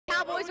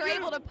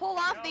able to pull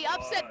off the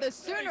upset, the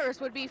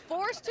Sooners would be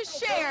forced to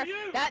share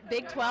that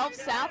Big 12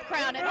 South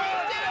crown. And these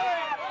two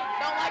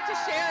don't like to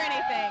share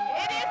anything.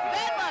 It is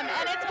Bedlam,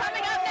 and it's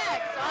coming up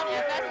next on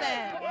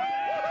FSN.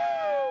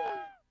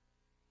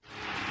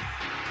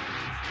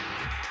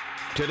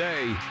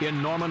 Today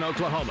in Norman,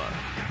 Oklahoma,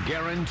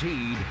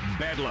 guaranteed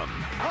Bedlam.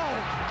 Oh,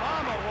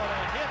 mama, what a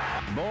hit.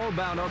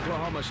 Ball-bound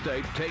Oklahoma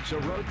State takes a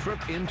road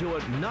trip into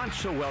a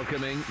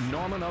not-so-welcoming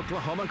Norman,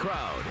 Oklahoma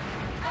crowd.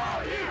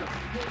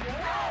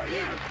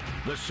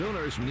 The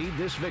Sooners need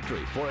this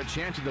victory for a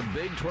chance at the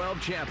Big 12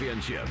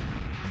 championship.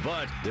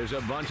 But there's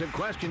a bunch of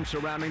questions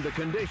surrounding the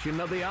condition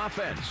of the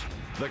offense.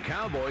 The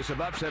Cowboys have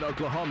upset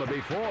Oklahoma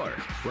before.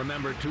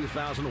 Remember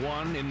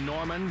 2001 in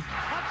Norman?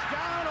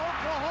 Touchdown,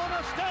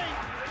 Oklahoma State.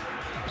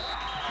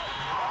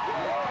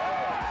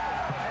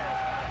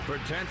 For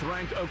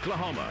 10th-ranked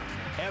Oklahoma,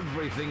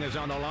 everything is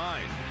on the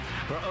line.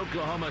 For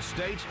Oklahoma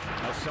State,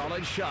 a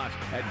solid shot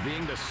at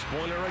being the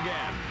spoiler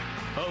again.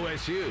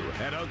 OSU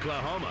at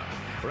Oklahoma.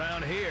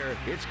 Round here,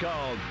 it's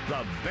called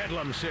the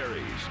Bedlam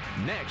Series.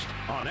 Next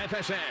on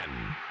FSN.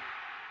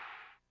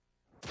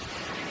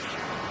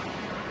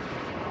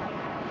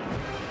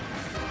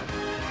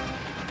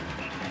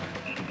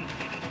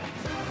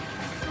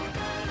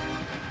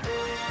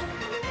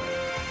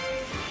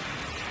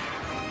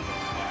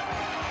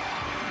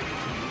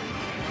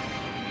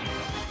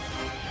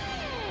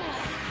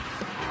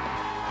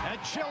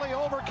 Chilly,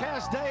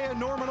 overcast day in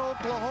Norman,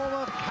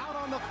 Oklahoma. Count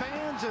on the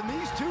fans and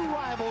these two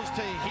rivals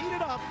to heat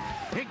it up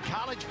in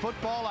college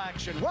football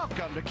action.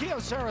 Welcome to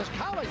Kyocera's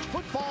College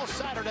Football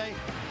Saturday.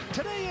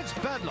 Today it's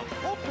Bedlam.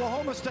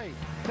 Oklahoma State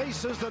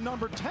faces the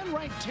number 10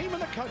 ranked team in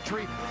the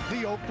country,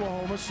 the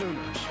Oklahoma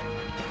Sooners.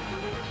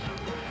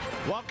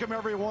 Welcome,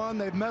 everyone.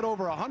 They've met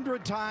over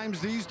 100 times.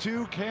 These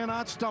two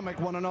cannot stomach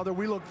one another.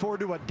 We look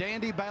forward to a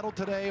dandy battle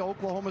today,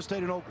 Oklahoma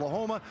State and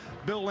Oklahoma.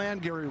 Bill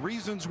Land, Gary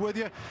Reasons with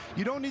you.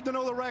 You don't need to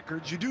know the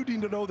records. You do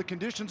need to know the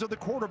conditions of the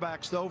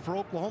quarterbacks, though. For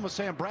Oklahoma,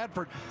 Sam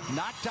Bradford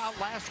knocked out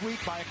last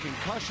week by a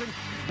concussion.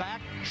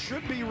 Back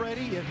should be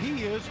ready. If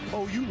he is,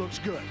 OU looks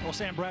good. Well,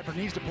 Sam Bradford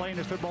needs to play in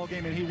this football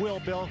game, and he will,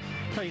 Bill.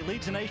 He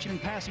leads the nation in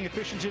passing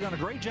efficiency. Done a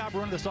great job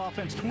running this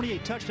offense.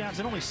 28 touchdowns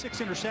and only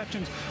 6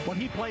 interceptions. When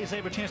he plays, they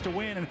have a chance to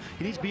win, and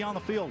he needs to be on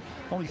the field.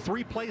 Only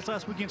 3 plays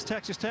last week against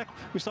Texas Tech.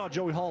 We saw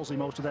Joey Halsey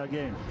most of that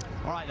game.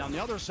 All right, on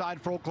the other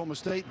side for Oklahoma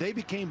State, they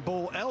became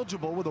bowl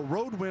eligible with a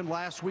road win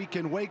last week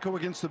in Waco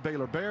against the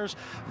Baylor Bears.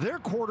 Their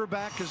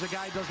quarterback is a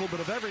guy who does a little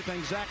bit of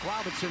everything. Zach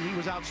Robinson, he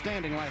was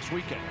outstanding last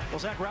weekend. Well,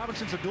 Zach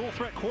Robinson's a dual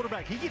threat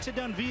quarterback. He gets it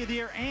done via the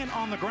air and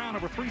on the ground.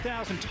 Over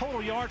 3,000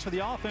 total yards for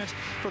the offense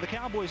for the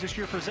Cowboys this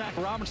year for Zach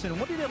Robinson. And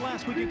what he did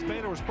last week against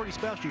Baylor was pretty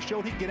special. He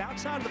showed he could get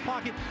outside of the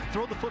pocket,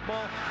 throw the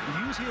football,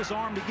 use his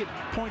arm to get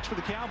points for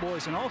the Cowboys,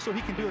 and also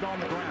he can do it on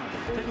the ground.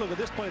 Take a look at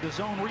this play, the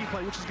zone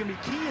replay, which is going to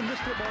be key in this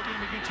football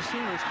game against the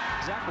Sooners.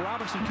 Zach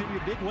Robinson could be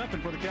a big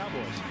weapon for the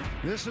Cowboys.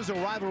 This is a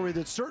rivalry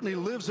that certainly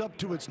lives up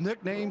to its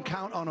nickname.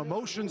 Count on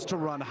emotions to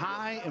run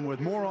high, and with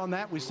more on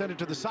that, we send it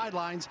to the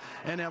sidelines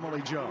and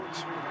Emily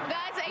Jones.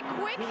 Guys, a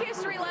quick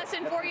history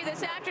lesson for you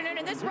this afternoon,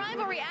 and this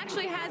rivalry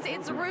actually has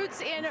its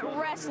roots in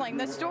wrestling.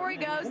 The story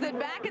goes that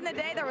back in the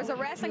day, there was a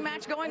wrestling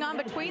match going on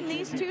between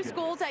these two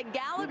schools at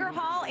Gallagher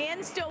Hall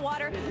in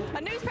Stillwater.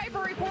 A newspaper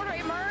reporter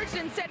emerged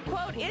and said,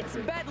 quote, "It's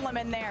Bedlam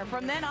in there."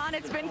 From then on,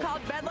 it's been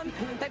called Bedlam.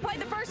 They played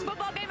the first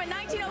football game in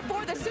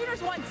 1904. The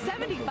Sooners won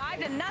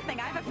 75-0.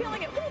 I have a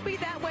feeling it won't be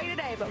that way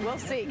today, but we'll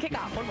see.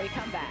 Kickoff when we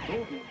come back. The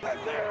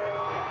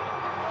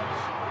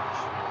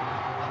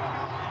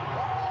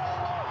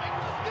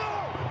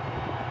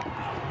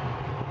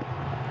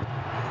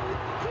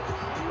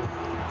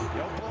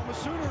Oklahoma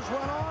Sooners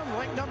run on,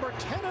 ranked number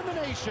 10 in the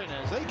nation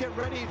as they get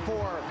ready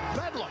for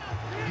Bedlam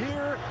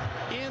here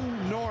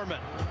in Norman.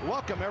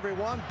 Welcome,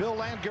 everyone. Bill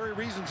Land, Gary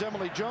Reasons,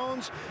 Emily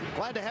Jones.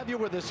 Glad to have you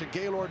with us at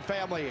Gaylord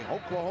Family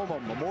Oklahoma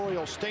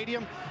Memorial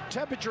Stadium.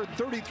 Temperature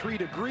 33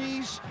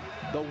 degrees.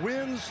 The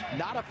wind's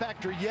not a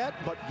factor yet,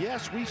 but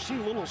yes, we see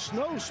a little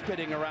snow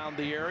spitting around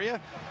the area,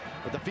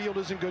 but the field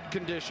is in good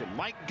condition.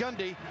 Mike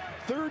Gundy,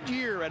 3rd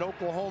year at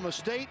Oklahoma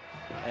State,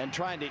 and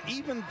trying to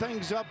even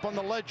things up on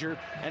the ledger,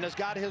 and has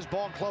got his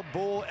ball club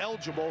bowl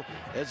eligible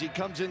as he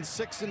comes in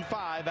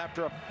 6-5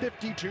 after a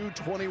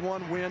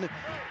 52-21 win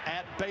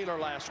at Baylor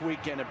last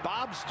weekend. And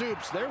Bob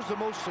Stoops, there's the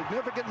most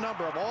significant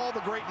number of all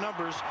the great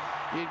numbers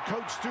in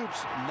Coach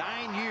Stoops'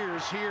 9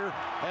 years here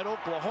at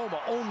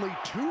Oklahoma. Only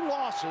 2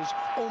 losses,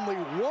 only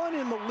 1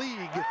 in the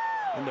league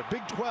in the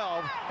Big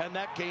 12, and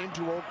that came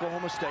to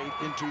Oklahoma State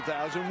in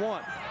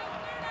 2001.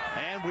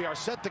 And we are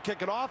set to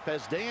kick it off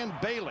as Dan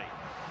Bailey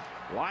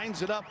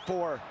lines it up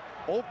for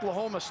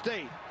Oklahoma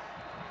State.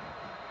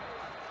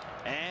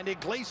 And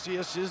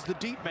Iglesias is the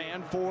deep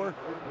man for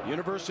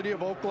University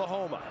of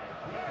Oklahoma.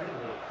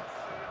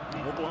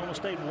 Oklahoma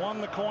State won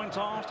the coin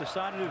toss,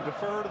 decided to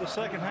defer to the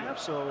second half,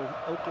 so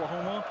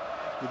Oklahoma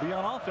will be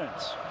on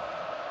offense.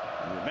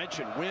 You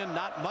mentioned wind,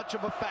 not much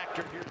of a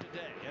factor here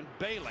today. And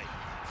Bailey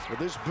with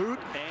his boot,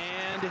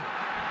 and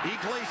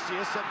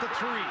Iglesias at the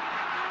 3.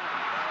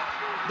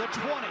 The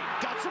 20,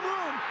 got some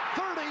room,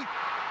 30,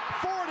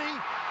 40,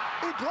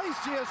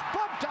 Iglesias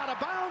bumped out of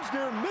bounds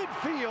near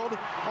midfield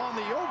on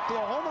the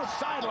Oklahoma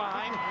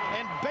sideline,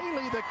 and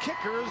Bailey, the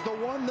kicker, is the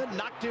one that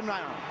knocked him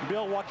down.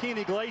 Bill, Joaquin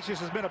Iglesias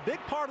has been a big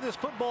part of this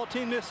football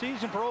team this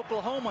season for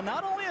Oklahoma,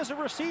 not only as a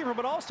receiver,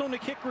 but also in the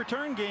kick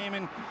return game,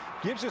 and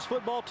gives this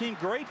football team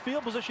great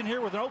field position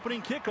here with an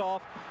opening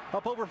kickoff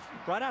up over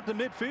right out to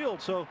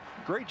midfield. So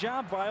great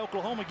job by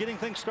Oklahoma getting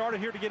things started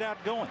here to get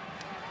out going.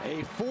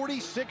 A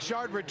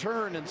 46-yard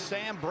return, and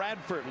Sam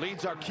Bradford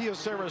leads our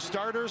Kyocera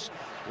starters.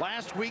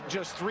 Last week,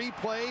 just 3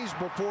 plays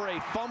before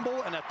a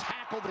fumble and a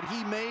tackle that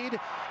he made,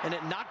 and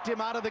it knocked him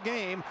out of the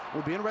game.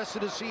 We'll be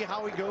interested to see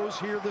how he goes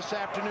here this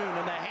afternoon.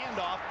 And the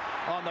handoff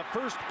on the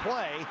first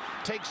play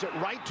takes it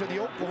right to the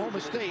Oklahoma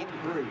State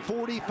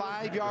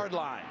 45-yard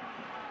line,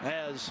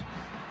 as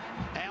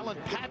Alan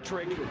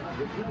Patrick,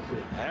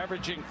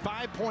 averaging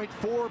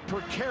 5.4 per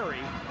carry,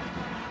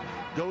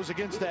 goes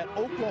against that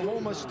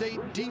Oklahoma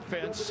State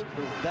defense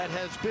that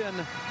has been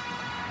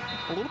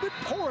a little bit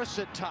porous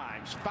at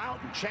times.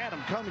 Fountain, Chatham,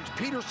 Cummings,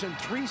 Peterson,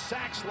 3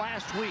 sacks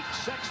last week.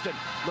 Sexton,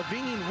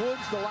 Levine,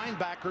 Woods, the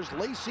linebackers,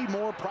 Lacey,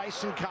 Moore,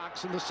 Price, and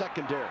Cox in the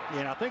secondary. Yeah,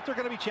 and I think they're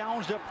going to be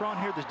challenged up front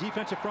here, this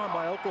defensive front,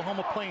 by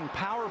Oklahoma playing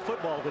power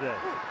football today.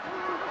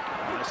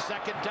 On a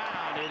second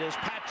down, it is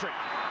Patrick.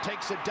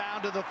 Takes it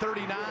down to the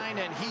 39,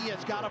 and he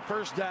has got a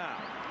first down.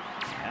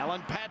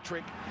 Alan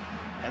Patrick.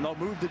 And they'll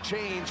move the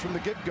chains from the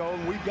get-go,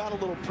 and we've got a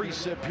little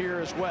precip here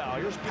as well.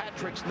 Here's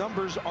Patrick's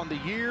numbers on the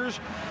years.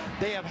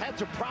 They have had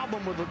some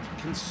problem with the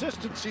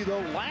consistency,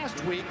 though.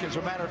 Last week, as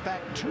a matter of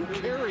fact, 2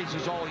 carries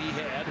is all he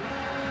had.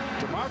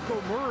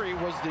 DeMarco Murray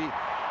was the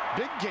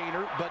big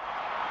gainer, but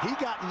he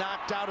got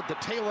knocked out at the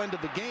tail end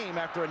of the game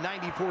after a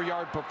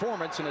 94-yard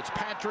performance, and it's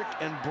Patrick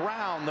and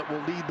Brown that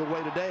will lead the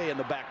way today in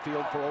the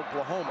backfield for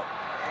Oklahoma.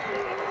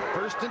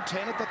 1st and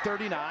 10 at the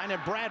 39,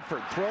 and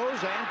Bradford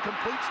throws and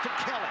completes to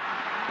Kelly.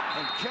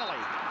 And Kelly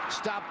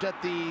stopped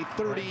at the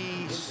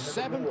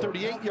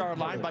 38-yard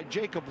line by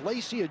Jacob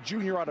Lacey, a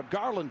junior out of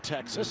Garland,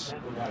 Texas.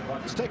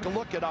 Let's take a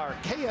look at our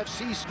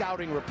KFC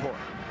scouting report.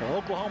 Well,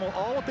 Oklahoma,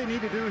 all what they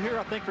need to do here,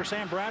 I think, for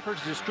Sam Bradford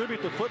is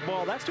distribute the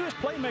football. That's to his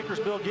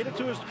playmakers, Bill. Get it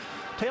to his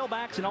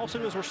tailbacks and also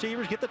to his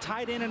receivers. Get the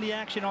tight end in the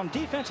action. On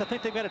defense, I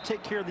think they've got to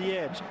take care of the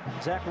edge.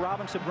 Zach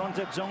Robinson runs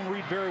that zone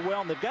read very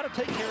well, and they've got to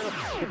take care of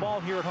the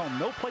ball here at home.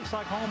 No place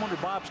like home under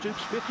Bob Stoops.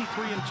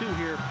 53-2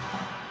 here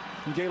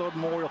in Gaylord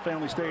Memorial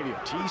Family Stadium.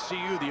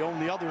 TCU, the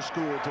only other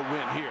school to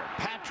win here.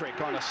 Patrick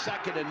on a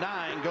 2nd and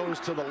 9 goes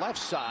to the left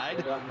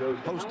side.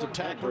 Host of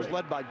tacklers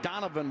led by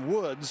Donovan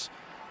Woods,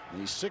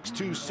 the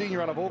 6'2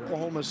 senior out of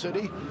Oklahoma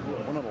City.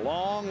 One of the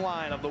long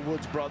line of the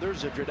Woods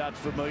brothers, if you're not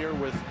familiar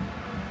with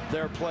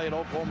their play at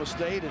Oklahoma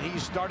State, and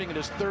he's starting at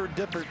his 3rd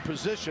different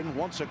position,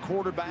 once a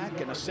quarterback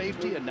and a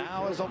safety, and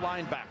now as a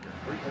linebacker.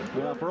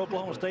 Well, for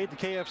Oklahoma State, the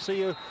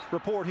KFC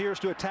report here is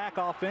to attack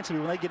offensively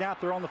when they get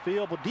out there on the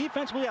field. But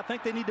defensively, I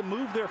think they need to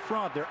move their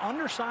front. They're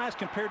undersized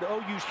compared to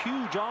OU's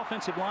huge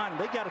offensive line, and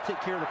they got to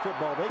take care of the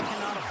football. They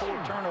cannot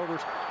afford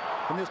turnovers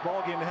in this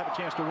ball game to have a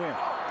chance to win.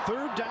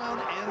 3rd down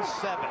and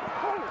 7.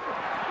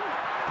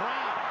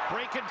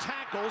 Breaking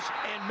tackles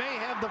and may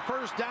have the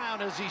first down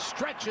as he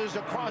stretches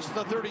across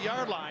the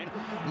 30-yard line.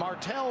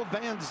 Martell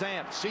Van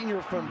Zant,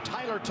 senior from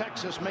Tyler,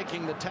 Texas,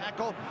 making the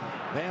tackle.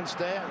 Van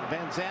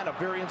Zant, a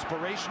very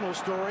inspirational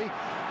story.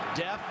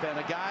 Deaf, and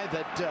a guy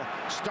that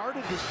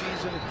started the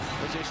season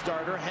as a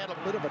starter, had a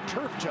bit of a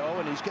turf toe,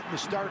 and he's getting the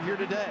start here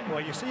today. Well,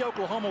 you see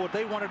Oklahoma, what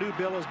they want to do,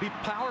 Bill, is be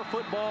power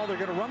football. They're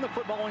going to run the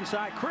football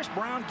inside. Chris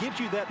Brown gives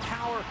you that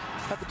power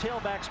at the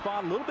tailback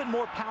spot. A little bit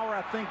more power,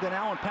 I think, than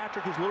Alan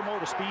Patrick, who's a little more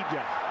of a speed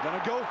guy. Going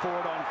to go for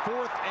it on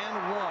 4th and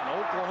 1.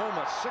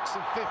 Oklahoma 6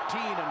 of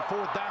 15 in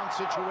 4th down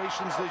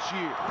situations this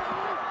year.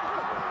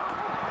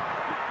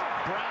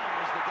 Brown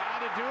is the guy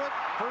to do it.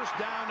 First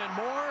down and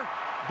more.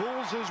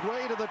 Bulls his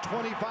way to the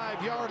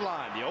 25-yard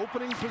line. The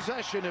opening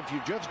possession, if you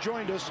just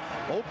joined us,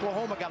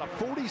 Oklahoma got a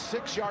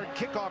 46-yard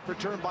kickoff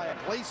return by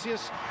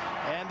Iglesias,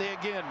 and they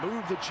again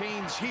move the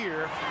chains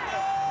here,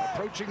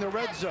 approaching the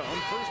red zone.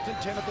 1st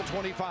and 10 at the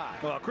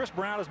 25. Well, Chris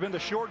Brown has been the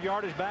short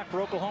yardage back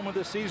for Oklahoma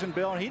this season,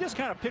 Bill, and he just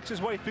kind of picks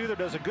his way through there,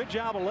 does a good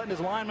job of letting his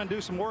linemen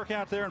do some work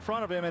out there in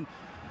front of him, and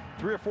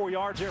 3 or 4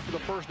 yards there for the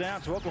first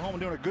down. So Oklahoma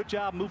doing a good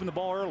job moving the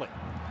ball early.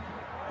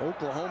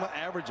 Oklahoma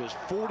averages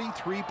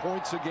 43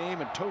 points a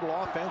game and total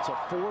offense of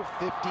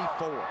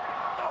 454.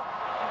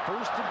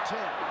 1st and 10,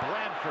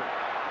 Bradford.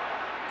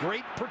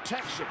 Great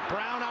protection.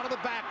 Brown out of the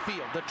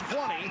backfield, the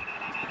 20.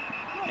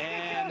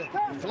 And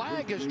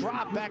flag is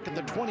dropped back at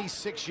the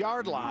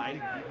 26-yard line.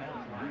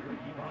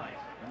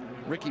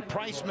 Ricky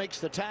Price makes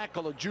the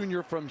tackle, a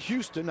junior from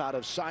Houston out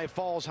of Cy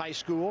Falls High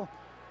School.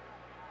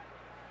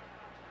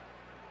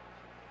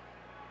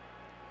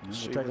 We'll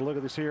take a look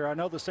at this here. I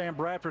know that Sam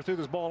Bradford threw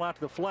this ball out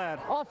to the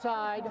flat.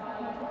 Offside,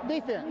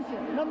 defense,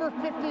 number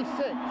 56.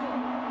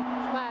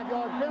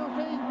 5-yard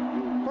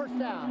penalty, first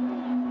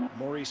down.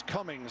 Maurice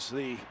Cummings,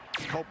 the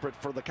culprit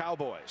for the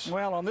Cowboys.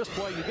 Well, on this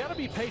play, you got to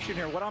be patient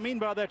here. What I mean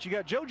by that, you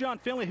got Joe John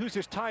Finley, who's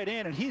his tight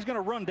end, and he's going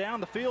to run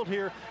down the field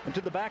here into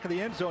the back of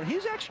the end zone.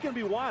 He's actually going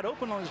to be wide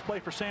open on this play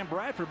for Sam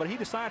Bradford, but he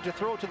decides to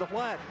throw it to the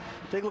flat.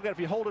 Take a look at it. If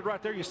you hold it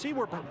right there, you see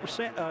where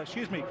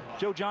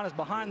Joe John is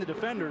behind the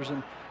defenders,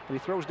 and he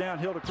throws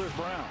downhill to Chris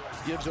Brown.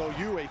 Gives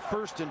OU a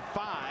 1st and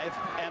 5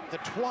 at the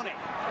 20.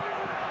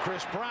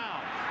 Chris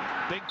Brown,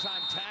 big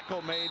time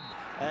tackle made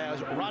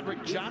as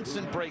Roderick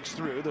Johnson breaks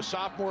through, the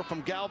sophomore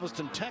from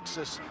Galveston,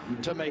 Texas,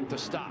 to make the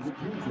stop.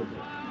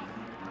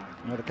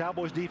 The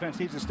Cowboys defense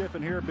needs to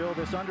stiffen here, Bill.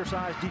 This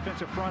undersized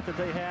defensive front that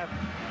they have,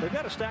 they've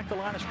got to stack the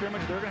line of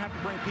scrimmage. They're going to have to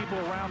bring people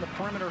around the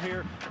perimeter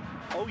here.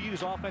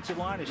 OU's offensive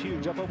line is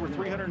huge, up over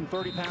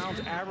 330 pounds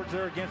average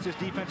there against this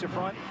defensive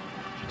front.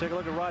 Take a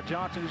look at Rod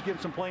Johnson, who's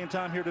getting some playing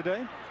time here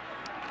today.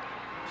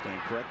 Staying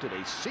corrected,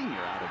 a senior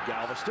out of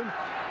Galveston.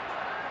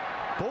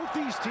 Both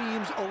these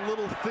teams a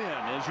little thin,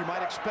 as you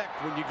might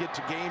expect when you get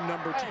to game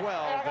number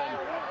 12,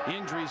 and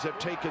injuries have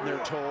taken their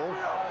toll.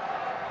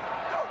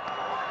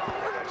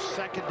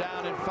 2nd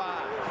down and 5.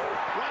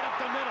 Right up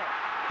the middle.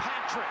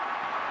 Patrick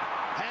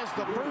has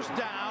the first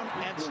down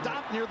and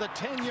stopped near the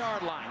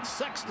 10-yard line.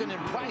 Sexton and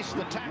Price,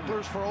 the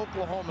tacklers for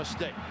Oklahoma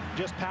State.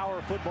 Just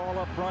power football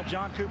up front.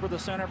 John Cooper, the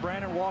center,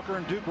 Brandon Walker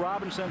and Duke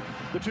Robinson,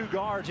 the 2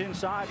 guards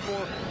inside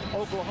for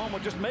Oklahoma,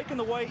 just making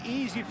the way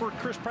easy for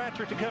Chris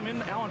Patrick to come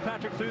in. Alan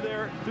Patrick through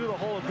the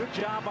hole. A good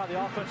job by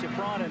the offensive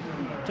front, and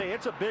I tell you,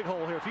 it's a big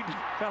hole here. If you can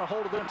kind of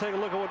hold it there and take a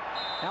look at what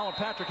Alan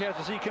Patrick has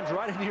to see, he comes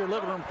right into your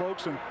living room,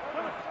 folks, and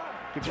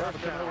good job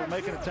of coming over and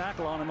making a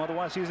tackle on him.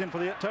 Otherwise, he's in for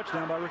the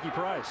touchdown by Ricky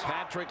Price.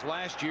 Patrick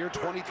last year,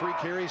 23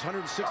 carries,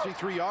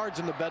 163 yards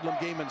in the Bedlam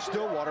game in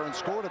Stillwater, and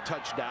scored a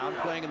touchdown,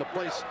 playing in the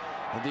place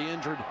of the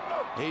injured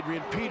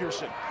Adrian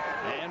Peterson.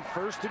 And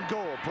 1st and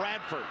goal.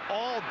 Bradford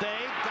all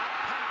day. Got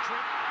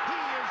Patrick. He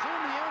is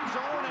in the end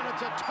zone, and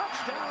it's a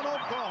touchdown,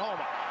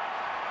 Oklahoma.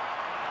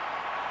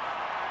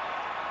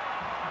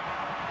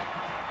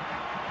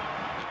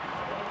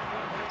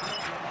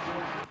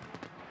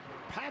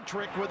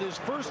 Patrick with his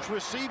first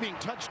receiving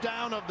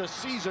touchdown of the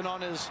season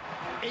on his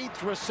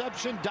 8th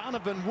reception.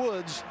 Donovan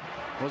Woods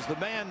was the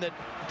man that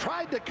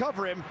tried to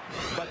cover him,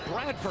 but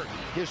Bradford,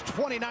 his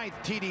 29th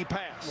TD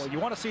pass. Well, you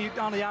want to see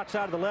on the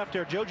outside of the left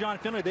there, Joe John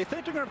Finley. They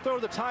think they're going to throw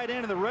the tight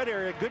end in the red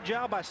area. Good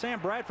job by Sam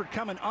Bradford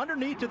coming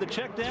underneath to the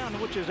check down,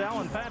 which is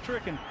Alan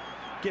Patrick, and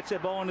gets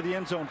that ball into the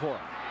end zone for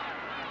him.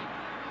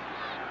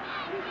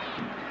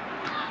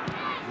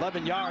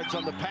 11 yards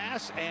on the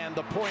pass, and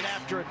the point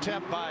after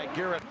attempt by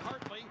Garrett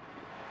Hartley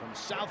from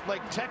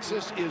Southlake,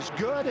 Texas is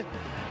good.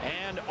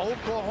 And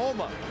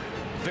Oklahoma,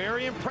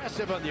 very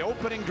impressive on the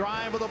opening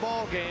drive of the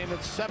ball game.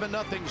 It's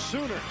 7-0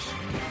 Sooners.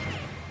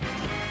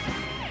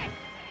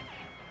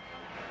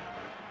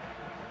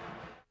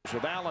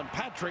 With Alan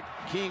Patrick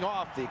keying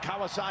off the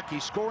Kawasaki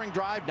scoring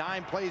drive,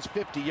 9 plays,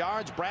 50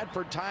 yards.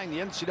 Bradford tying the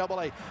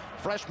NCAA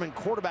freshman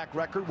quarterback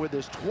record with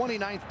his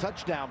 29th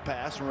touchdown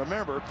pass. And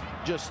remember,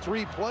 just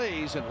 3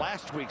 plays in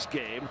last week's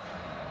game.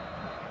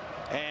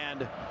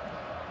 And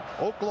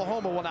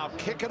Oklahoma will now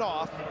kick it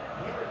off.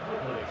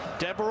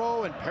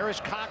 Devereaux and Parrish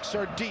Cox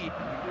are deep.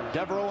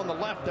 Devereaux on the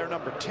left, they're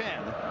number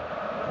 10.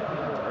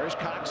 Parrish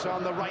Cox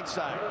on the right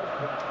side.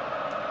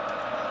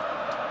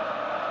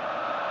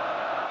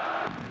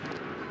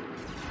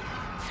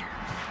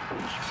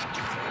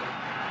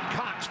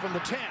 Cox from the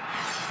 10.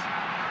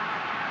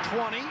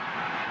 20.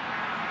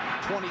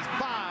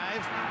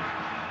 25.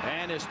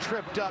 And is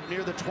tripped up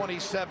near the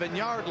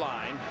 27-yard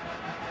line.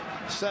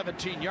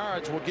 17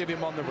 yards will give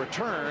him on the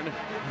return.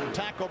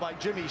 Tackle by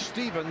Jimmy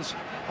Stevens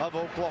of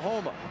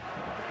Oklahoma.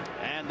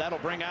 And that'll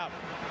bring out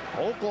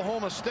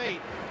Oklahoma State.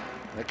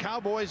 The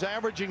Cowboys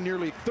averaging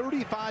nearly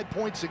 35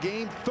 points a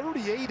game,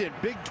 38 in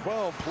Big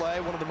 12 play.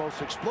 One of the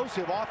most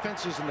explosive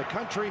offenses in the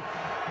country.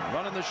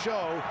 Running the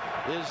show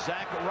is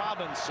Zach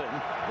Robinson,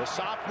 the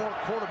sophomore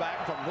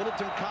quarterback from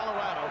Littleton,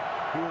 Colorado,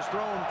 who has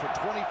thrown for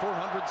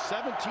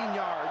 2,417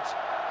 yards.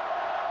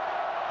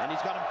 And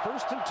he's got him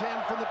 1st and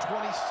 10 from the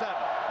 27.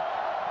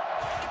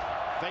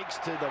 Fakes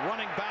to the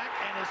running back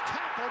and is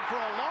tackled for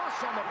a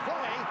loss on the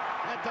play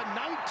at the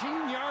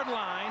 19-yard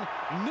line.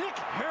 Nick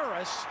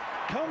Harris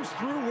comes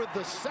through with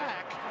the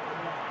sack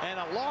and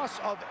a loss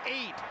of 8.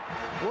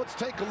 Let's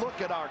take a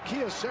look at our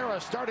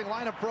Kyocera starting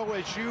lineup for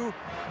OSU.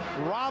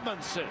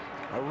 Robinson,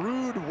 a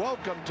rude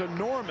welcome to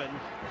Norman.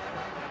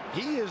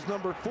 He is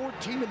number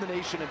 14 in the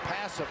nation in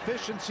pass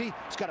efficiency.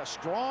 He's got a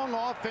strong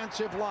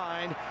offensive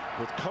line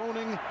with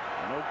Koenig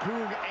and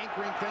Okung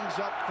anchoring things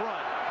up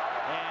front.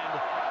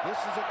 And this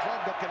is a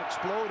club that can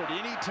explode at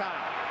any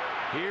time.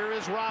 Here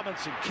is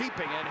Robinson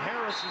keeping, and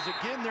Harris is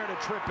again there to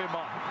trip him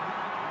up.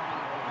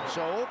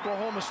 So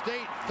Oklahoma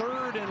State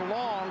 3rd and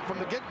long from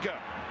the get-go.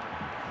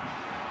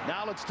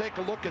 Now let's take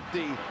a look at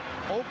the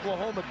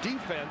Oklahoma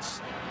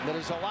defense that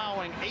is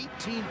allowing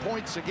 18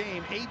 points a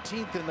game,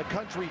 18th in the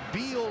country.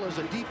 Beal is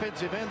a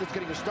defensive end that's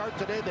getting a start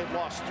today. They've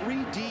lost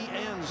 3 D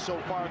ends so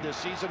far this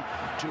season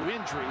to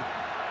injury.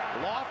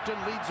 Lofton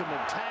leads them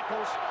in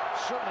tackles,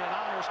 certainly an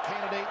honors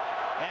candidate.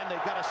 and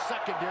they've got a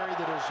secondary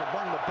that is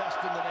among the best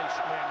in the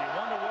nation. Man, you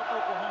wonder what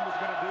Oklahoma's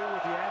going to do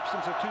with the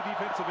absence of 2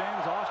 defensive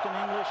ends, Austin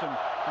English and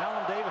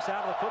Alan Davis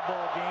out of the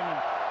football game, and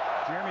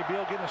Jeremy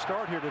Beal getting a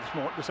start here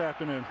this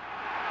afternoon.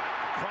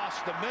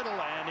 Across the middle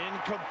and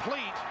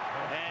incomplete,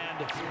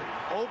 and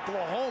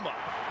Oklahoma,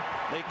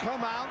 they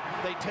come out,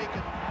 they take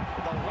it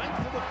the length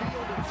of the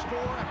field and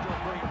score after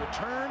a great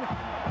return.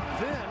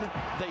 Then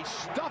they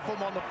stuff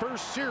them on the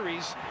first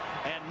series,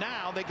 and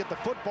now they get the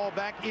football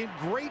back in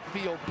great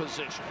field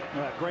position.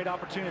 Great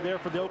opportunity there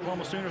for the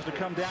Oklahoma Sooners to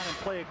come down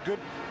and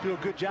do a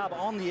good job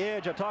on the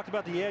edge. I talked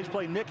about the edge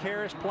play. Nick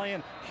Harris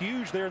playing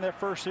huge there in that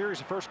first series,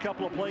 the first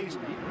couple of plays,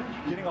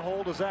 getting a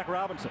hold of Zach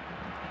Robinson.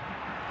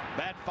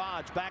 Matt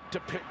Fodge back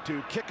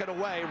to kick it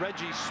away.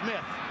 Reggie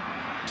Smith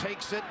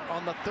takes it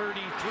on the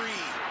 33.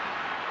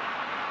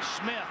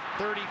 Smith,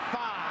 35,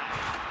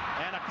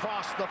 and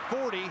across the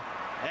 40.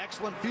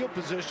 Excellent field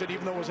position,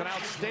 even though it was an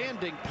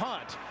outstanding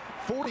punt.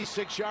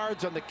 46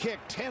 yards on the kick,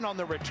 10 on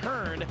the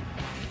return,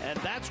 and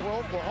that's where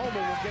Oklahoma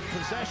will get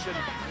possession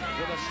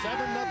with a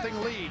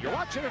 7-0 lead. You're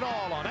watching it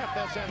all on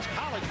FSN's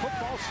College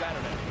Football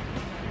Saturday.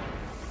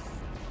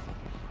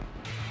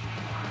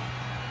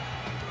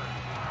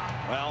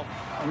 Well,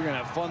 we're going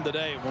to have fun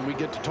today when we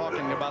get to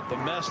talking about the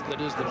mess that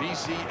is the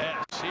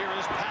BCS. Here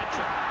is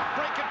Patrick,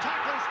 breaking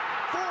tackles,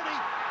 40,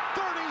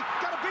 30,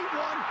 got to beat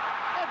one,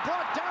 and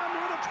brought down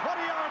near the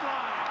 20-yard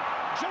line.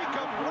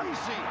 Jacob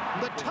Lacey,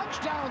 the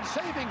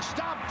touchdown-saving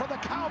stop for the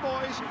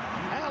Cowboys.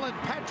 Alan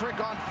Patrick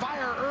on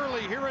fire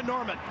early here in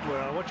Norman.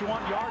 Well, what you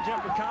want, yards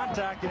after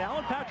contact, and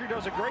Alan Patrick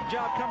does a great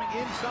job coming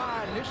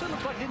inside. And this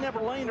looks like he didn't have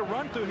a lane to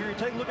run through here. You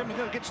take a look at him, he's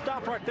going to get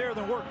stopped right there,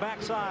 then work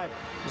backside.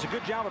 Does a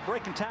good job of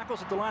breaking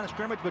tackles at the line of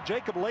scrimmage, but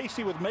Jacob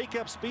Lacey with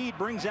make-up speed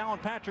brings Alan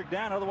Patrick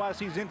down. Otherwise,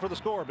 he's in for the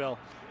score, Bill.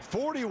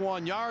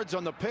 41 yards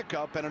on the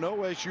pickup, and an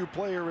OSU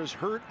player is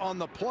hurt on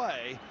the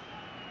play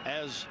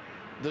as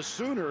the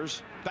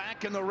Sooners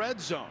back in the red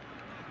zone.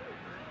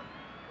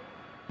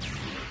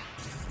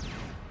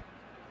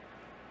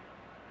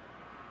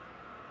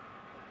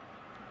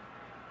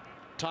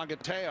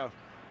 Tongatea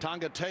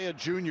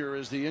Jr.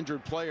 is the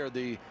injured player,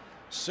 the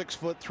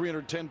 6-foot,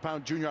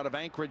 310-pound junior out of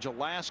Anchorage,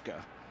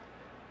 Alaska.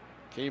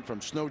 Came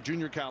from Snow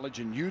Junior College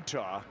in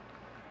Utah.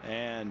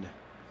 And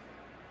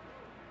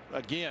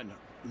again,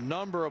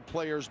 number of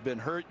players been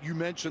hurt. You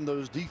mentioned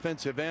those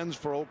defensive ends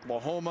for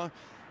Oklahoma.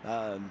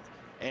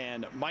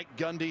 And Mike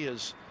Gundy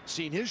has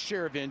seen his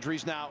share of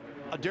injuries. Now,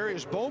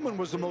 Darius Bowman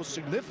was the most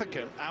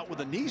significant, out with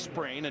a knee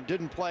sprain and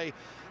didn't play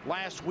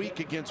last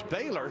week against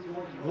Baylor.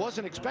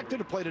 Wasn't expected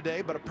to play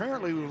today, but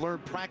apparently we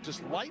learned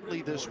practice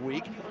lightly this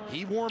week.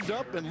 He warmed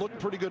up and looked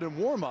pretty good in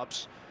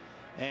warm-ups,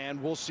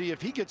 and we'll see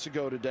if he gets to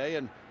go today.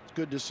 And it's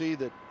good to see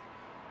that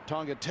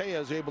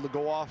Tongatea is able to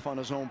go off on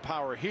his own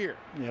power here.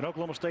 Yeah, at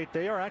Oklahoma State,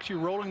 they are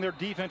actually rolling their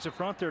defensive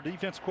front. Their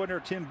defensive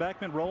coordinator, Tim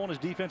Beckman, rolling his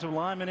defensive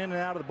linemen in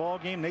and out of the ball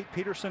game. Nate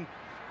Peterson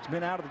has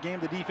been out of the game,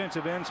 the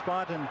defensive end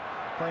spot, and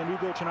playing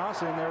Ugo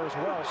Chinasa in there as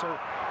well. So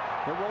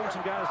they're rolling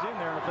some guys in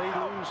there, and if they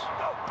lose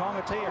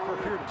Tongatea for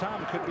a period of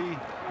time, it could be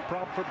a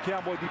problem for the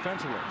Cowboy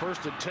defensively.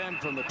 1st and 10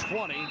 from the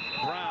 20.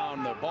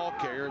 Brown, the ball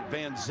carrier.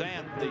 Van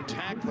Zant, the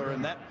tackler,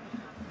 and that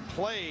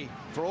play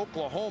for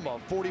Oklahoma,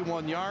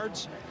 41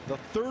 yards. The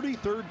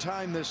 33rd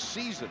time this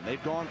season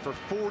they've gone for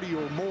 40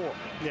 or more.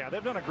 Yeah,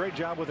 they've done a great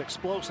job with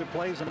explosive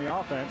plays in the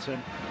offense,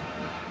 and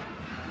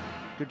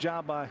good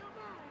job by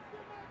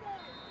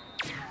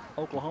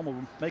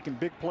Oklahoma making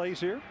big plays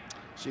here.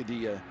 See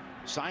the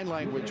sign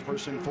language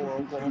person for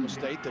Oklahoma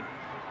State that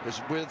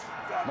is with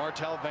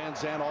Martell Van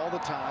Zant all the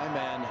time,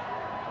 and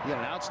he had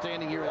an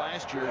outstanding year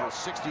last year with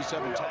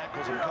 67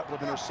 tackles and a couple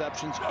of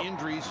interceptions.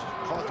 Injuries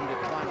caused him to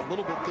decline a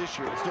little bit this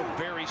year, but still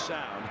very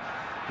sound.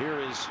 Here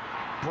is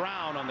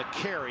Brown on the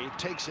carry,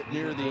 takes it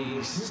near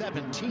the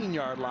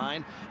 17-yard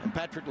line, and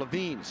Patrick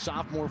Levine,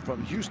 sophomore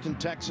from Houston,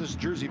 Texas,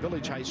 Jersey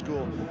Village High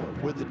School,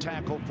 with the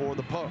tackle for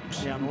the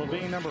Pokes. Yeah, and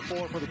Levine, number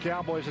 4 for the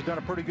Cowboys, has done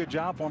a pretty good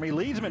job for him. He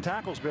leads them in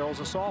tackles, Bill, as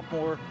a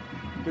sophomore.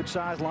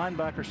 Good-sized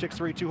linebacker,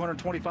 6'3",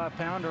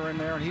 225-pounder in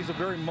there, and he's a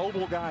very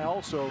mobile guy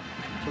also,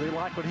 so they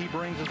like what he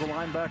brings as a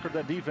linebacker to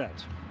that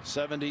defense.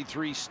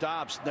 73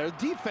 stops. Their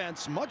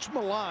defense, much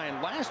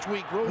maligned. Last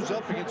week rose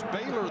up against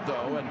Baylor,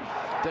 though, and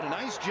did a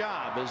nice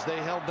job as they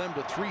held them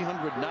to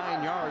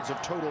 309 yards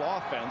of total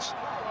offense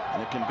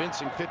and a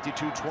convincing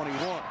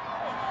 52-21.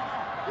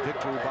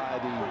 Victory by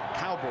the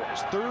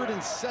Cowboys. 3rd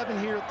and 7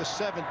 here at the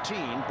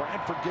 17.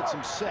 Bradford gets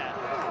him set.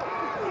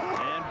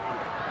 And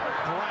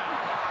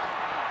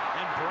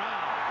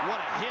Brown, what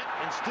a hit,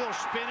 and still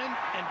spinning,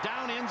 and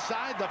down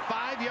inside the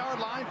 5-yard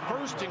line.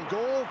 1st and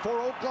goal for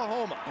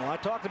Oklahoma. Well, I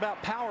talked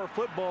about power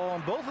football,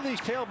 and both of these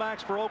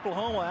tailbacks for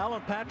Oklahoma,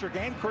 Alan Patrick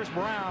and Chris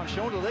Brown,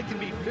 showing that they can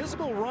be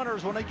physical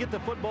runners when they get the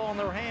football in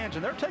their hands,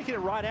 and they're taking it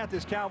right at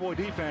this Cowboy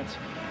defense.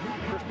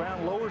 Chris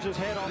Brown lowers his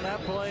head on that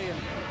play and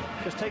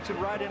just takes it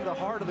right into the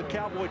heart of the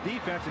Cowboy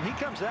defense, and he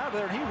comes out of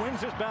there and he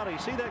wins this battle. You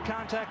see that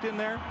contact in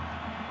there?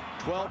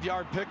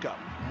 12-yard pickup.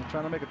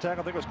 Trying to make a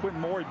tackle. I think it was Quentin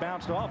Moore he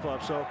bounced off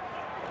of. So.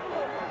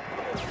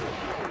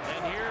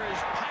 And here is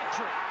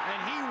Patrick, and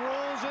he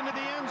rolls into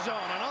the end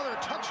zone. Another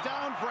touchdown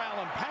touchdown for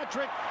Alan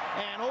Patrick,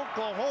 and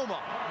Oklahoma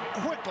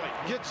quickly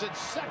gets its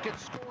second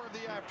score of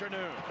the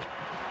afternoon.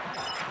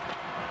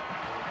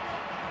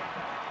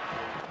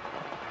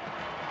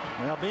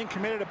 Well, being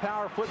committed to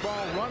power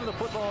football, running the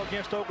football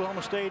against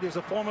Oklahoma State is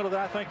a formula that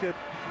I think that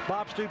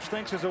Bob Stoops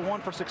thinks is a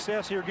one for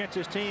success here against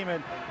his team.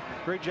 And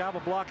great job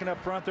of blocking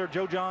up front there.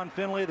 Joe John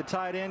Finley, the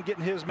tight end,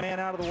 getting his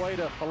man out of the way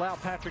to allow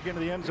Patrick into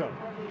the end zone.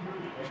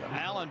 So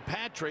Alan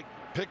Patrick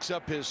picks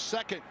up his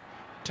second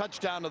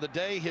touchdown of the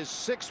day, his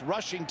 6th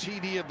rushing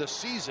TD of the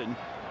season.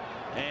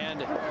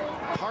 And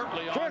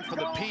Hartley on for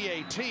the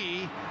PAT,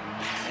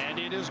 and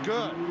it is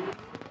good.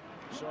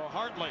 So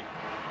Hartley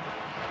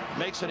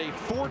makes it a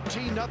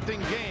 14-0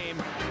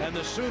 game, and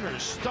the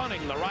Sooners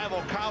stunning the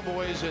rival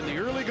Cowboys in the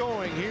early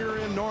going here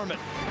in Norman.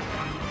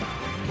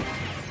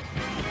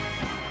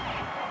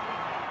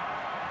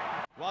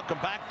 Welcome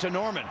back to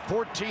Norman.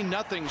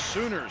 14-0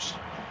 Sooners.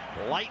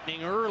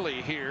 Lightning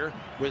early here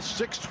with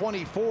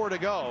 6:24 to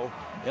go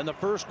in the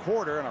first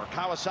quarter, and our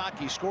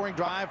Kawasaki scoring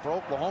drive for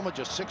Oklahoma,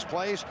 just 6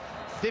 plays,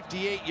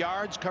 58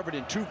 yards, covered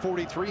in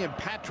 2:43, and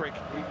Patrick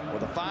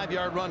with a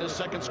 5-yard run, his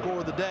second score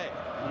of the day.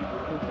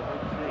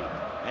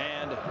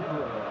 And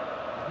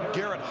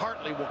Garrett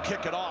Hartley will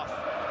kick it off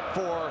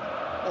for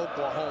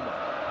Oklahoma.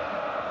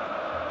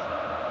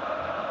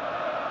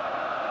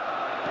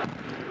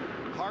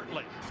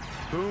 Hartley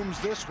booms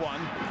this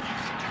one.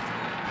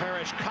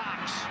 Parrish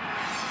Cox.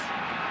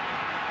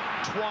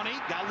 20,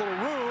 got a little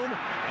room,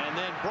 and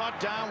then brought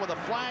down with a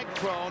flag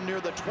thrown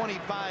near the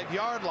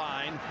 25-yard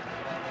line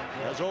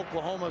as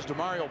Oklahoma's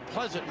Demario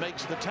Pleasant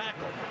makes the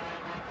tackle.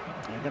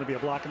 There's going to be a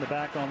block in the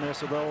back on this,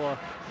 so they'll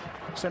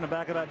send him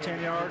back about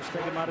 10 yards. I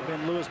think it might have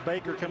been Lewis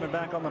Baker coming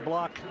back on the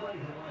block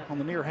on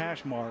the near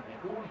hash mark.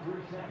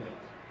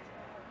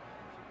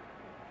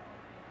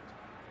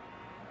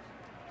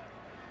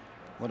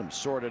 Let him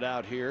sort it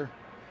out here.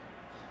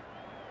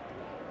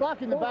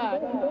 Block in the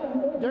back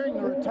during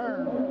the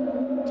return.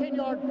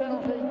 10-yard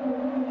penalty.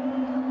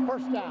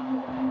 First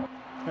down.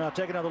 Now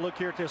take another look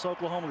here at this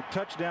Oklahoma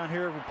touchdown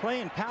here. We're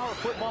playing power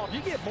football. If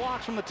you get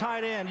blocks from the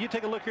tight end, you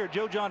take a look here at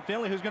Joe John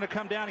Finley, who's going to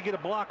come down and get a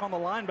block on the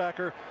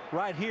linebacker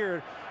right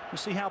here. You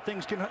see how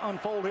things can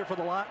unfold here for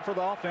the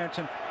offense,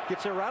 and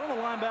gets there right on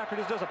the linebacker.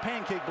 Just does a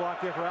pancake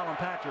block there for Alan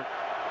Patrick.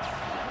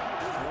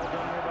 Well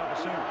done there by the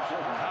Sooners.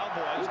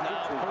 Cowboys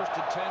now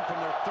 1st and 10 from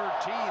their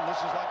 13. This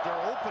is like their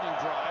opening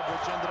drive,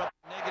 which ended up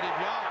negative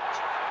yards.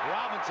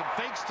 Robinson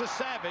fakes to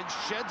Savage,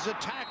 sheds a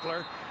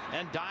tackler,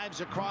 and dives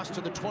across to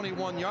the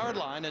 21-yard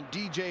line, and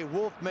DJ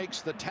Wolf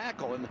makes the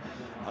tackle. And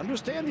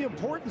understand the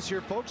importance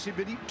here, folks. You've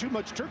been eating too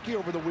much turkey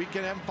over the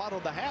weekend, haven't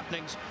followed the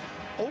happenings.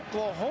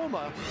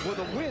 Oklahoma, with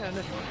a win,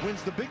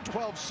 wins the Big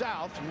 12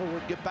 South. And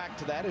we'll get back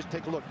to that.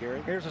 Take a look,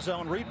 Gary. Here's his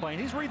own replay.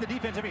 He's reading the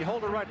defensive end.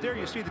 Hold it right there.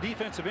 You see the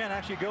defensive end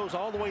actually goes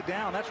all the way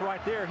down. That's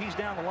right there. He's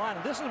down the line.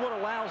 And this is what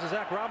allows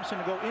Zach Robinson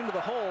to go into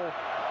the hole.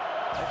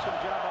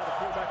 Excellent job by the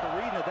quarterback of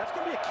reading it. That's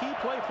going to be a key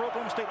play for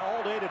Oklahoma State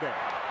all day today.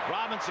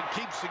 Robinson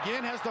keeps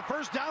again, has the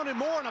first down and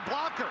more, and a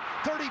blocker.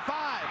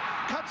 35,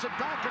 cuts it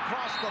back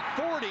across the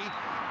 40,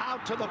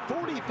 out to the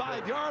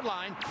 45-yard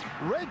line.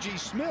 Reggie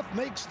Smith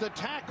makes the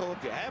tackle.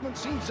 If you haven't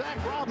seen Zach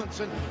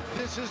Robinson,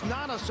 this is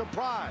not a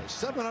surprise.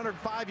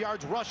 705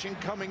 yards rushing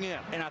coming in.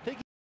 And I think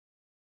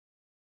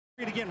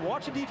again,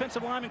 watch the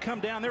defensive lineman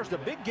come down. There's the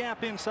big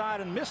gap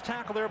inside, and missed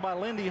tackle there by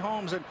Lindy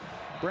Holmes, and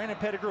Brandon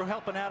Pettigrew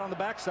helping out on the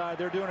backside.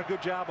 They're doing a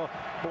good job of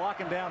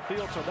blocking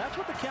downfield. So that's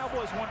what the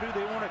Cowboys want to do.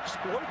 They want to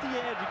exploit the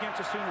edge against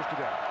the Sooners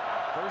today.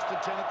 1st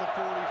and 10 at the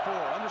 44.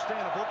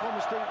 Understand, if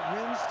Oklahoma State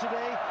wins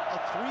today, a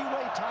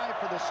 3-way tie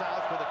for the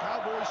South with the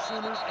Cowboys,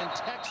 Sooners, and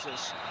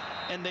Texas.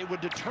 And they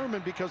would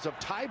determine, because of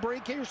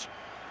tiebreakers,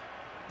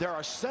 there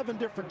are 7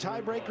 different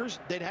tiebreakers.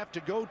 They'd have to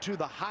go to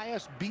the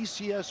highest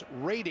BCS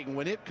rating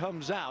when it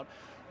comes out,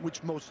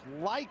 which most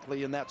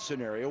likely in that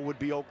scenario would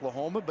be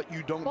Oklahoma, but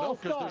you don't know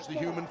because there's the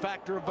human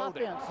factor of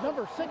voting. Offense,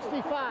 number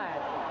 65.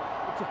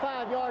 It's a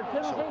 5-yard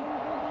penalty.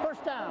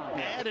 First down.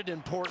 Added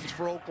importance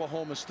for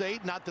Oklahoma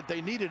State. Not that they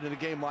need it in a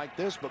game like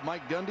this, but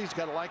Mike Gundy's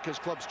got to like his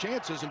club's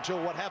chances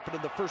until what happened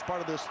in the first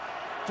part of this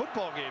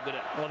football game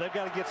today. Well, they've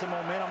got to get some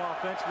momentum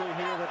offensively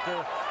here. That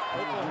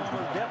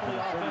Oklahoma definitely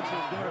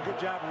offensively is doing a good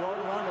job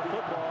running the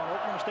football.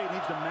 Oklahoma State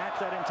needs to match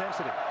that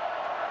intensity.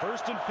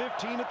 1st and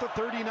 15 at the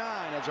 39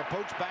 as a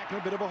Pokes back in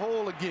a bit of a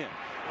hole again.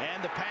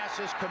 And the pass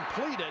is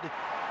completed.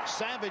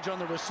 Savage on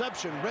the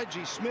reception.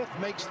 Reggie Smith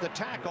makes the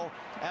tackle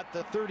at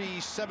the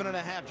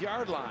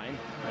 37.5-yard line.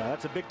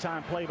 That's a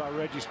big-time play by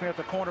Reggie Smith.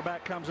 The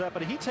cornerback comes up,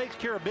 and he takes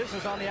care of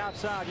business on the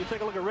outside. You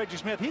take a look at Reggie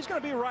Smith. He's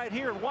going to be right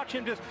here, and watch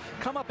him just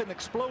come up and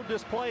explode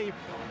this play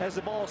as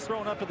the ball is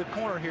thrown up to the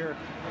corner here.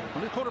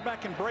 When the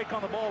quarterback can break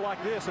on the ball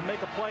like this and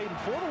make a play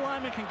before the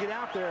lineman can get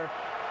out there,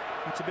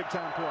 it's a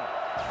big-time play.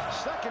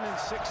 2nd and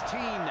 16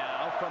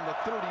 now from the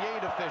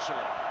 38 officially.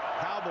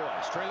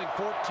 Cowboys trailing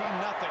 14-0.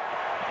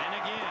 And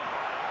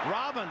again,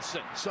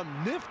 Robinson, some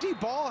nifty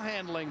ball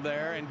handling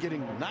there and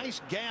getting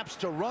nice gaps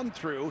to run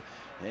through.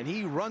 And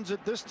he runs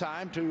it this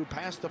time to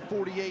past the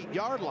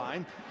 48-yard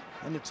line.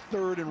 And it's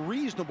 3rd and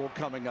reasonable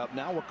coming up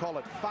now. We'll call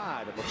it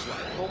 5, it looks like.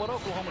 Well, what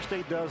Oklahoma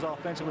State does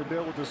offensively,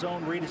 Bill, with the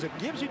zone read is it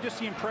gives you just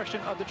the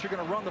impression of that you're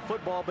going to run the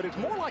football, but it's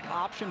more like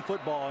option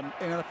football.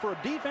 And for a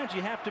defense,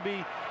 you have to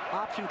be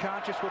option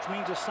conscious, which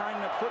means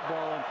assignment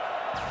football.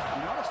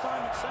 And not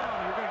assignment sound,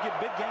 you're going to get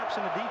big gaps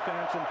in the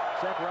defense, and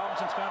Zach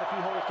Robinson's found a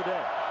few holes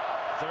today.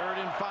 3rd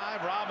and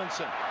 5,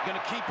 Robinson going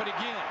to keep it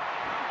again.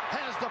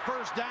 Has the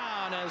first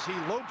down as he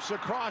lopes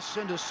across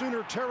into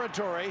Sooner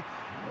territory.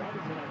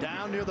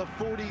 Down near the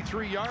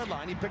 43-yard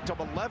line. He picked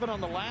up 11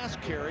 on the last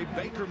carry.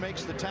 Baker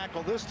makes the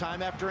tackle this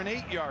time after an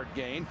 8-yard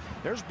gain.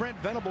 There's Brent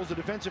Venables, the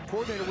defensive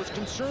coordinator, was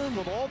concerned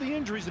with all the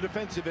injuries at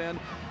defensive end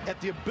at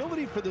the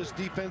ability for this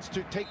defense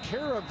to take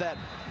care of that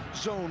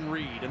zone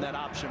read and that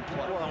option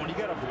play. Well, when you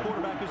got a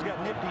quarterback who's got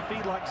nifty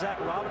feet like Zach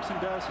Robinson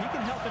does, he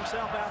can help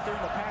himself out there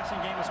in the passing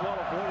game as well,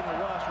 avoiding the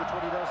rush, which is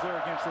what he does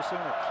there against the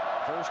Sooners.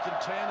 1st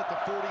and 10 at the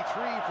 43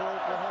 for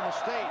Oklahoma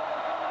State.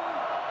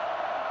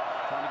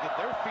 Trying to get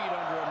their feet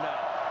under them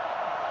now.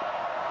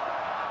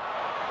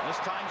 This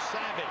time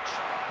Savage.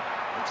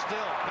 It's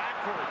still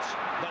backwards,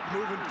 but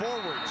moving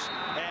forwards.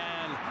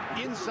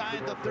 And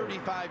inside the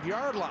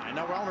 35-yard line.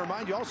 Now, I want to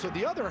remind you also,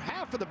 the other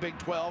half of the Big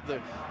 12,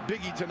 the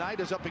Biggie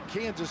tonight, is up in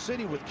Kansas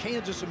City with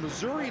Kansas and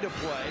Missouri to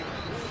play.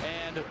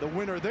 And the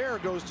winner there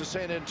goes to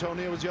San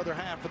Antonio as the other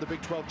half of the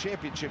Big 12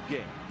 championship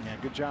game. Yeah,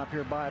 good job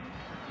here by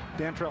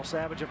Dantrell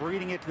Savage of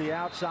reading it to the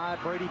outside.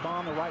 Brady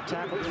Baum, the right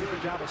tackle, did a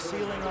good job of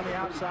sealing on the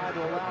outside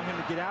to allow him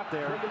to get out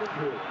there.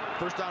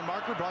 First down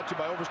marker brought to you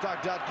by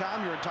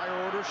Overstock.com. Your entire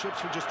order ships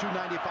for just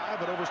 $2.95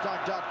 at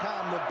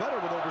Overstock.com. Live better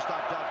with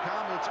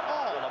Overstock.com. It's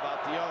all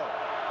about the O.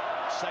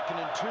 2nd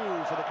and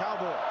 2 for the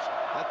Cowboys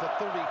at the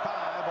 35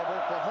 of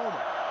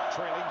Oklahoma,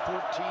 trailing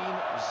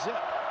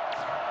 14-zip.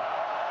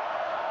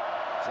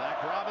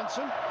 Zach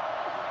Robinson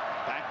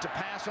back to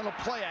pass on a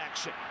play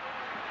action.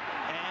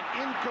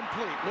 And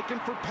incomplete. Looking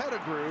for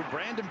Pettigrew,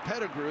 Brandon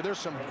Pettigrew. There's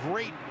some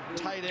great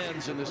tight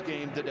ends in this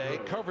game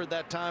today. Covered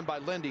that time by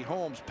Lindy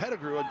Holmes.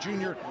 Pettigrew, a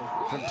junior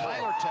from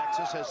Tyler,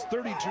 Texas, has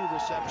 32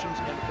 receptions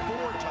and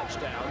 4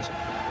 touchdowns.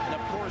 And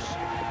of course,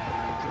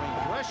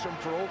 Gresham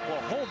for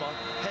Oklahoma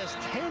has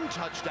 10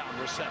 touchdown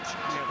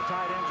receptions. Yeah, the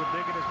tight ends are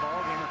big in his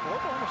ball game. And for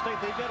Oklahoma State,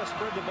 they've got to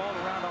spread the ball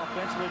around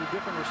offensively to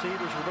different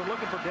receivers. They're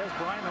looking for Des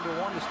Bryant, number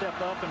 1, to step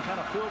up and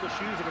kind of fill the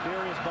shoes of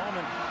Darius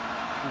Bowman.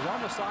 He's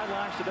on the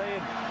sidelines today,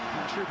 and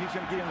not sure if he's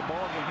going to get in the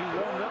ball game. He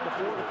warmed up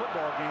before the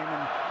football game,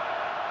 and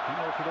I don't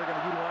know if they're going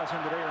to utilize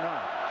him today or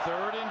not.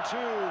 3rd and 2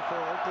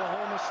 for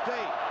Oklahoma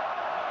State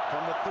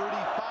from the 35.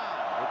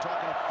 We're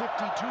talking a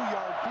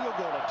 52-yard field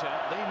goal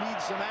attempt. They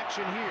need some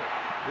action here.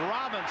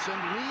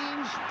 Robinson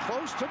leans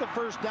close to the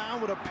first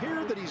down. Would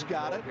appear that he's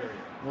got it.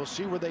 We'll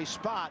see where they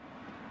spot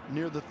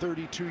near the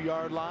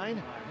 32-yard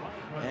line.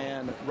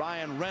 And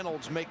Ryan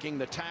Reynolds making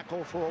the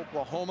tackle for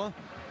Oklahoma.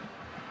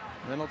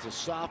 Reynolds, a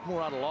sophomore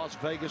out of Las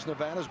Vegas,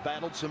 Nevada, has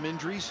battled some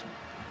injuries.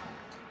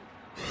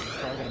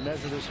 I'm going to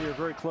measure this here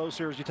very close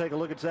here as you take a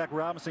look at Zach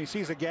Robinson. He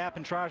sees a gap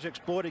and tries to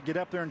exploit it, get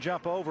up there and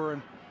jump over.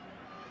 And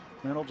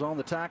Reynolds on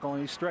the tackle,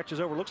 and he stretches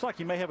over. Looks like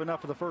he may have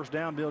enough for the first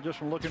down, Bill, just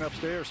from looking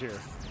upstairs here.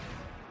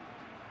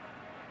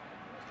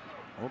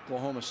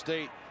 Oklahoma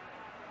State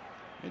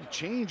made a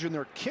change in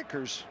their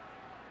kickers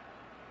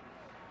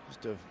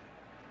just a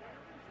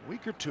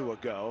week or two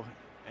ago.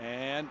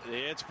 And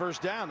it's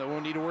first down. They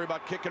won't need to worry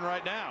about kicking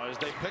right now as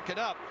they pick it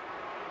up.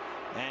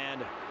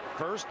 And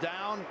first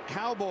down,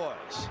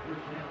 Cowboys.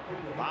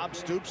 Bob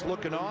Stoops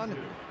looking on.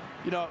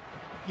 You know,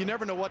 you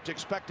never know what to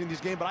expect in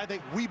these games, but I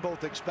think we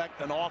both expect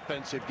an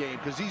offensive game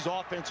because these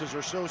offenses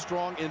are so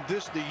strong, and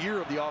this the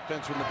year of the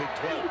offense in the Big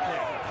 12.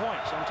 Yeah, the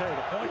points. I'm telling you,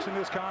 the points in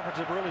this conference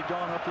have really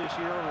gone up this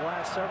year over the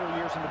last several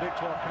years in the Big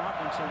 12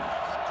 conference, and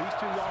these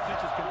two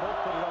offenses can both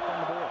put it up on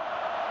the board.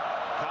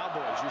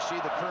 Cowboys, you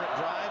see the current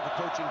drive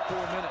approaching 4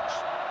 minutes.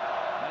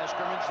 Line of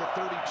scrimmage, the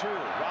 32.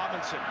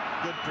 Robinson,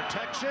 good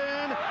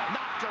protection,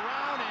 knocked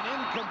around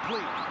and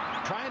incomplete.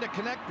 Trying to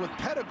connect with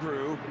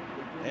Pettigrew,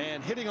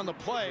 and hitting on the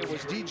play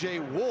was DJ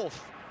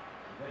Wolf.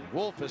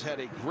 Wolf has had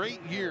a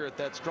great year at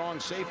that strong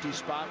safety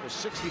spot with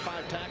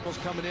 65 tackles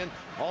coming in.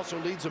 Also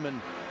leads them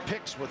in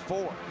picks with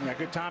 4. Yeah,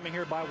 good timing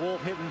here by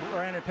Wolf, hitting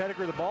Brandon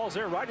Pettigrew. The ball's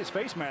there, right his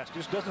face mask.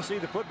 Just doesn't see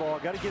the football.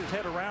 Got to get his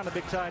head around the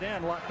big tight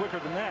end a lot quicker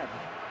than that.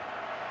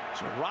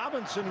 So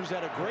Robinson, who's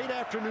had a great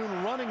afternoon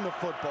running the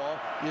football,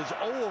 is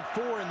 0 of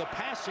 4 in the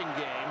passing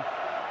game.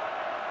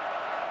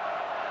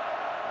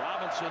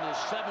 Robinson is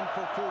 7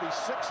 for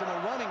 46 in the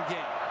running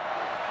game.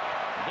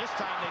 And this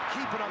time they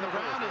keep it on the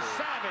ground as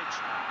Savage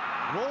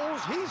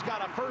rolls. He's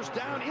got a first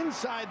down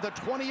inside the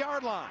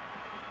 20-yard line.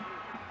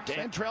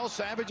 Dantrell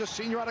Savage, a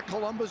senior out of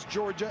Columbus,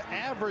 Georgia,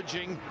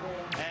 averaging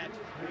at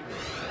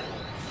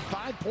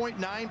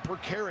 5.9 per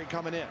carry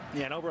coming in.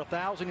 Yeah, and over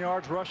 1,000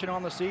 yards rushing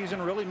on the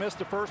season. Really missed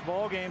the first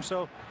ball game,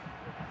 so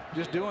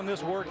just doing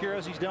this work here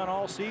as he's done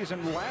all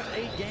season. The last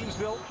 8 games,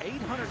 Bill, 8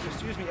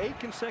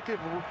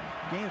 consecutive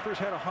games where he's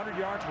had 100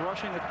 yards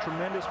rushing. It's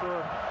tremendous for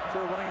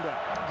a running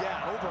back.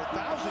 Yeah, over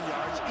 1,000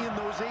 yards in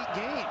those 8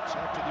 games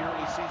after the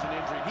early season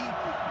injury.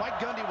 Mike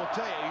Gundy will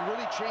tell you, he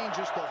really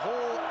changes the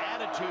whole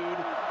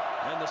attitude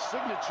And the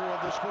signature of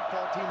this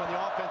football team on the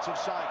offensive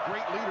side.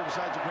 Great leader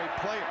besides a great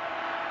player.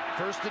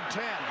 1st and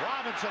 10.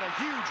 Robinson, a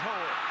huge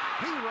hole.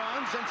 He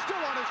runs and still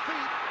on his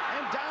feet.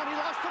 And down, he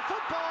lost the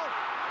football.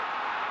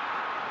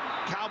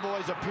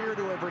 Cowboys appear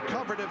to have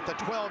recovered at the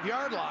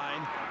 12-yard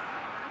line.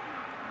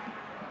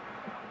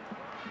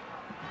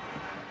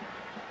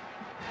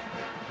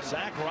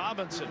 Zach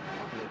Robinson.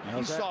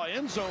 He saw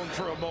end zone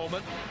for a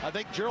moment. I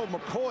think Gerald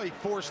McCoy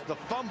forced the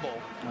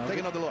fumble. Take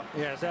another look.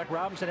 Yeah, Zach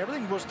Robinson.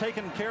 Everything was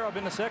taken care of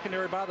in the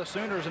secondary by the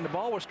Sooners, and the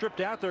ball was stripped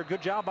out there.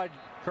 Good job by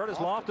Curtis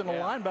Lofton, the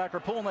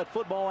linebacker, pulling that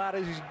football out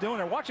as he's doing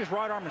there. Watch his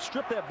right arm and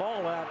strip that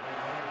ball out.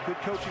 Good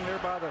coaching there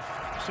by the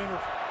Sooner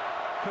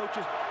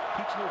coaches,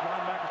 teaching those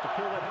linebackers to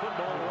pull that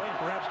football away and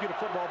perhaps get a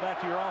football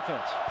back to your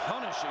offense.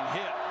 Punishing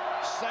hit.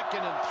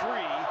 2nd and 3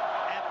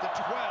 at the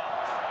 12.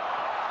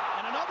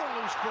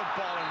 Another loose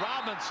football, and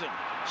Robinson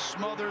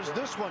smothers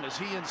this one as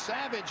he and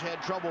Savage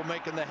had trouble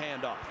making the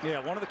handoff. Yeah,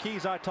 one of the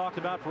keys I talked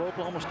about for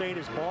Oklahoma State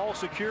is ball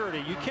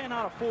security. You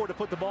cannot afford to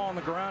put the ball on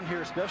the ground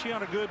here, especially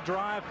on a good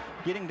drive,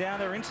 getting down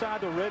there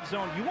inside the red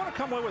zone. You want to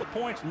come away with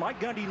points. Mike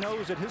Gundy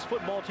knows that his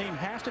football team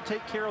has to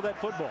take care of that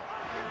football.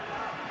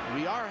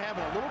 We are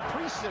having a little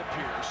precip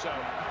here, so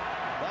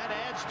that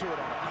adds to it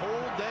on a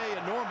cold day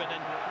in Norman.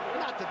 And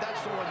not that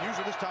that's so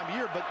unusual this time of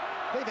year, but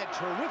they've had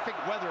terrific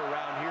weather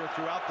around here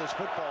throughout this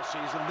football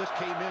season. This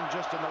came in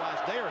just in the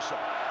last day or so.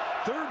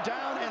 3rd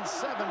down and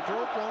 7 for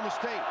Oklahoma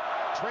State,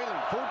 trailing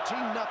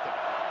 14-0.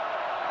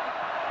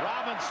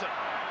 Robinson,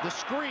 the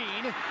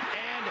screen,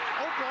 and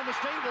Oklahoma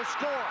State will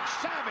score.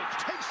 Savage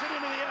takes it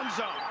into the end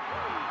zone.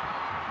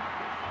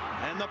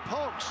 And the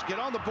Pokes get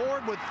on the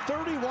board with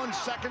 31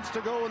 seconds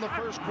to go in the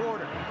 1st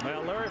quarter.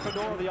 Well, Larry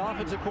Fedora, the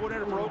offensive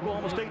coordinator for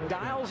Oklahoma State,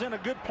 dials in a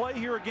good play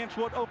here against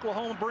what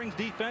Oklahoma brings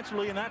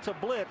defensively, and that's a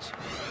blitz.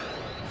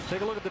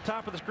 Take a look at the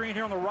top of the screen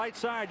here on the right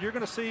side. You're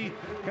going to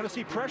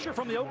see pressure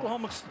from the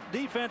Oklahoma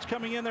defense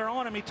coming in there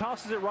on him. He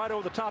tosses it right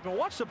over the top, and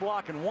watch the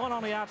block, and one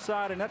on the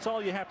outside, and that's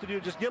all you have to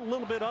do. Just get a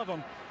little bit of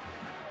them.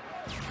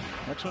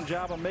 Excellent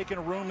job of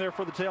making room there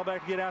for the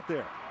tailback to get out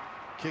there.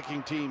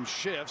 Kicking team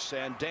shifts,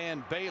 and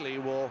Dan Bailey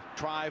will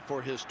try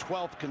for his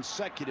 12th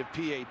consecutive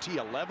PAT,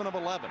 11 of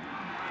 11.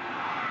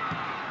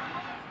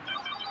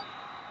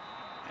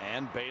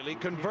 And Bailey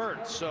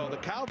converts. So the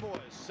Cowboys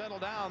settle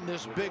down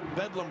this big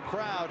Bedlam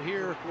crowd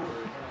here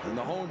in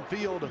the home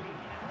field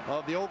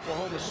of the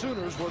Oklahoma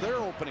Sooners for their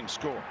opening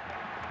score.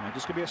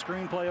 Just going to be a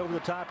screen play over the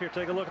top here.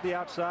 Take a look at the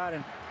outside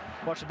and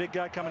watch the big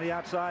guy coming the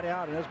outside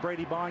out. And that's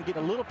Brady Bond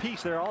getting a little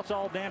piece there. That's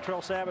all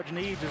Dantrell Savage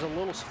needs is a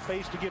little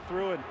space to get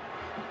through. And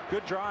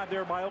good drive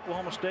there by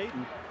Oklahoma State.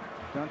 And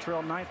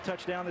Dantrell, 9th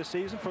touchdown this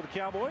season for the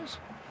Cowboys.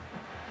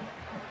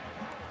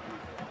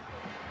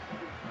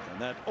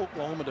 And that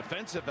Oklahoma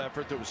defensive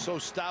effort that was so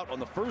stout on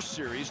the first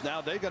series,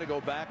 now they got to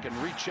go back and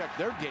recheck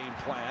their game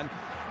plan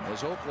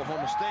as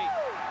Oklahoma State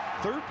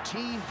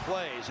 13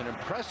 plays, an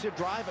impressive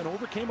drive, and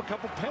overcame a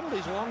couple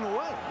penalties along the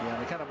way. Yeah,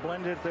 they kind of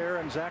blended there,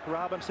 and Zach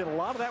Robinson, a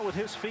lot of that with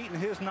his feet and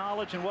his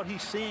knowledge and what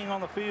he's seeing on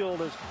the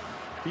field as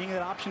being an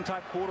option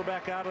type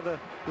quarterback out of the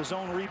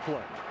zone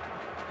replay.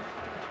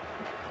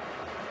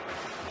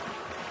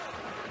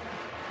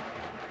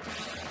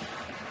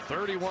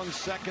 .31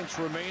 seconds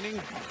remaining.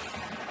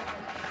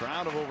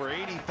 Crowd of over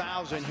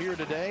 80,000 here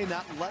today,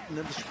 not letting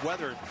this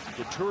weather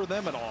deter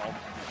them at all,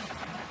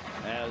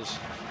 as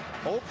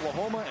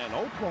Oklahoma and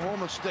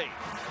Oklahoma State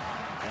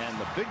and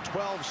the Big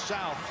 12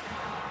 South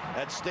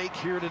at stake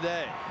here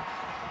today.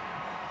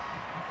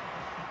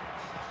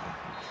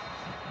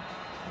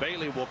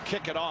 Bailey will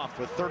kick it off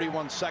with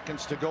 31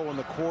 seconds to go in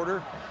the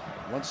quarter.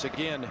 Once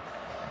again,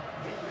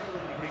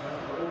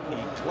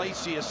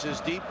 Iglesias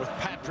is deep with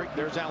Patrick.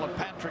 There's Alan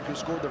Patrick, who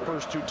scored the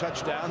first 2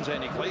 touchdowns,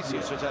 and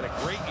Iglesias has had a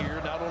great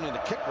year, not only in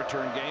the kick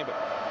return game, but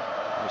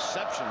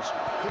receptions.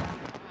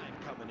 59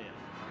 coming in.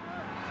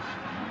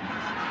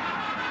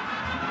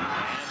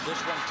 And this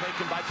one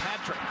taken by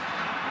Patrick.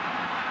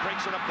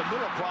 Breaks it up the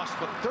middle across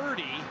the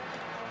 30,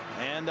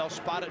 and they'll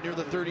spot it near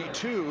the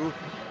 32.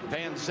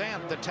 Van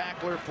Zandt, the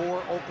tackler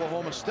for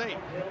Oklahoma State.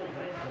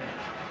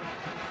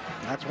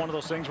 That's one of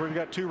those things where you've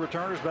got 2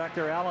 returners back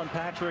there, Alan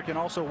Patrick and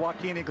also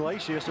Joaquin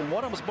Iglesias, and one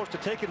of them was supposed to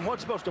take it and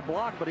one's supposed to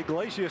block, but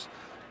Iglesias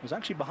was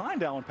actually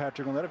behind Alan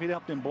Patrick on that. If he'd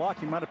helped him block,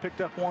 he might have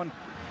picked up one.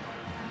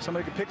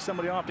 Somebody could pick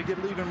somebody off to get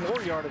even more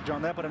yardage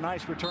on that, but a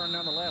nice return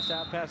nonetheless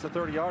out past the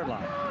 30-yard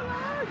line.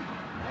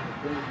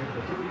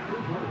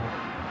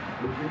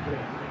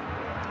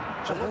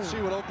 So let's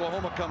see what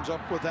Oklahoma comes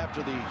up with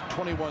after the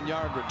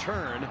 21-yard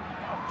return.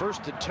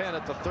 1st and 10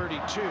 at the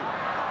 32.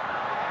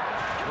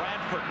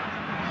 Bradford.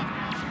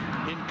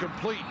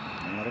 Incomplete.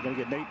 They're going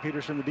to get Nate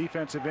Peterson, the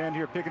defensive end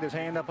here, picking his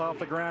hand up off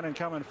the ground and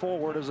coming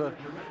forward as going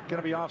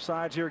to be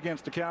offsides here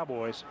against the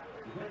Cowboys.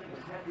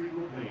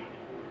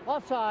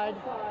 Offside,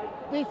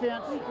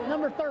 defense,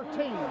 number 13.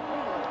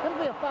 It'll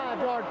be a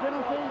 5-yard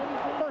penalty,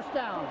 first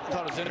down. I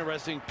thought it was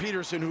interesting.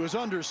 Peterson, who is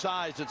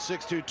undersized at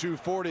 6'2",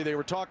 240, they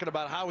were talking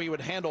about how he would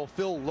handle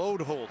Phil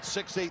Lodeholt,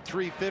 6'8",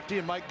 350,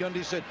 and Mike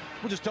Gundy said,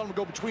 we'll just tell him to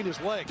go between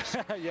his legs.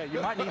 Yeah, you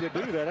might need to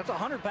do that. That's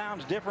 100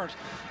 pounds difference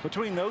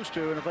between those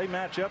two, and if they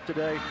match up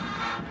today,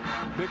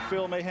 Big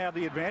Phil may have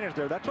the advantage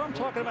there. That's what I'm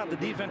talking about, the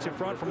defensive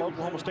front from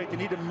Oklahoma State. They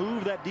need to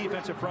move that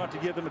defensive front to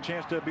give them a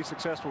chance to be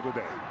successful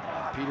today.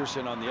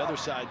 Peterson on the other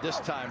side this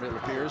time, it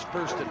appears.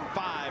 1st and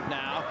 5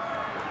 now.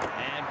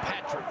 And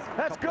Patrick.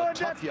 That's good.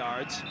 Tough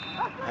yards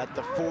at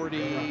the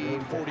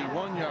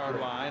 41-yard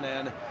line.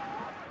 And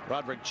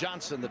Roderick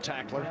Johnson, the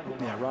tackler.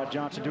 Yeah, Rod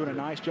Johnson doing a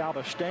nice job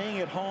of staying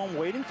at home,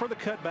 waiting for the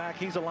cutback.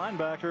 He's a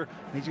linebacker.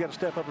 He's got to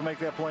step up and make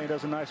that play. He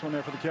does a nice one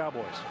there for the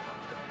Cowboys.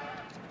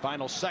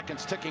 Final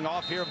seconds ticking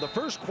off here of the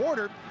first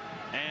quarter.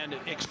 And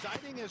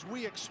exciting as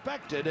we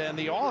expected, and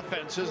the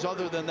offenses,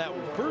 other than that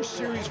first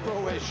series for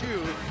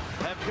OSU,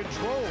 have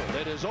control.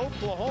 It is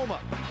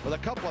Oklahoma with a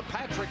couple of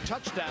Patrick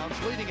touchdowns,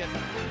 leading it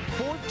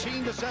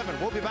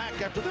 14-7. We'll be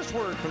back after this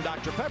word from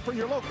Dr. Pepper,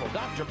 your local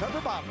Dr. Pepper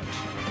Bottles.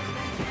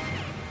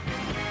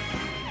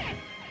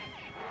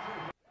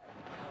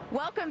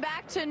 Welcome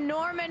back to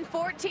Norman,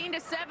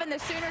 14-7. The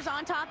Sooners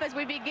on top as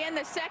we begin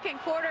the second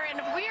quarter.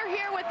 And we are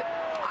here with,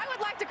 I would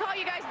like to call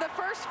you guys the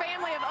first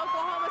family of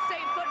Oklahoma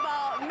State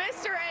football.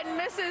 Mr. and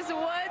Mrs.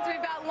 Woods.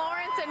 We've got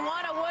Lawrence and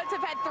Juana Woods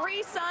have had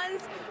 3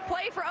 sons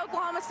play for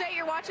Oklahoma State.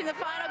 You're watching the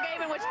final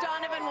game in which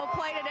Donovan will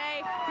play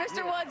today.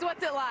 Mr. Woods,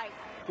 what's it like?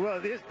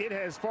 Well, it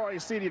has far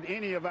exceeded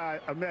any of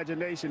our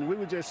imagination. We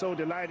were just so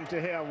delighted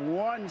to have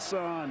one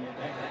son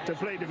to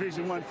play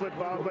Division I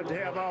football, but to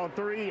have all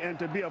 3 and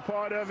to be a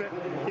part of it,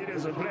 it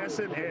is a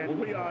blessing, and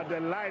we are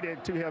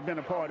delighted to have been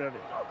a part of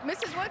it.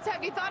 Mrs. Woods,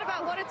 have you thought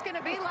about what it's going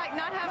to be like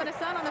not having a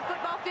son on the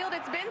football field?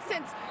 It's been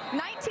since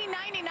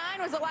 1999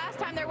 was the last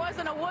time there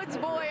wasn't a Woods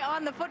boy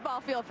on the football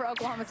field for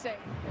Oklahoma State.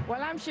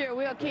 Well, I'm sure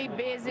we'll keep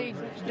busy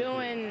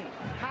doing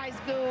high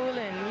school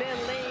and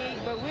Little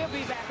League, but we'll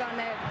be back on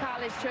that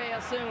college trail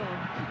soon.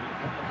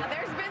 Now,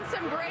 there's been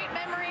some great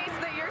memories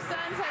that your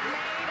sons have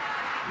made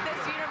at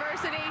this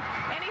university.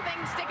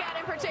 Anything stick out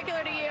in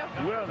particular to you?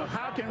 Well,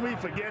 how can we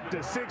forget the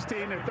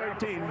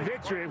 16-13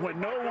 victory when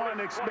no one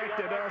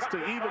expected us to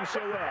even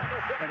show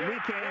up? And we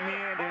came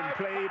in and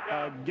played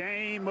a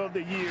game of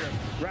the year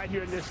right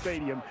here in this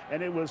stadium.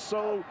 And it was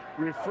so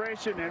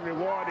refreshing and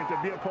rewarding to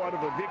be a part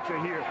of a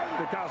victory here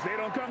because they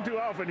don't come too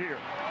often here.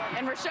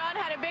 And Rashawn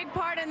had a big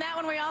part in that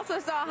one. We also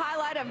saw a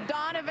highlight of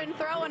Donovan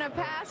throwing a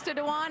pass to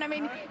Dewan. I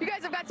mean, you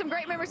guys have got some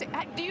great memories.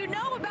 Do you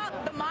know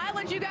about the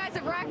mileage you guys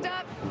have racked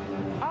up?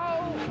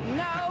 Oh,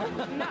 no,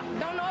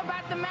 don't know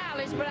about the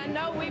mileage, but I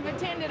know we've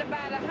attended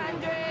about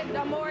 100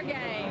 or more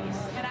games.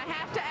 And I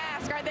have to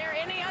ask, are there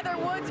any other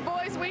Woods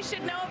boys we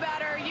should know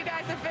about, or are you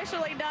guys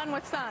officially done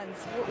with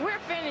sons? We're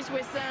finished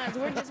with sons.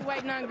 We're just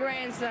waiting on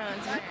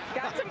grandsons.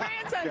 Got some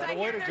grandsons. I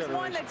hear there's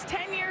one that's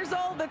 10 years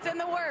old that's in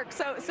the works.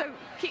 So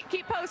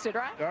keep posted,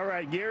 right? All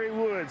right, Gary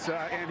Woods,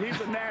 and he's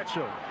a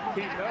natural.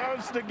 He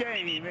loves the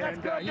game,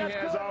 and he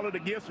has all of the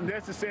gifts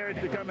necessary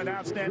to become an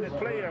outstanding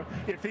player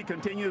if he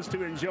continues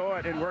to enjoy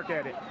it and work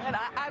at it. And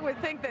I would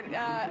think that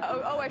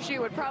OSU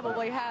would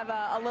probably have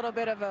a little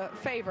bit of a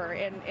favor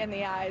in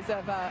the eyes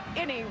of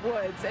any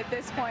Woods at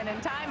this point in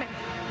time.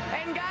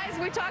 And guys,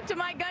 we talked to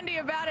Mike Gundy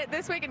about it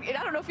this week, and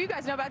I don't know if you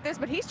guys know about this,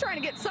 but he's trying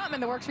to get something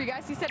in the works for you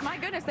guys. He said, my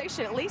goodness, they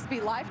should at least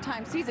be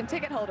lifetime season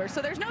ticket holders.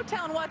 So there's no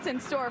telling what's in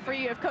store for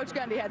you if Coach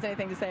Gundy has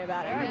anything to say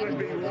about it. That would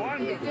be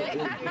wonderful.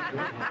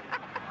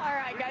 All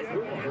right, guys.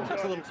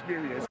 That's a little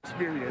experience.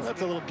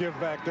 That's a little give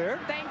back there.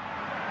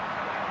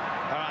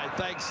 All right,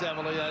 thanks,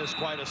 Emily. That is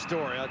quite a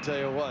story. I'll tell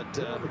you what,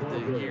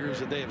 the years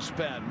that they have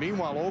spent.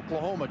 Meanwhile,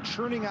 Oklahoma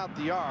churning out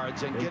the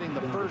yards and getting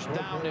the first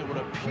down, it would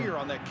appear,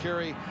 on that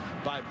carry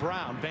by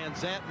Brown. Van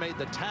Zant made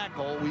the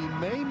tackle. We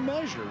may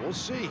measure. We'll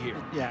see here.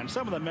 Yeah, and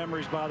some of the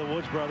memories by the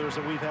Woods brothers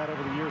that we've had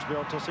over the years,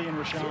 Bill, to seeing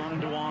Rashawn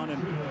and Dewan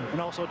and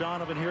also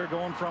Donovan here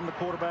going from the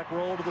quarterback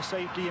role to the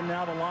safety and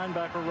now the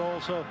linebacker role.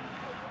 So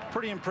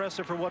pretty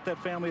impressive for what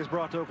that family has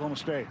brought to Oklahoma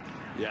State.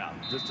 Yeah,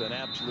 just an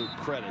absolute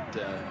credit.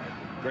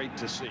 Great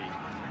to see.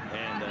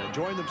 And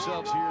join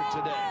themselves here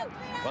today.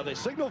 Well, they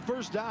signal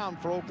first down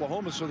for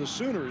Oklahoma, so the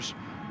Sooners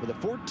with a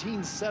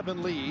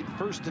 14-7 lead,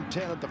 1st and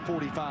 10 at the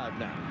 45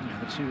 now. Yeah,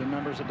 let's see the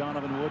numbers that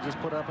Donovan Woods has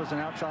put up as an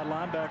outside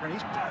linebacker, and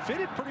he's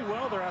fitted pretty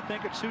well there. I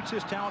think it suits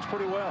his talents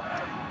pretty well.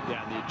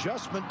 Yeah, and the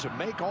adjustment to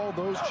make all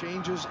those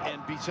changes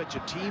and be such a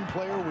team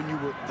player when you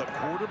were the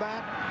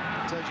quarterback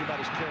tells you about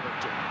his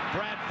character.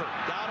 Bradford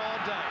got all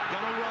day,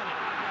 gonna run it.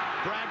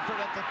 Bradford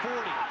at the 40,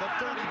 the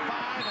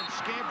 35, and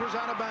scampers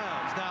out of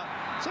bounds. Now,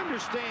 let's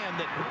understand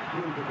that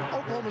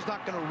Oklahoma's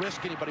not going to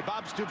risk anybody.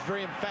 Bob Stoops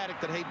very emphatic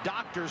that, hey,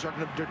 doctors are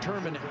going to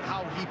determine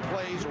how he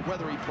plays or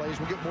whether he plays.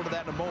 We'll get more to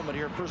that in a moment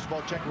here. First of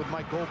all, check with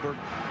Mike Goldberg,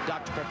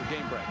 Dr. Pepper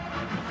Game Break.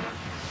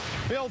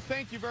 Bill,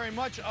 thank you very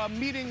much. A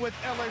meeting with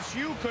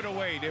LSU could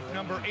await if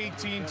number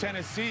 18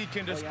 Tennessee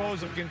can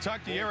dispose of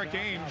Kentucky. Eric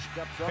Ainge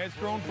has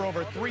thrown for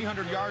over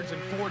 300 yards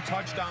and 4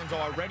 touchdowns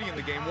already in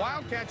the game.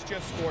 Wildcats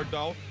just scored,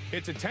 though.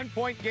 It's a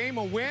 10-point game,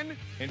 a win,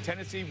 and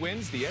Tennessee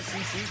wins the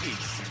SEC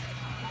East.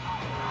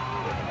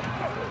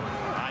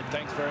 All right,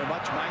 thanks very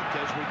much, Mike.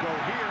 As we go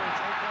here, it's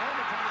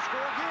Oklahoma trying to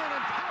score again,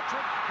 and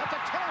Patrick at the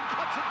 10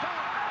 cuts it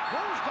back,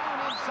 rolls down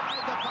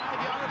inside the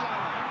 5-yard line.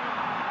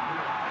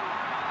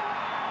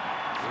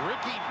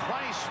 Ricky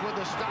Price with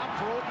a stop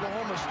for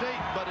Oklahoma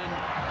State, but in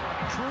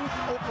truth,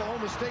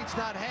 Oklahoma State's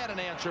not had an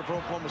answer for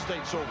Oklahoma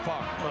State so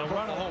far. Well,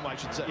 Oklahoma, I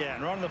should say. Yeah,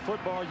 and running the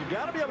football, you've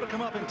got to be able to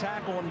come up and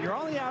tackle him. You're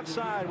on the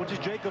outside, which is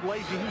Jacob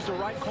Lacey, who's the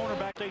right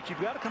cornerback.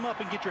 You've got to come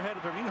up and get your head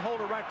up there. You can hold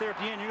it right there at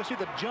the end. You're going to see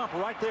the jump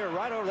right there,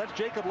 right over. That's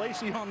Jacob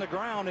Lacey on the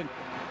ground, and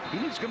he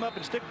needs to come up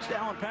and stick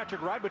Alan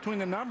Patrick right between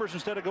the numbers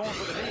instead of going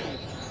for the knee.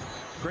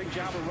 Great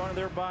job of running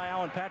there by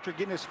Alan Patrick,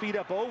 getting his feet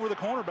up over the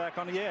cornerback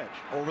on the edge.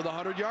 Over the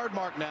 100-yard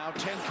mark now.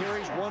 10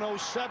 carries,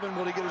 107.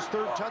 Will he get his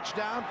 3rd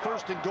touchdown?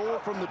 First and goal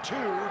from the 2.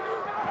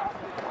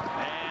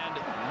 And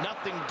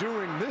nothing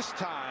doing this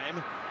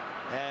time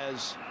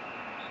as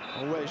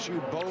OSU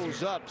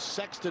bows up.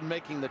 Sexton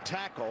making the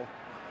tackle.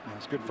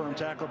 That's a good firm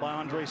tackle by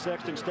Andre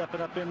Sexton,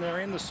 stepping up in there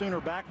in the Sooner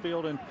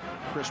backfield, and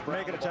Chris Brown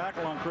making a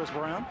tackle on Chris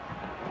Brown.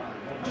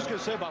 Just going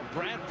to say about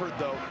Bradford,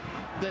 though,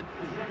 that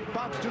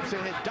Bob Stoops said,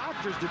 hey,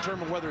 doctors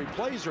determine whether he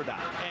plays or not.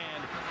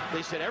 And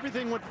they said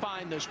everything went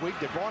fine this week.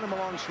 They brought him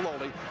along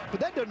slowly. But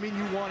that doesn't mean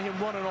you want him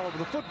running all over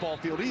the football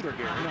field either,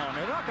 Gary. No,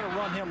 they're not going to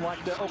run him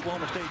like the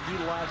Oklahoma State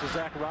utilizes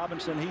Zach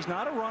Robinson. He's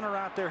not a runner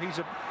out there. He's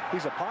a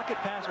pocket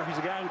passer. He's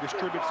a guy who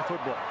distributes the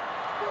football.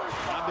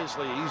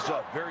 Obviously, he's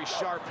very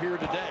sharp here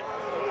today.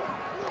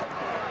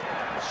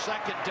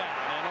 2nd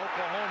down, and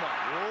Oklahoma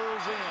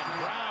rolls in.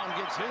 Brown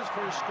gets his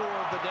first score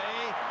of the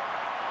day.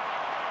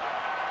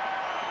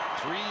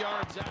 3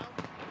 yards out,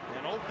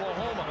 and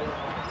Oklahoma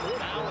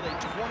now with a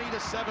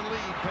 20-7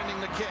 lead pending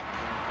the kick.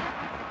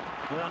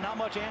 Well, not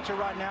much answer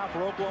right now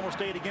for Oklahoma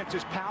State against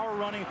this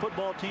power-running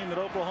football team that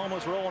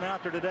Oklahoma's rolling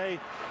out there today.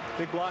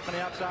 Big block on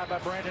the outside by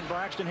Brandon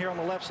Braxton here on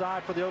the left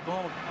side for the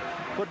Oklahoma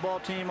football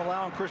team,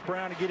 allowing Chris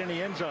Brown to get in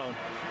the end zone.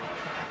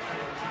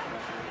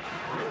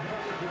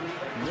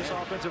 And this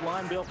offensive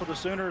line, Bill, for the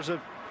Sooners,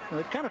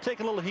 they've kind of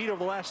taken a little heat over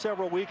the last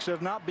several weeks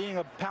of not being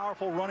a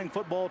powerful running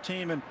football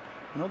team, and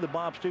I know that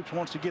Bob Stoops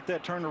wants to get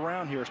that turned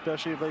around here,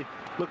 especially if they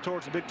look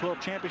towards the Big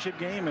 12 championship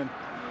game and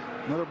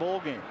another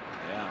bowl game.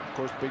 Yeah, of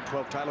course, Big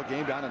 12 title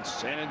game down in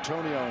San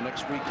Antonio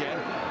next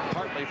weekend,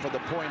 partly for the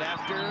point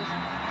after,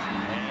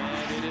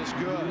 and it is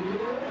good.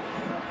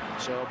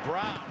 So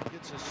Brown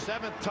gets his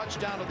 7th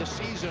touchdown of the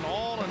season,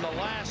 all in the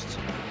last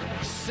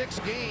 6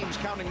 games,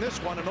 counting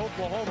this one, and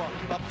Oklahoma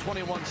up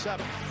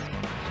 21-7.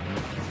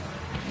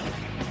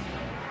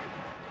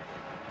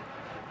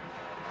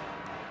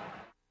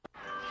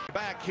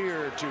 Back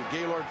here to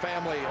Gaylord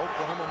Family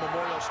Oklahoma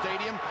Memorial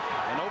Stadium,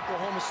 and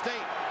Oklahoma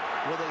State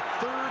with a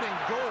 3rd and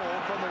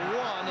goal from the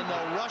 1, and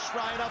they'll rush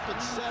right up and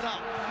set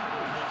up.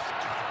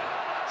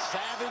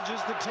 Savage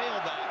is the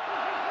tailback.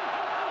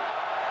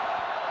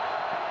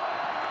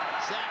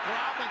 Zach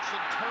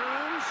Robinson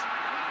turns.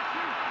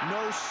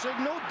 No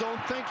signal.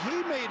 Don't think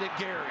he made it,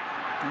 Gary.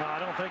 No, I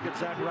don't think it's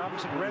Zach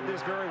Robinson read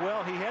this very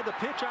well. He had the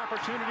pitch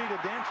opportunity to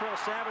Dantrell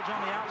Savage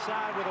on the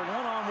outside with a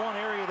one-on-one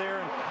area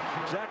there, and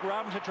Zach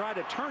Robinson tried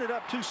to turn it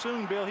up too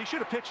soon, Bill. He should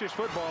have pitched his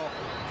football.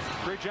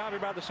 Great job here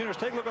by the Sooners.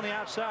 Take a look on the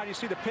outside. You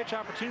see the pitch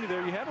opportunity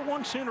there. You had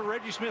one Sooner,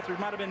 Reggie Smith, or it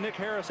might have been Nick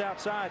Harris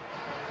outside.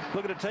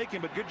 Looking to take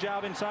him, but good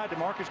job inside to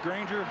Marcus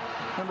Granger,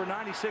 number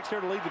 96 there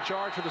to lead the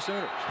charge for the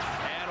Sooners.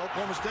 And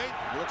Oklahoma State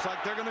looks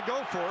like they're going to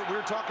go for it. We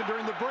were talking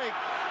during the break.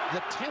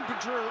 The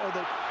temperature or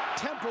the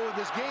tempo of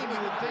this game, you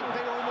would think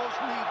they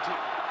almost need to.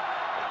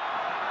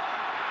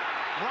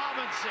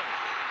 Robinson,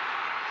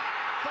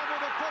 fumble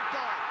the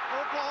football.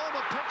 Oklahoma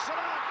picks it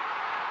up.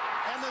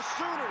 And the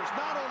Sooners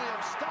not only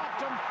have stopped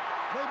them,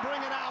 they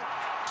bring it out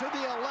to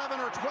the 11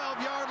 or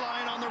 12-yard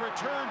line on the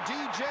return,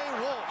 DJ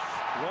Wolf.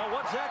 Well,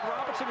 what Zach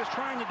Robinson is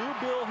trying to do,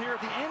 Bill, here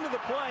at the end of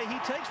the play, he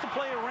takes the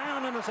play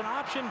around, and it's an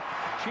option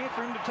chance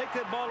for him to take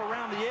that ball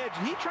around the edge.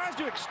 And he tries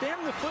to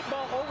extend the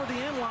football over the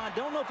end line.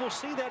 Don't know if we'll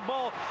see that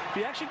ball. If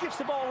he actually gets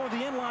the ball over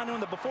the end line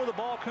before the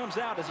ball comes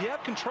out, does he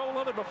have control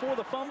of it before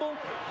the fumble?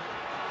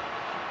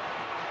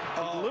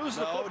 Lose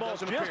the football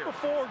just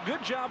before.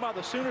 Good job by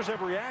the Sooners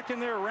of reacting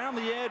there around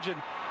the edge,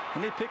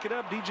 and they pick it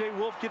up. DJ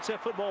Wolf gets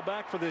that football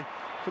back for the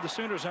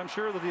Sooners. I'm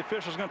sure that the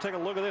official's going to take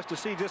a look at this to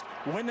see just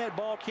when that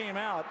ball came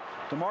out.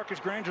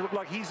 DeMarcus Granger looked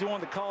like he's the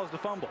one that caused the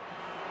fumble.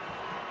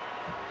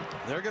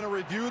 They're going to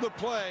review the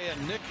play,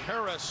 and Nick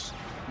Harris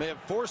may have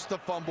forced the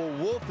fumble.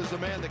 Wolf is the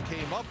man that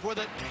came up with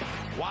it.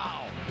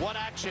 Wow, what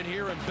action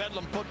here in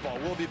Bedlam football.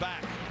 We'll be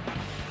back.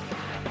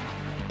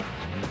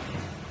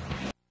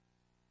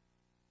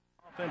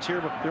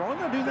 Here, but they're only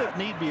going to do that if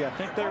need be. I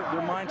think their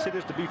mindset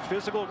is to be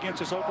physical against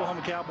this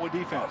Oklahoma Cowboy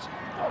defense.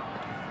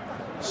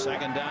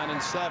 2nd down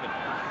and 7.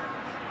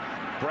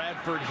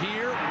 Bradford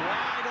here,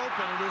 wide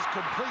open. It is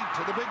complete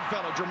to the big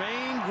fella,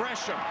 Jermaine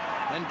Gresham.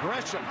 And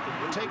Gresham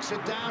takes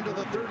it down to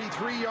the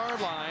 33-yard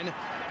line.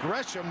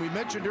 Gresham, we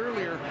mentioned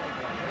earlier,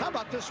 how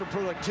about this for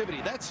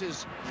productivity? That's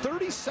his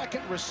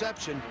 32nd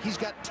reception. He's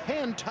got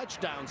 10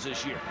 touchdowns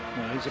this year.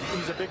 Yeah,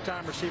 he's a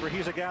big-time receiver.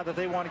 He's a guy that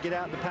they want to get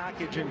out in the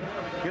package and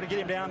going to get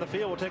him down the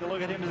field. We'll take a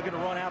look at him. He's going to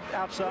run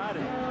outside.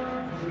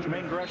 And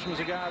Jermaine Gresham is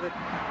a guy that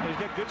he's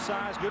got good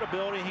size, good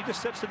ability. He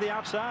just sits to the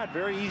outside.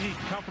 Very easy,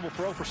 comfortable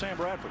throw for Sam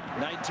Bradford.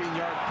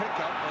 19-yard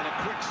pickup and a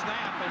quick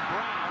snap, and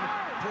Brown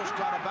pushed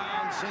out of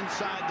bounds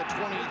inside the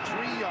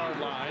 23-yard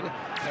line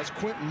as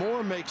Quentin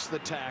Moore makes the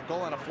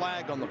tackle, and a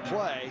flag on the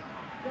play.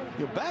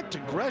 You're back to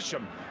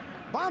Gresham.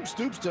 Bob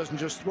Stoops doesn't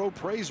just throw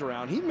praise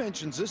around. He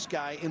mentions this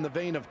guy in the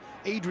vein of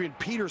Adrian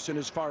Peterson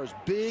as far as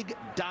big,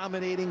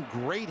 dominating,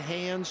 great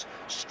hands,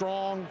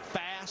 strong,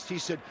 fast. He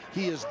said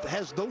he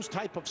has those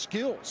type of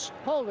skills.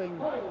 Holding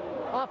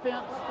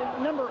offense,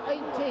 number 18.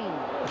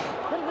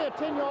 It'll be a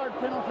 10-yard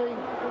penalty,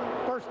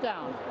 1st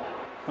down.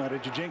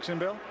 Did you jinx him,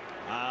 Bill?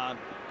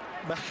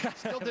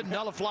 Still didn't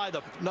nullify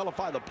the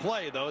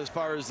play, though, as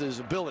far as his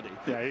ability.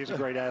 Yeah, he's a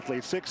great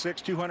athlete.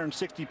 6'6",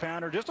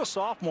 260-pounder, just a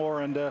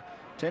sophomore, and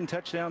 10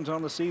 touchdowns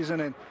on the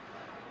season. And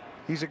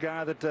he's a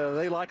guy that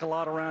they like a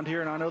lot around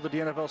here. And I know that the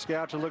NFL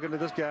scouts are looking at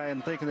this guy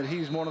and thinking that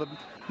he's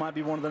might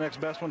be one of the next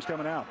best ones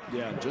coming out.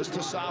 Yeah, just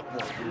a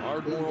sophomore.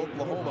 Ardmore,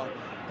 Oklahoma,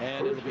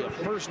 and it'll be a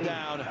 1st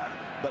down,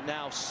 but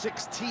now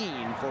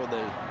 16 for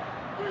the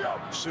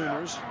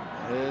Sooners.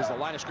 As the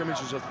line of scrimmage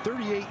is a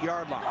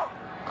 38-yard line.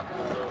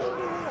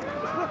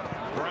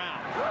 Brown,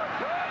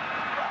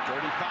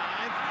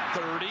 35,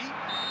 30.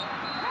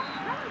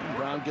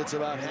 Brown gets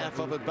about half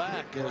of it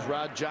back as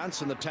Rod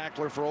Johnson, the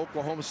tackler for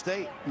Oklahoma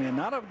State. Yeah,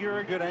 not a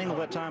very good angle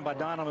that time by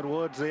Donovan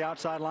Woods, the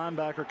outside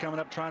linebacker, coming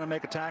up trying to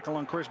make a tackle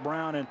on Chris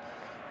Brown, and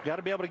got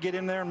to be able to get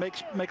in there and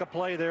make a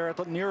play there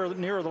at nearer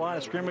the line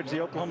of scrimmage. The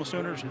Oklahoma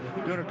Sooners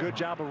doing a good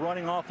job of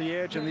running off the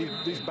edge, and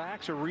these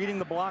backs are reading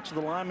the blocks of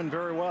the linemen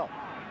very well.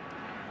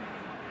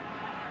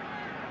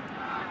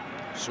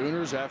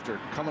 Sooners, after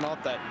coming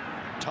off that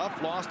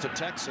tough loss to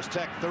Texas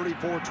Tech,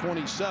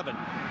 34-27.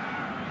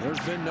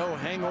 There's been no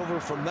hangover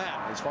from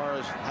that as far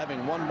as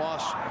having one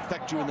loss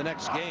affect you in the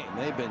next game.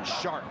 They've been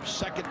sharp.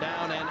 2nd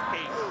down and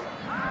 8.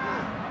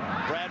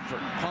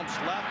 Bradford pumps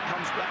left,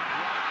 comes back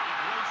right.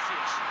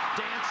 Iglesias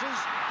dances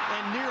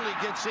and nearly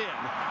gets in.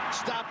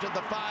 Stopped at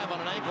the 5 on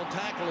an ankle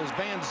tackle as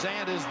Van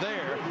Zandt is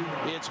there.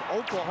 It's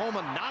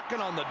Oklahoma knocking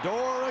on the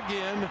door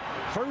again.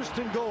 1st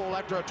and goal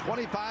after a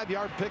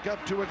 25-yard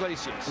pickup to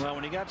Iglesias. Well,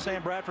 when you got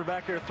Sam Bradford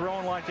back there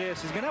throwing like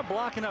this, he's going to have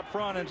blocking up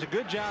front, and it's a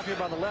good job here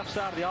by the left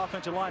side of the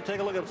offensive line.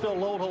 Take a look at Phil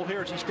Loadhold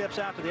here as he steps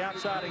out to the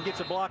outside and gets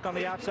a block on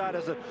the outside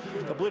as the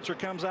blitzer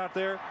comes out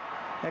there.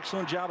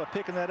 Excellent job of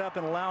picking that up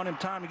and allowing him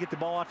time to get the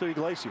ball out to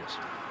Iglesias.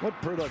 What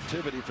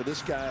productivity for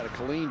this guy out of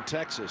Killeen,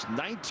 Texas.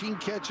 19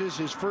 catches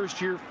his first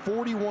year,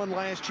 41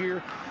 last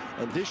year,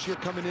 and this year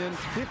coming in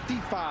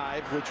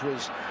 55, which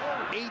was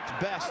 8th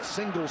best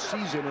single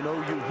season in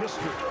OU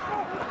history.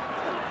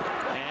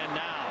 And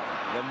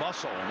now the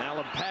muscle, and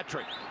Alan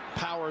Patrick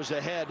powers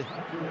ahead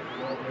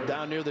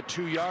down near the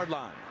 2-yard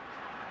line.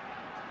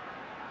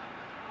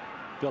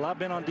 Bill, I've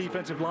been on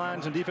defensive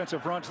lines and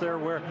defensive fronts there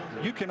where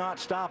you cannot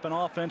stop an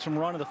offense from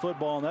running the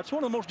football, and that's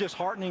one of the most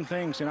disheartening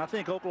things. And I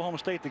think Oklahoma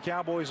State, the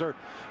Cowboys, are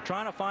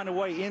trying to find a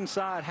way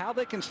inside how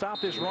they can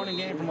stop this running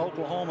game from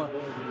Oklahoma.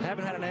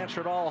 Haven't had an answer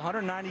at all.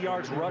 190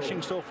 yards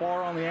rushing so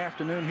far on the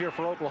afternoon here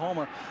for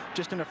Oklahoma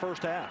just in the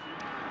 1st half.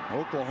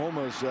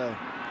 Oklahoma's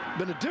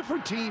been a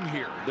different team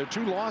here. Their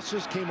 2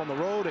 losses came on the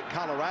road at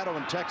Colorado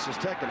and Texas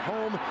Tech. At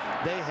home,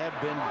 they have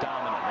been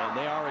dominant, and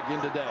they are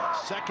again today.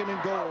 2nd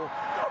and goal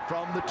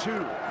from the 2.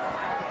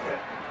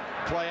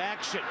 Play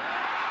action.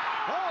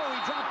 Oh,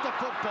 he dropped the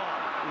football.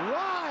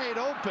 Wide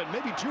open,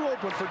 maybe too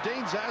open for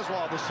Dane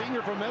Zaslaw, the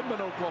senior from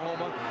Edmond,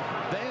 Oklahoma.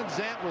 Van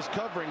Zandt was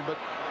covering, but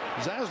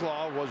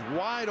Zaslaw was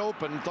wide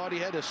open and thought he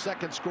had his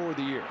 2nd score of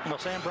the year. Well,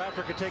 Sam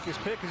Bradford could take his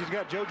pick because he's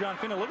got Joe John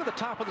Finley. Look at the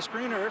top of the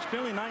screen there. There's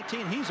Finley,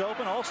 19. He's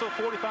open. Also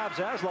 45,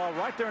 Zaslaw,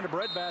 right there in the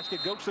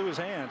breadbasket. Goes through his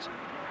hands.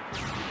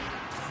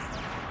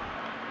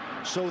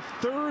 So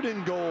 3rd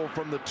and goal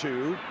from the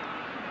 2.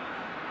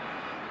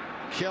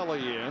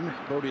 Kelly in.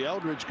 Bodie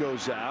Eldridge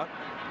goes out.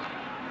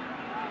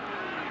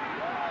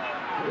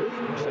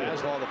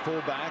 Zaslaw, the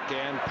fullback,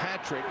 and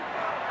Patrick,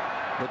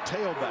 the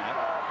tailback.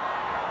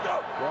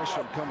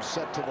 Gresham comes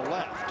set to the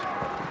left.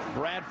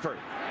 Bradford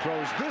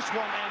throws this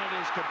one, and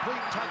it is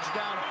complete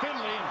touchdown.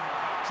 Finley.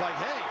 It's like,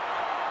 hey,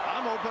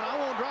 I'm open. I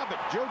won't drop it.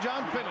 Joe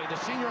John Finley, the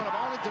senior out of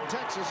Arlington,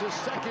 Texas, his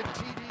 2nd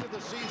TD of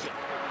the season.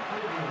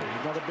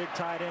 Another big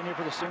tight end here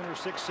for the Sooners,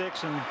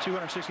 6'6" and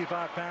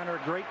 265-pounder,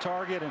 a great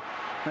target. And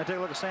now take a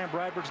look at Sam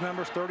Bradford's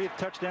numbers, 30th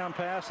touchdown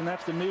pass, and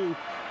that's the new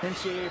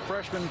NCAA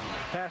freshman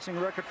passing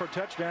record for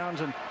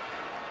touchdowns. And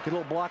get a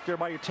little block there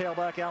by your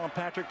tailback. Alan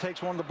Patrick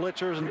takes one of the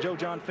blitzers, and Joe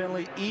John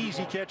Finley,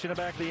 easy catch in the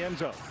back of the end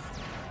zone.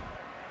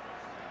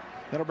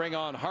 Gonna bring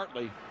on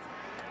Hartley.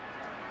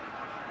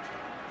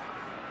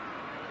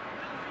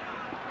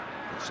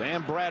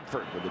 Sam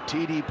Bradford with a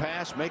TD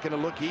pass, making it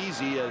look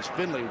easy as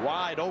Finley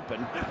wide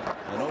open.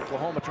 And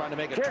Oklahoma trying to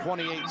make it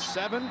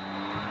 28-7.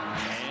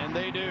 And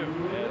they do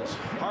as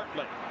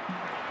Hartley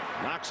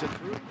knocks it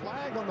through.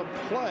 Flag on the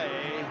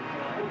play.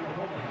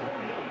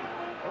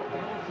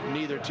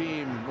 Neither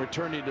team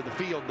returning to the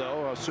field,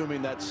 though,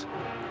 assuming that's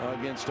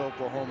against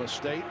Oklahoma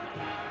State.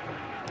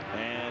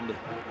 And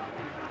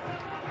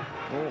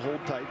we'll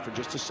hold tight for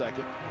just a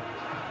second.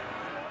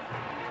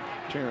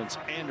 Terrence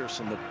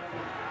Anderson, the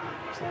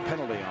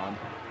penalty on.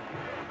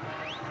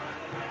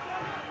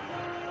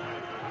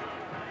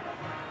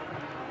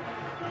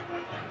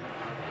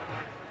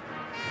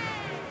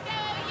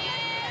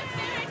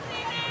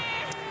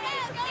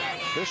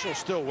 Official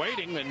still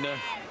waiting, and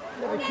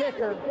The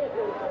kicker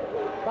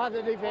by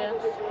the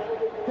defense.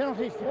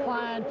 Penalties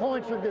decline.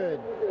 Points are good.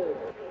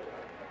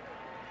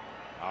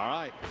 all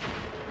right.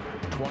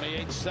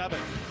 28-7.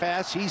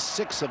 Pass. He's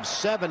 6 of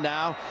 7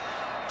 now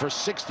for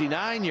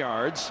 69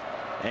 yards.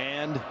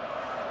 And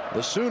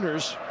the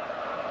Sooners,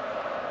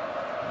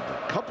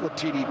 a couple of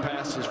TD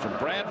passes from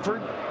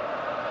Bradford.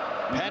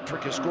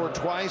 Patrick has scored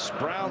twice,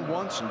 Brown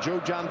once, and Joe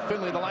John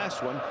Finley the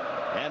last one.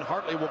 And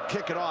Hartley will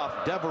kick it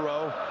off.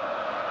 Devereaux.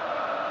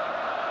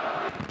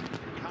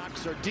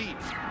 Cox are deep.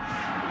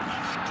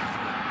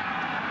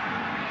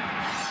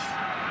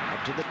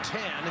 Up to the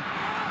 10.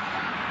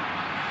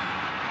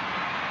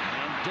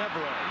 And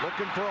Devereaux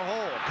looking for a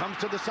hole. Comes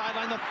to the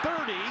sideline, the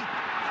 30.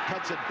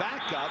 Cuts it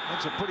back up.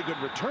 That's a pretty good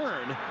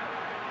return.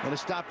 And it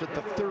stopped at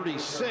the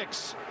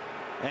 36.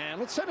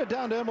 And let's send it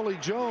down to Emily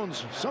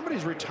Jones.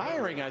 Somebody's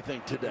retiring, I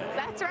think, today.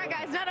 That's right,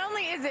 guys. Not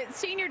only is it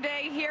senior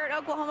day here at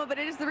Oklahoma, but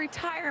it is the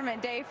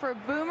retirement day for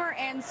Boomer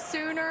and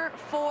Sooner.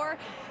 For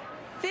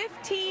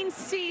 15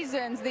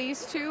 seasons,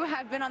 these two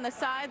have been on the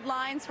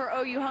sidelines for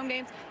OU home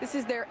games. This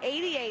is their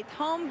 88th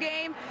home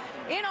game.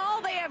 In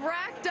all, they have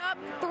racked up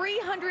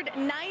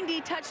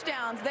 390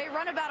 touchdowns. They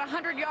run about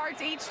 100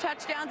 yards each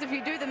touchdowns. If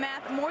you do the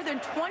math, more than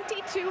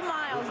 22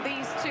 miles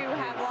these two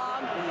have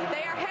logged.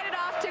 They are headed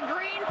off to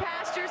green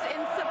pastures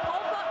in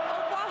Sapulpa,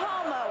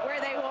 Oklahoma,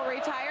 where they will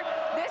retire.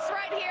 This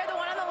right here, the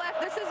one on the left,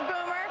 this is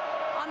Boomer.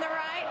 On the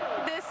right,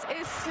 this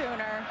is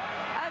Sooner.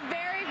 A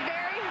very,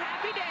 very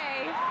happy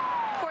day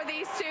for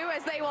these two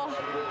as they will...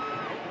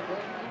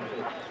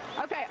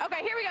 Okay,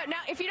 here we go.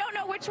 Now, if you don't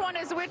know which one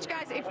is which,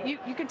 guys, if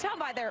you can tell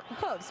by their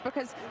hooves,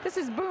 because this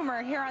is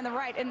Boomer here on the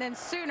right and then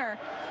Sooner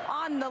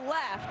on the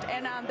left.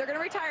 And they're going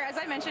to retire, as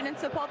I mentioned, in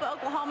Sapulpa,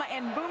 Oklahoma.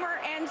 And Boomer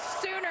and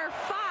Sooner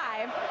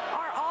 5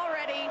 are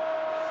already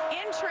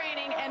in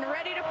training and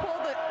ready to pull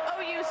the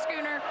OU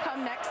schooner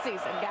come next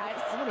season, guys.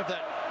 I wonder if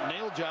that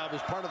nail job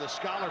is part of the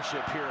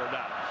scholarship here or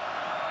not.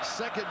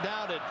 Second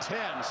down at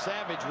 10.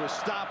 Savage was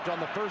stopped on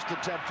the first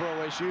attempt for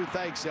OSU.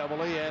 Thanks,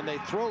 Emily. And they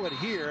throw it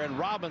here, and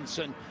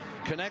Robinson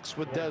connects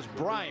with Des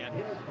Bryant.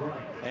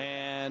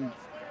 And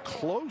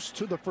close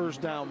to the first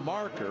down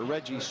marker.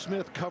 Reggie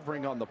Smith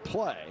covering on the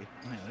play.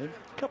 Yeah,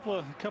 a couple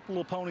of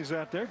little ponies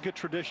out there. Good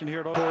tradition here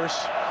at Oklahoma. Of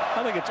course.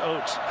 I think it's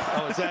Oates.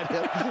 Oh, is that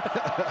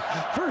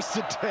it? First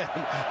and 10.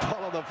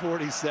 Follow the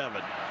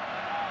 47.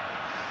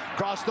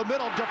 Across the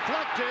middle,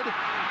 deflected,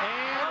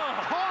 and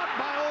caught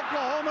by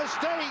Oklahoma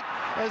State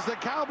as the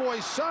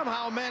Cowboys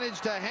somehow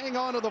managed to hang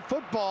on to the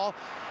football.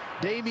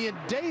 Damian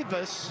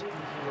Davis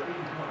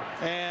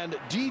and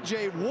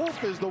DJ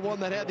Wolf is the one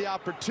that had the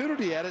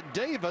opportunity at it.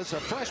 Davis, a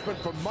freshman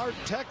from Mart,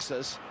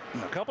 Texas.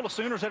 A couple of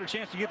Sooners had a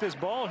chance to get this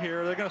ball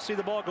here. They're going to see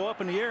the ball go up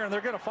in the air, and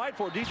they're going to fight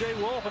for it. DJ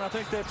Wolf, and I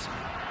think that's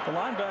the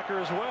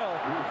linebacker as well.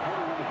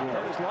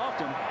 That is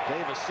Lofton.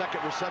 Davis'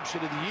 second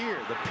reception of the year.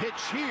 The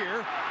pitch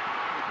here.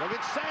 Look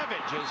at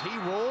Savage as he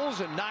rolls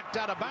and knocked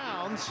out of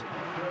bounds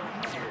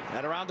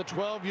at around the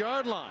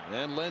 12-yard line.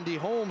 And Lindy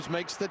Holmes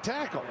makes the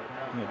tackle.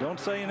 Yeah, don't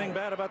say anything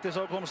bad about this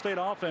Oklahoma State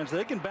offense.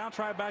 They can bounce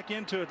right back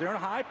into it. They're a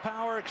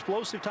high-power,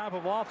 explosive type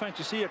of offense.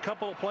 You see a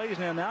couple of plays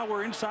now. Now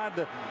we're inside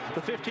the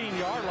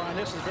 15-yard line.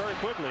 This is very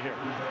quickly here.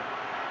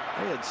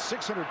 They had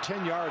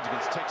 610 yards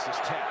against Texas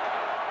Tech.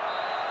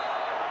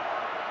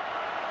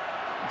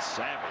 And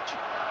Savage.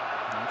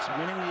 That's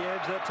winning the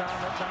edge that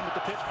time with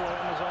the pitch play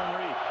on his own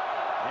read.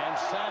 And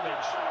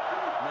Savage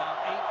now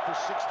 8 for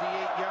 68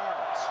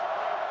 yards.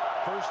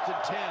 First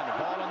and 10,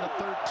 ball on the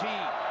 13.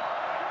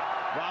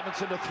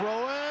 Robinson to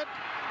throw it.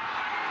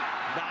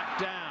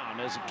 Knocked down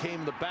as it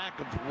came the back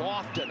of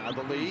Lofton, I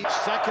believe.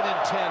 Second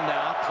and 10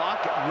 now,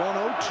 clock at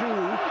 1:02.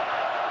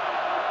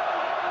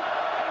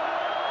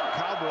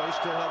 Cowboys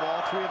still have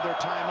all 3 of their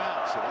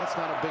timeouts, so that's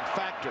not a big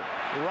factor.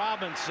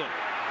 Robinson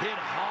hit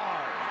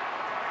hard.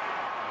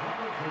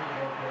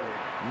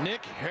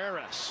 Nick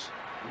Harris.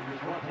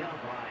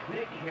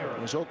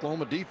 His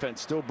Oklahoma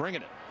defense still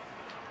bringing it.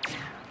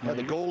 Had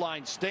the goal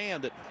line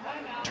stand that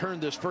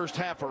turned this first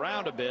half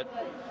around a bit.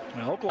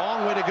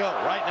 Long way to go.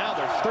 Right now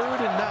they're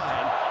 3rd and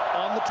 9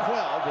 on the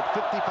 12 with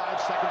 55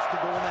 seconds to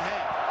go in the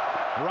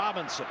half.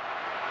 Robinson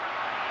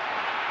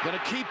gonna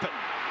keep it.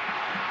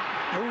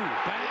 Ooh,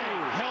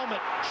 bang!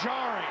 Helmet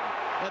jarring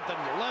at the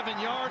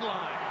 11-yard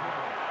line.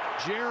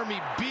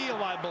 Jeremy Beal,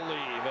 I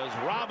believe, as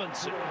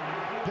Robinson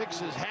picks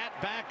his hat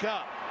back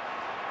up.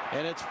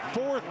 And it's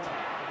 4th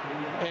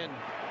and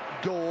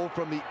goal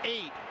from the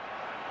 8.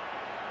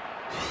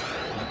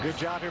 Good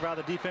job here by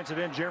the defensive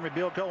end, Jeremy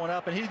Beal, going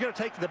up, and he's going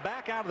to take the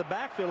back out of the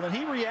backfield, and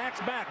he reacts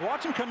back.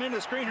 Watch him come into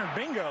the screen here,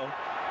 bingo.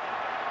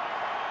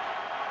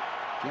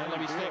 And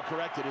let me stay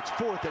corrected. It's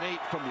 4th and 8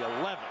 from the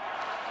 11.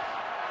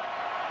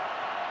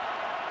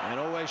 And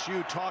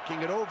OSU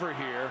talking it over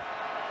here.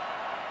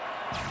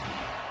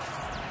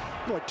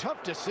 Boy,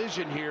 tough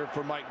decision here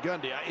for Mike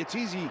Gundy. It's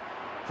easy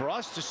for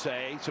us to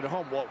say, so at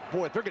home, well,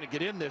 boy, if they're going to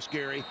get in this,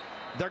 Gary,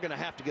 they're going to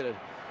have to get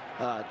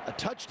a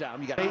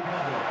touchdown. You got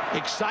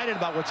excited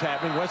about what's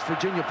happening. West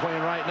Virginia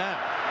playing right now.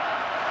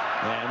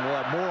 And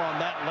we'll have more on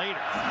that later.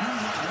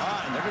 All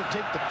right, they're going to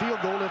take the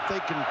field goal if they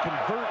can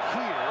convert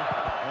here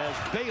as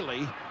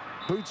Bailey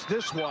boots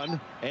this one,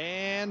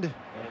 and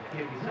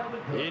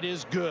it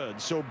is good.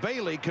 So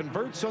Bailey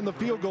converts on the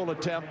field goal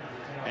attempt,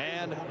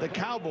 and the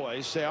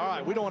Cowboys say, all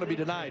right, we don't want to be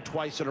denied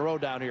twice in a row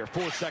down here.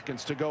 4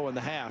 seconds to go in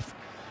the half.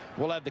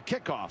 We'll have the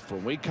kickoff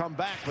when we come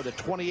back for the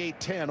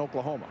 28-10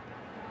 Oklahoma.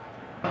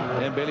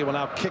 And Bailey will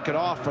now kick it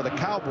off for the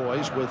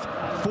Cowboys with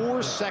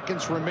 4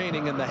 seconds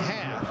remaining in the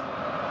half.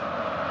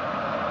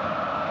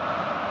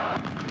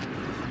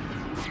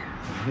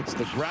 Hits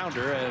the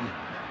grounder and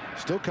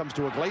still comes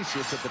to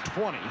Iglesias at the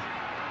 20.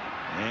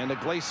 And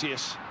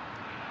Iglesias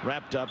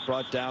wrapped up,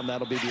 brought down.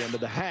 That'll be the end of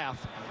the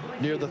half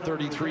near the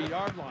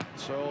 33-yard line.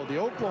 So the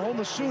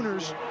Oklahoma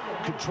Sooners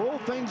control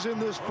things in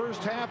this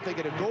first half. They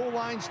get a goal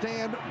line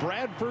stand.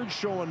 Bradford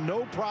showing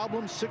no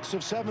problem, 6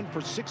 of 7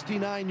 for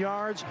 69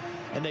 yards.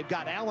 And they've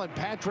got Alan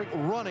Patrick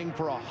running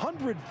for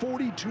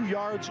 142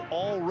 yards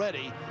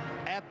already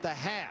at the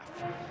half.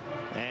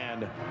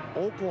 And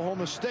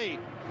Oklahoma State,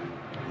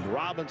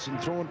 Robinson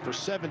throwing for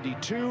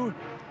 72.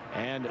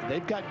 And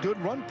they've got good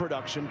run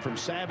production from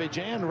Savage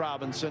and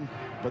Robinson,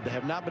 but they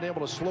have not been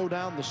able to slow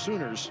down the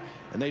Sooners,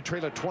 and they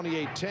trail at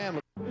 28-10.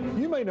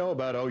 You may know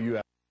about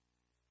OU.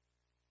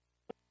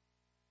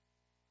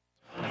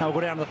 Now we'll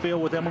go down to the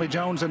field with Emily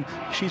Jones, and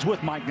she's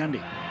with Mike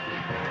Gundy.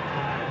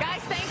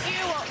 Guys, thank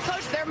you. Well,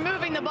 Coach, they're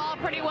moving the ball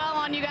pretty well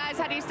on you guys.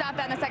 How do you stop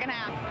that in the second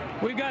half?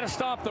 We've got to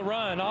stop the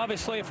run.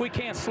 Obviously, if we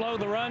can't slow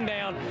the run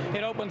down,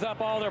 it opens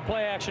up all their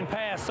play action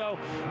pass. So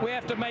we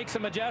have to make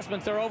some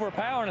adjustments. They're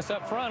overpowering us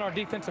up front, our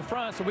defensive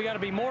front. So we got to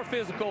be more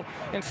physical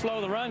and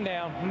slow the run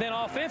down. And then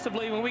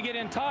offensively, when we get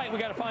in tight, we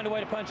got to find a way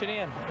to punch it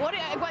in. What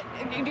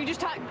you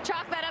just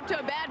chalk that up to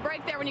a bad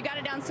break there when you got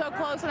it down so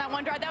close on that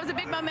one drive? That was a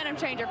big momentum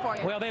changer for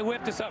you. Well, they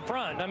whipped us up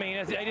front. I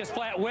mean, they just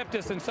flat whipped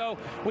us. And so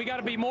we got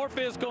to be more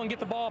physical and get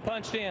the ball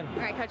punched in. All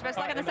right, Coach, best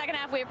luck in the second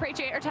half. We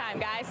appreciate your time,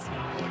 guys.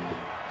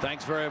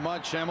 Thanks very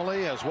much,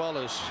 Emily, as well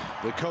as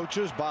the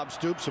coaches, Bob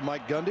Stoops and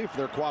Mike Gundy, for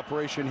their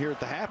cooperation here at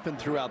the half and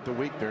throughout the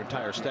week, their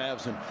entire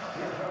staffs, and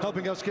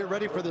helping us get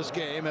ready for this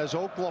game as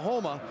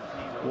Oklahoma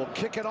will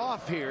kick it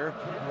off here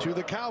to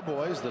the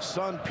Cowboys. The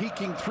sun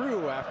peeking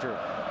through after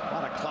a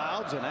lot of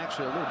clouds and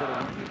actually a little bit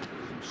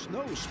of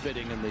snow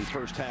spitting in the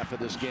first half of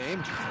this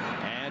game.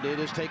 And it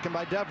is taken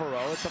by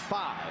Devereaux at the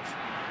 5.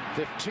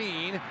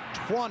 15,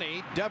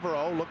 20,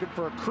 Devereaux looking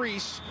for a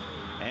crease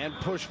and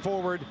push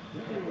forward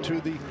to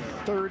the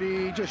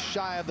 30, just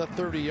shy of the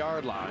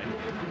 30-yard line.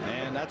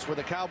 And that's where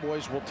the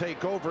Cowboys will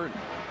take over.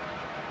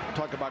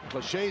 Talk about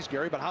cliches,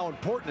 Gary, but how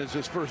important is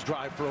this first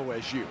drive for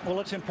OSU? Well,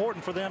 it's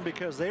important for them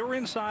because they were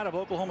inside of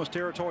Oklahoma's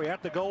territory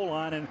at the goal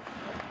line and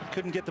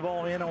couldn't get the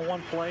ball in on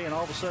one play, and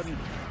all of a sudden,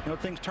 you know,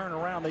 things turn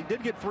around. They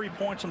did get 3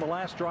 points on the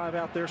last drive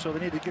out there, so they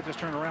need to get this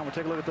turned around. We'll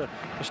take a look at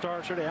the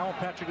stars today. Alan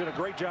Patrick did a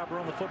great job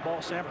running the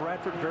football. Sam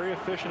Bradford, very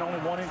efficient, only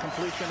 1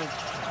 incompletion. And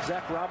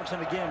Zach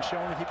Robinson, again,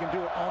 showing that he can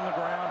do it on the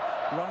ground,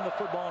 running the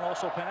football, and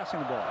also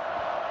passing the ball.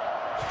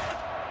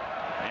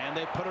 And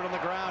they put it on the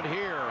ground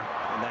here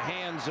in the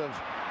hands of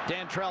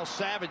Dantrell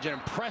Savage. An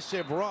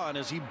impressive run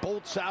as he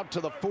bolts out to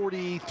the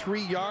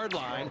 43-yard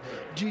line.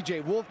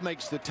 G.J. Wolf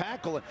makes the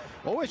tackle.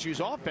 OSU's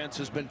offense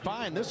has been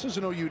fine. This is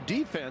an OU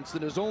defense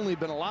that has only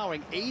been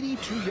allowing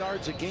 82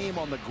 yards a game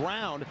on the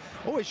ground.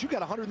 OSU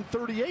got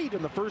 138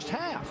 in the first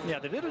half. Yeah,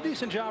 they did a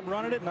decent job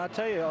running it, and I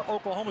tell you,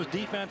 Oklahoma's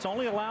defense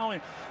only allowing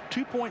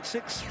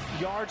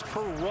 2.6 yards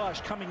per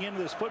rush coming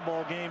into this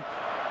football game.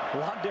 A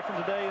lot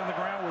different today on the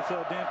ground with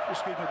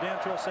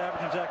Dantrell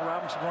Savage and Zach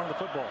Robinson running the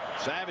football.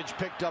 Savage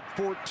picked up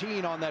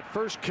 14 on that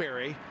first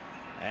carry,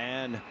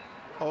 and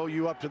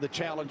OU up to the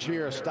challenge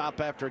here. A stop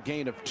after a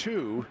gain of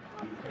 2,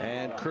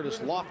 and Curtis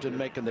Lofton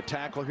making the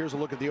tackle. Here's a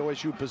look at the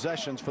OSU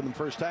possessions for the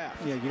first half.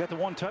 Yeah, you got the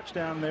 1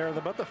 touchdown there.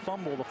 About the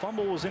fumble. The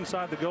fumble was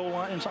inside the goal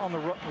line, on the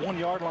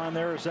 1-yard line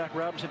there, as Zach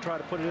Robinson tried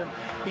to put it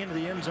into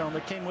the end zone. They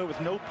came away with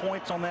no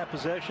points on that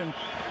possession,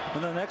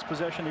 and then the next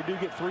possession they do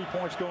get 3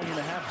 points going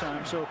into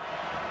halftime. So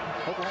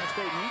Oklahoma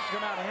State needs to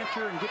come out and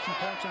answer and get some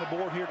points on the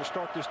board here to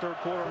start this third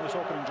quarter on this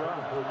opening drive.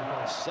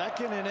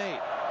 2nd and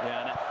 8.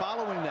 Yeah, and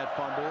following that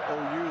fumble,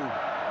 OU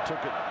took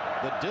it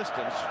the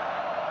distance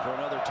for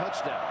another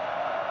touchdown.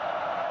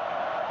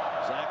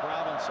 Zach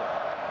Robinson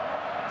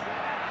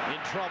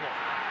in trouble.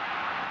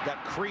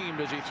 Got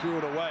creamed as he threw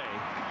it away.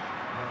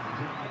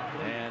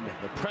 And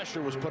the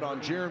pressure was put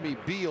on Jeremy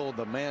Beal,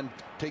 the man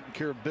taking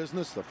care of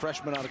business, the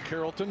freshman out of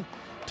Carrollton,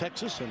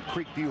 Texas, and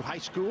Creekview High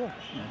School.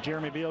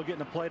 Jeremy Beal getting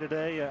to play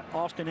today.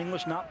 Austin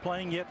English not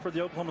playing yet for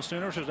the Oklahoma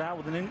Sooners, who's out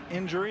with an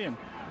injury. And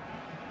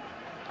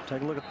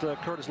take a look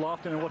at Curtis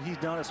Lofton and what he's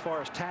done as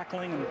far as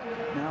tackling, and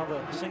now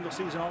the single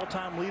season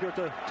all-time leader at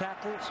the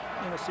tackles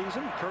in a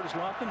season. Curtis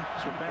Lofton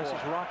surpasses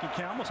Rocky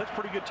Calmus. That's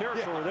pretty good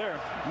territory there.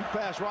 You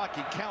pass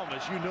Rocky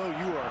Calmus, you know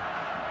you are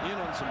in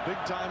on some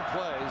big-time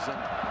plays. And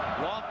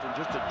Lofton,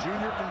 just a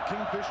junior from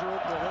Kingfisher,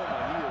 Oklahoma,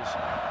 he has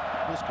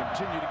just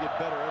continued to get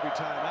better every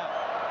time out.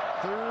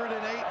 3rd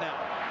and 8 now.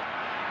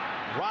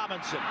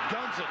 Robinson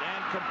guns it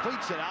and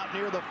completes it out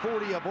near the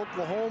 40 of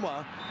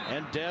Oklahoma,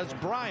 and Des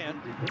Bryant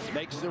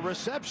makes the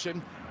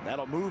reception.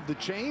 That'll move the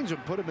chains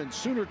and put him in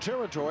Sooner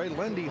territory.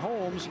 Lendy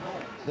Holmes,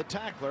 the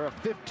tackler, a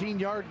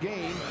 15-yard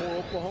gain for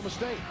Oklahoma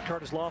State.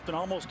 Curtis Lofton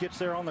almost gets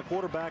there on the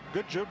quarterback.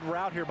 Good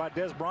route here by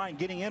Des Bryant,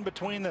 getting in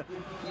between the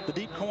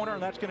deep corner,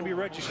 and that's going to be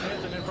Reggie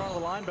Smith and in front of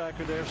the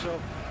linebacker there.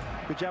 So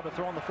good job of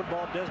throwing the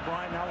football. Des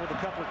Bryant now with a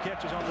couple of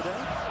catches on the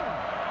day.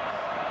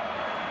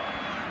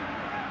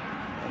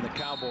 And the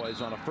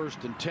Cowboys on a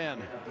 1st and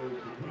 10.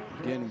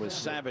 Again with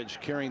Savage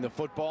carrying the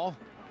football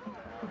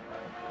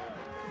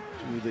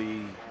to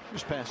the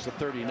just past the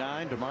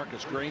 39.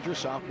 DeMarcus Granger,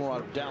 sophomore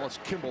out of Dallas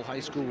Kimball High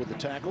School, with the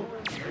tackle.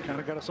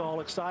 Kind of got us all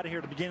excited here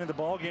at the beginning of the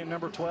ball game.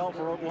 Number 12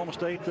 for Oklahoma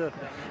State,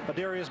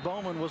 Darius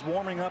Bowman, was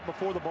warming up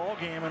before the ball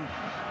game, and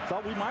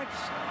thought we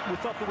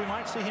thought that we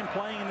might see him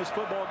playing in this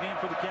football game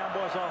for the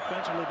Cowboys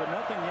offensively, but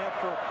nothing yet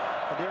for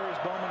Darius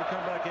Bowman to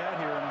come back out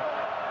here. And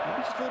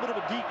maybe just a little bit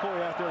of a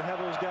decoy out there to have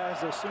those guys,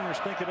 those Sooners,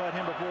 think about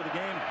him before the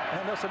game,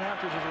 and us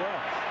announcers as well.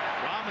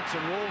 Robinson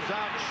rolls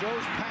out,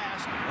 shows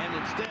pass, and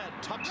instead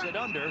tucks it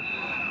under.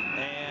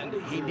 And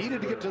he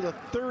needed to get to the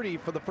 30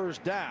 for the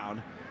first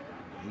down.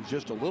 He's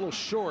just a little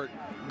short.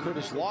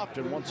 Curtis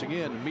Lofton once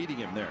again meeting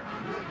him there.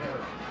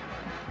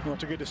 Well,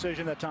 it's a good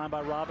decision that time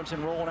by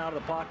Robinson, rolling out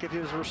of the pocket.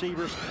 His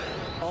receivers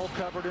all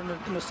covered in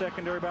the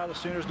secondary by the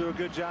Sooners, do a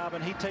good job,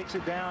 and he takes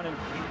it down and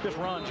just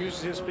runs,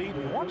 uses his feet,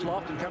 and watch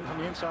Lofton come from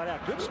the inside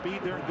out. Good speed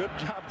there and good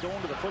job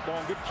going to the football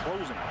and good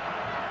closing.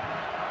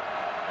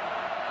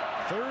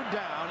 3rd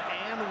down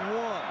and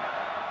 1.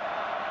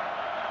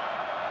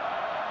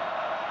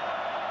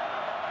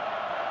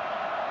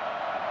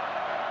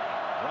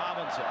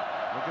 Robinson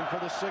looking for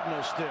the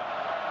signal still.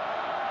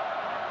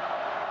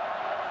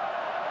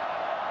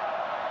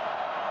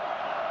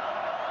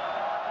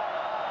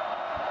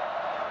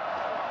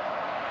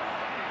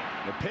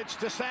 The pitch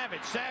to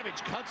Savage.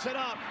 Savage cuts it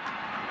up.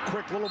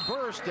 Quick little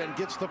burst and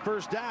gets the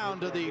first down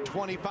to the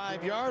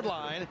 25-yard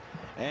line.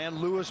 And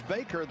Lewis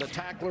Baker, the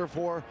tackler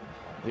for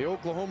the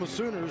Oklahoma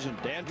Sooners, and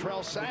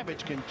Dantrell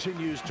Savage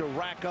continues to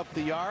rack up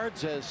the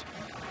yards as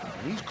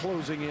he's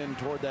closing in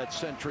toward that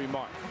century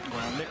mark.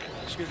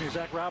 Well,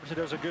 Zach Robinson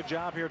does a good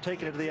job here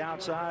taking it to the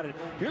outside. And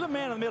you're the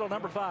man in the middle,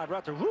 number 5,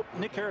 right there. Whoop,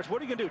 Nick Harris, what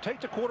are you going to do?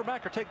 Take the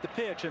quarterback or take the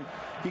pitch? And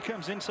he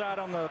comes inside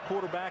on the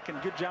quarterback, and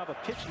good job of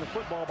pitching the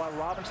football by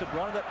Robinson,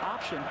 running that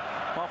option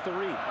off the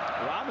read.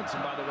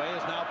 Robinson, by the way,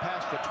 has now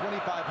passed the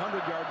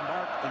 2,500-yard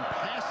mark in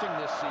passing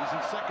this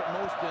season, second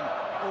most in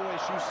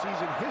OSU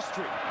season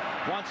history.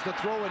 Wants to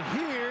throw it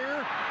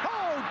here.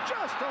 Oh,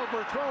 just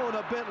overthrown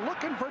a bit,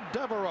 looking for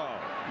Devereaux.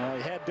 Well,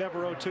 he had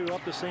Devereaux, too,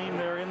 up the seam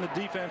there in the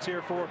defense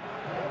here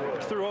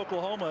through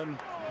Oklahoma. And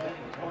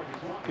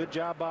good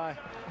job by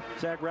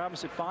Zach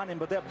Robinson finding him,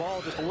 but that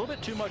ball, just a little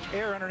bit too much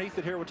air underneath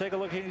it here. We'll take a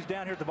look. He's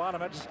down here at the bottom.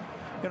 That's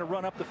going to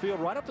run up the field,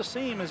 right up the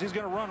seam, as he's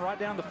going to run right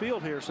down the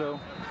field here. So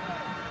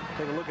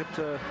take a look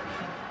at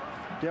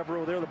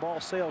Devereaux there. The ball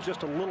sails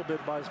just a little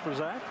bit for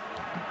Zach.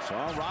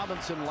 Saw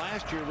Robinson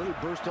last year really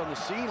burst on the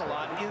scene a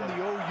lot in the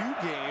OU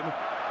game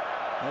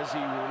as he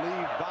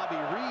relieved Bobby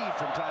Reed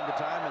from time to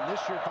time, and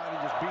this year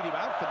finally just beat him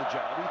out for the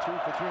job. He threw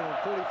for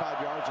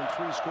 345 yards and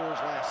 3 scores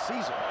last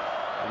season.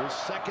 It is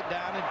 2nd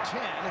down and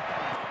 10,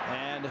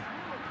 and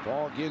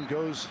ball again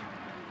goes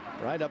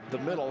right up the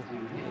middle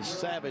as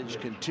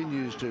Savage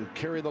continues to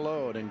carry the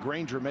load, and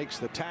Granger makes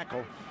the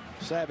tackle.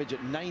 Savage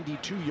at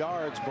 92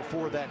 yards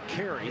before that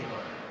carry.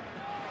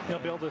 He'll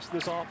build this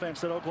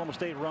offense that Oklahoma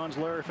State runs.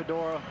 Larry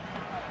Fedora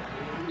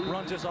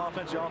runs this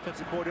offense, the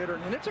offensive coordinator,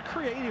 and it's a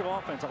creative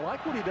offense. I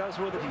like what he does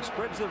with it. He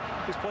spreads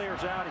his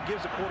players out. He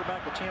gives the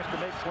quarterback a chance to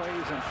make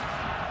plays and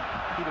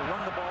either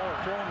run the ball or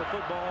throw him the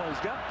football.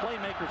 He's got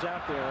playmakers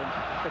out there, and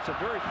it's a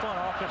very fun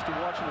offense to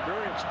watch and a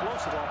very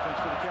explosive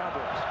offense for the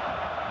Cowboys.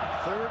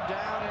 3rd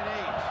down and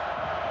 8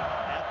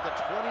 at the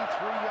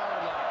 23-yard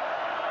line.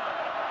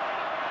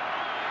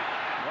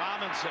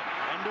 Robinson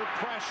under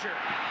pressure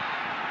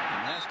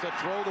and has to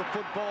throw the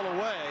football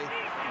away.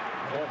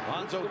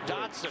 Lonzo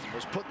Dotson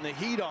was putting the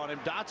heat on him.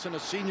 Dotson, a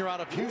senior out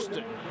of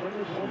Houston.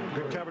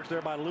 Good coverage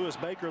there by Lewis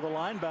Baker, the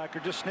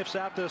linebacker, just sniffs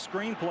out the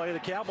screenplay. The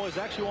Cowboys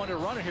actually wanted to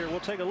run it here.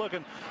 We'll take a look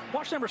and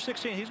watch number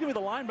 16. He's going to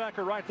be the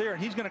linebacker right there,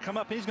 and he's going to come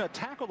up and he's going to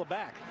tackle the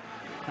back.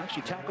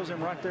 Actually tackles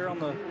him right there on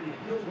the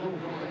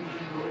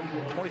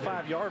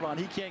 25-yard line.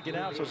 He can't get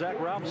out, so Zach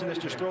Robinson has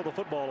to just throw the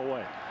football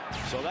away.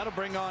 So that'll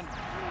bring on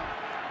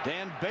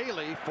Dan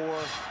Bailey for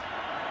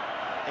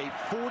a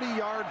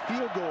 40-yard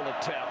field goal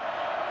attempt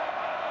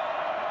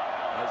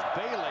as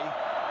Bailey,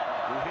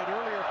 who hit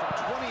earlier from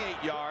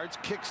 28 yards,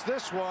 kicks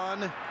this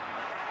one,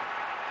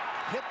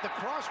 hit the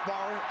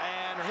crossbar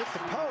and hit the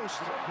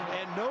post,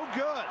 and no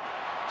good.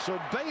 So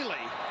Bailey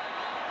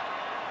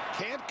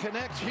can't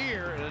connect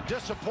here, and a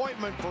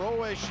disappointment for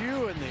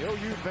OSU and the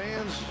OU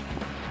fans.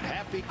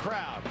 Happy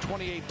crowd,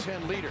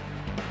 28-10 leader.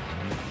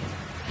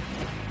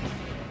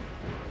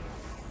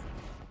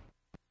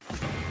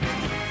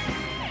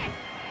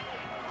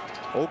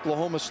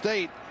 Oklahoma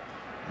State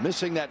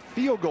missing that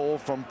field goal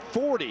from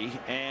 40,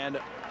 and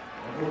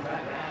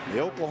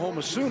the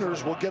Oklahoma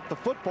Sooners will get the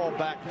football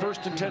back,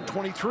 1st and 10,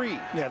 23.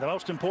 Yeah, the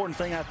most important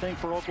thing, I think,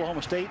 for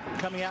Oklahoma State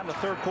coming out in the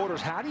third quarter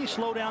is how do you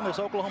slow down this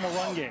Oklahoma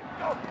run game?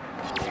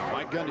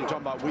 Mike Gundy talking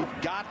about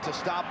we've got to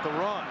stop the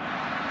run.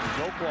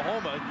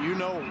 Oklahoma, you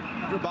know,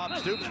 you're Bob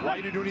Stoops. Why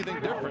do you do anything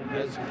different?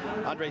 As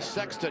Andre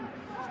Sexton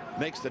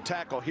makes the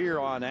tackle here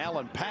on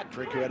Alan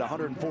Patrick, who had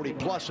 140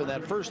 plus in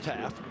that first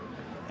half.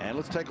 And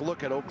let's take a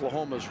look at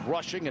Oklahoma's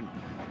rushing and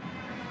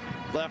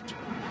left,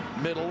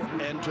 middle,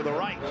 and to the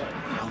right.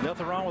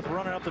 Nothing wrong with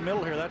running up the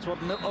middle here. That's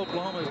what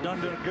Oklahoma has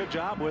done, doing a good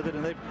job with it.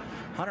 And they've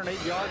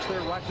 108 yards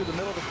there right through the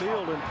middle of the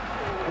field. And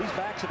these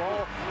backs have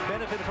all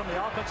benefited from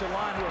the offensive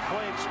line who are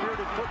playing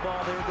spirited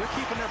football. They're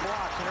keeping their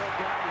blocks, and they're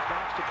allowing these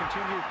backs to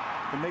continue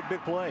to make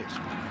big plays.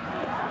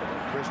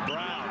 Chris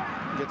Brown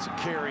gets a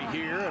carry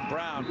here, and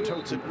Brown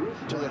totes it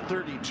to the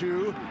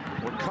 32,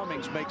 where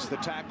Cummings makes the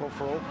tackle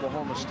for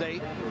Oklahoma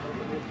State.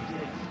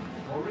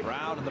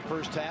 Brown in the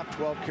first half,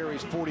 12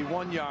 carries,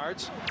 41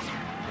 yards.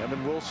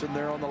 Kevin Wilson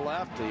there on the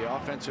left, the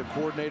offensive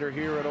coordinator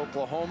here at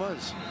Oklahoma,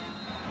 has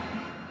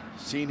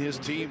seen his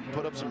team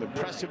put up some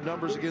impressive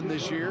numbers again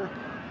this year.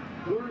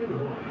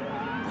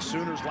 The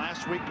Sooners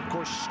last week, of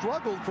course,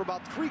 struggled for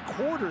about 3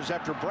 quarters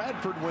after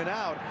Bradford went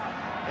out,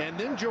 and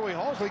then Joey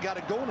Halsley got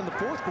it going in the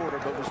 4th quarter,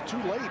 but was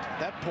too late at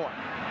that point.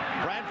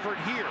 Bradford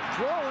here,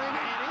 throwing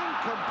and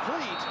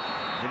incomplete.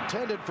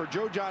 Intended for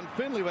Joe John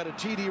Finley, who had a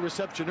TD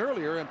reception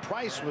earlier, and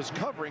Price was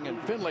covering,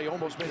 and Finley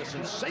almost made a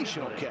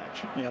sensational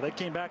catch. Yeah, they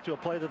came back to a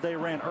play that they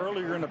ran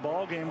earlier in the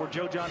ball game where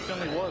Joe John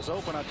Finley was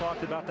open. I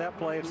talked about that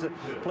play. It's the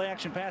play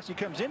action pass. He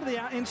comes into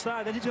the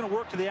inside, then he's going to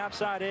work to the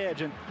outside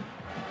edge, and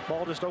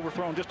ball just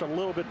overthrown just a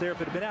little bit there.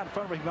 If it had been out in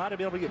front of him, he might have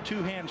been able to get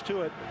 2 hands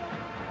to it.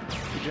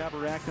 Good job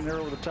of reacting there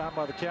over the top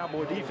by the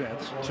Cowboy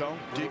defense. So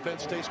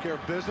defense takes care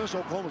of business.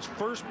 Oklahoma's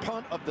first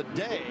punt of the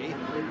day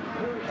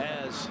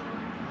as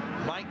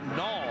Mike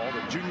Nall,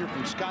 the junior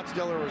from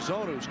Scottsdale,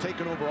 Arizona, who's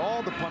taken over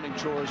all the punting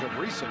chores of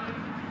recent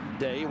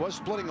day. He was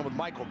splitting them with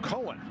Michael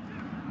Cohen.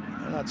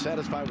 They're not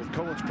satisfied with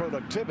Cohen's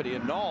productivity,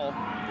 and Nall,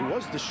 who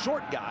was the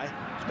short guy,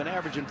 has been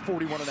averaging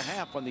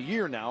 41.5 on the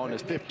year now in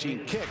his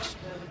 15 kicks.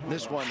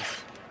 This one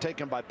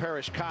taken by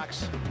Parrish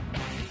Cox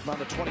on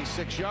the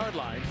 26-yard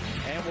line,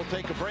 and we'll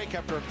take a break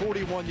after a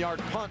 41-yard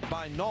punt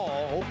by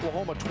Nall.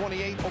 Oklahoma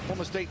 28,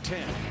 Oklahoma State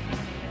 10.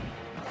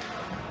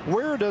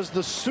 Where does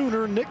the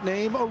Sooner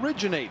nickname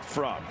originate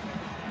from?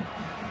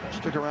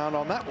 Stick around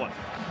on that one.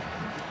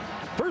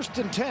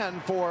 1st and 10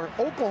 for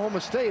Oklahoma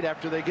State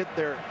after they get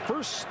their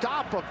first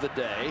stop of the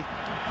day,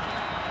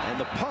 and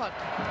the punt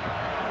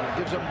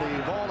gives them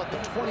the ball at the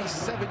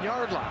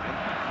 27-yard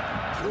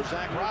line. For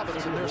Zach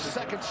Robinson, their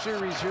second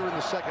series here in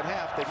the second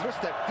half. They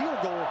missed that field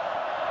goal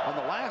on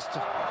the last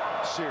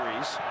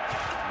series.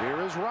 Here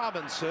is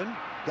Robinson.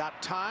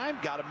 Got time,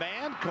 got a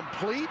man,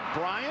 complete.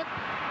 Bryant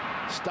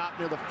stopped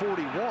near the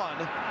 41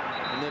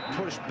 and then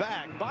pushed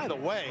back. By the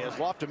way, as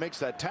Lofton makes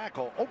that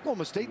tackle,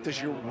 Oklahoma State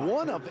this year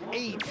 1 of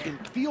 8 in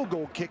field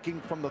goal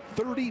kicking from the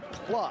 30+.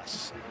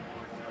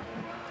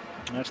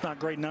 That's not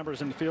great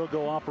numbers in the field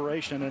goal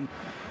operation, and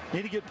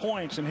need to get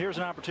points. And here's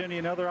an opportunity,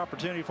 another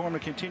opportunity for him to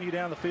continue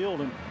down the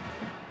field. And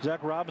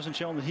Zach Robinson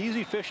showing that he's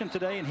efficient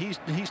today, and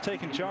he's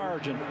taking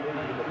charge and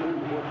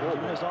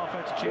giving his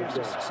offense a chance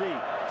to succeed.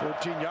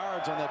 13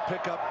 yards on that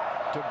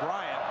pickup to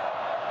Bryant.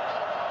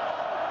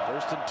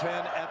 1st and 10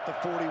 at the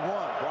 41.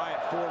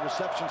 Bryant 4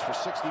 receptions for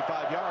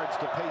 65 yards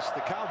to pace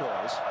the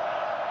Cowboys.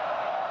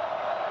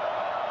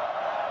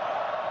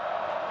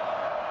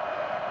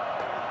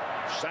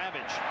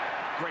 Savage,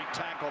 great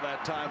tackle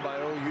that time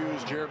by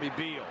OU's Jeremy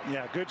Beal.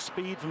 Yeah, good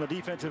speed from the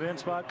defensive end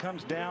spot.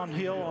 Comes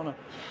downhill on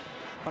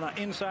an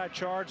inside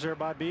charge there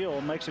by Beal.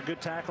 Makes a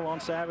good tackle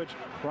on Savage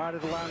right at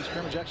the line of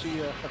scrimmage.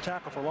 Actually a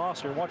tackle for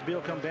loss here. Watch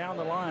Beal come down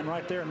the line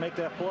right there and make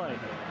that play.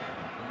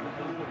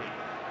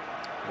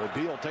 Well,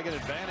 Beal taking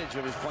advantage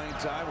of his playing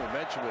time. We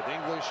mentioned with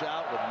English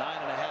out with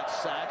 9.5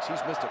 sacks.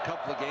 He's missed a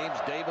couple of games.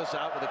 Davis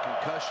out with a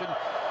concussion.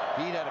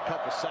 He'd had a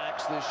couple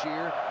sacks this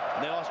year.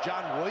 And they lost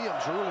John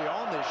Williams early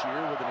on this year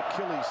with an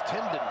Achilles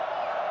tendon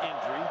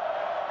injury.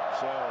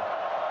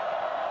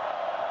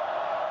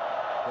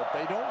 But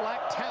they don't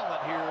lack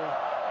talent here,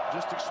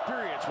 just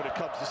experience when it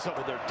comes to some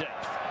of their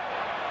depth.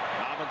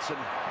 Robinson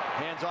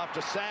hands off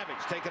to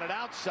Savage, taking it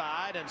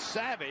outside, and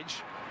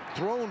Savage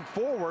thrown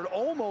forward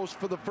almost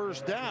for the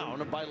first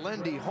down by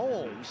Lendy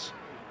Holmes.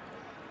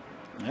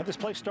 And this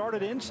play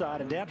started inside,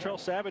 and Dantrell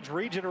Savage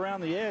reads it around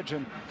the edge,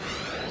 and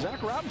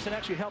Zach Robinson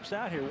actually helps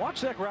out here. Watch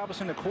Zach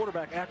Robinson, the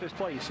quarterback, after this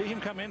play. You see him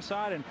come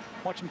inside and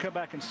watch him come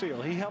back and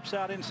seal. He helps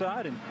out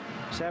inside, and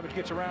Savage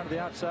gets around to the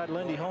outside.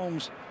 Lindy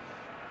Holmes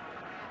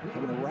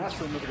having to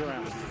wrestle him to the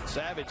ground.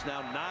 Savage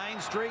now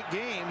 9 straight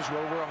games with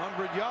over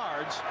 100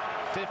 yards,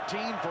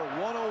 15 for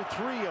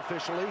 103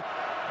 officially,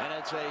 and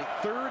it's a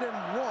 3rd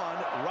and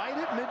 1 right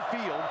at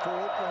midfield for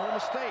Oklahoma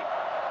State.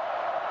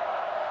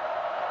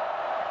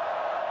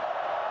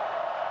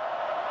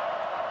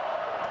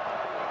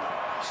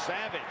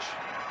 Savage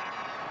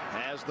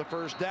has the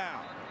first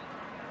down.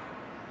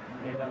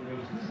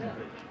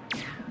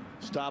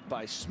 Stopped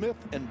by Smith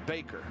and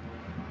Baker.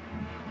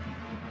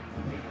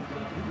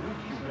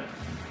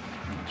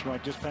 That's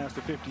right, just past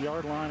the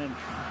 50-yard line, and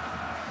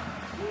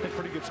a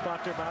pretty good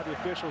spot there by the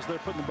officials. They're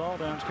putting the ball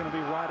down. It's going to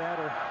be right at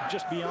or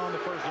just beyond the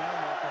first down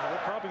marker.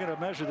 They're probably going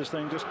to measure this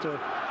thing just to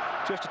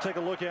take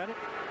a look at it.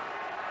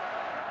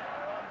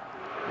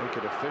 Make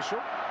it official.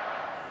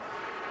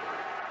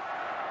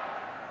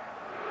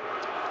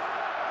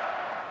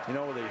 You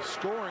know, the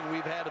scoring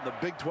we've had in the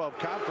Big 12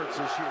 Conference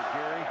this year,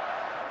 Gary,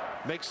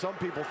 makes some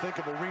people think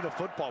of arena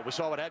football. We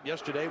saw what happened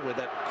yesterday with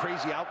that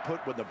crazy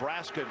output with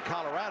Nebraska and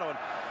Colorado. And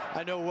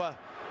I know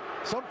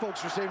some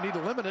folks are saying we need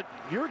to limit it.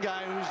 You're a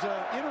guy who's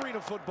in arena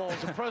football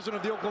as the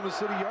president of the Oklahoma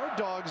City Yard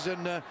Dogs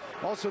and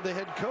also the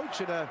head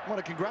coach. And I want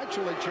to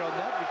congratulate you on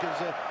that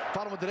because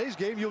following today's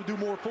game, you'll do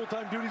more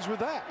full-time duties with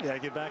that. Yeah,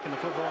 get back in the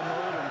football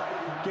mode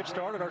and get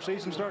started. Our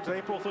season starts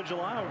April through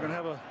July. We're going to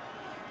have a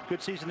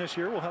good season this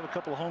year. We'll have a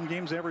couple of home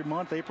games every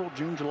month, April,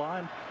 June, July,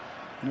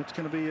 and it's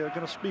going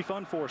to be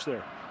fun for us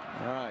there.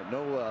 All right,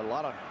 a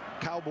lot of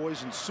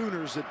Cowboys and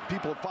Sooners that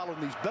people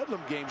following these Bedlam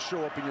games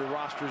show up in your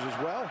rosters as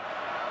well.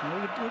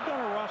 We've got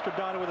our roster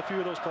dotted with a few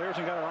of those players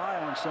and got our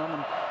eye on some,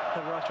 and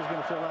that roster's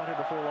going to fill out here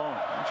before long.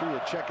 I'm sure you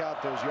check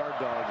out those Yard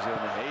Dogs in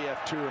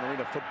AF2 and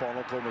arena football in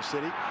Oklahoma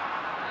City.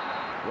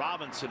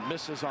 Robinson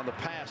misses on the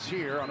pass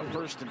here on a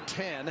 1st and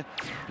 10.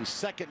 He's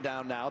 2nd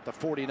down now at the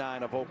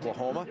 49 of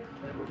Oklahoma.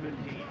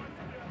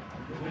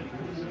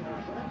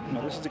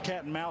 Now, this is a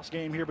cat and mouse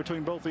game here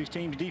between both these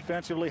teams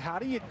defensively. How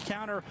do you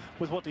counter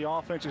with what the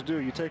offenses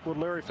do? You take what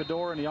Larry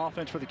Fedora and the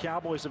offense for the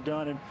Cowboys have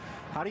done, and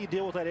how do you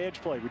deal with that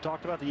edge play? We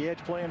talked about the edge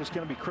play, and it's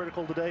going to be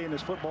critical today in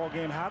this football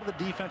game. How do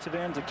the defensive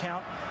ends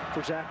account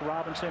for Zach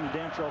Robinson and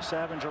Dantrell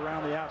Savage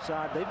around the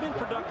outside? They've been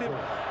productive,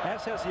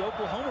 as has the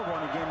Oklahoma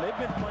running game.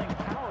 They've been playing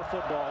power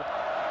football,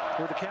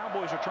 where the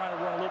Cowboys are trying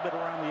to run a little bit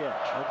around the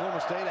edge. Oklahoma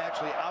State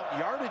actually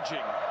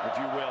out-yardaging, if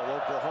you will,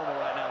 Oklahoma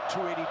right now,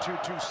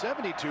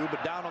 282-272,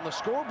 but down on the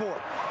scoreboard.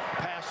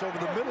 Pass over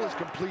the middle is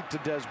complete to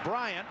Des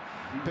Bryant.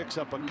 Picks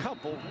up a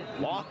couple.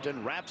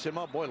 Lofton wraps him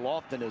up. Boy,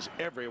 Lofton is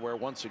everywhere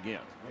once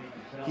again.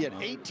 He had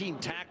 18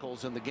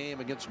 tackles in the game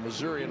against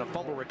Missouri and a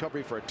fumble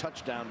recovery for a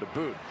touchdown to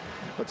boot.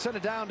 Let's send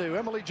it down to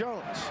Emily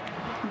Jones.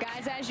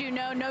 Guys, as you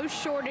know, no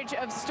shortage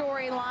of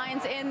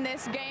storylines in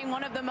this game.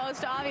 One of the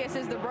most obvious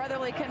is the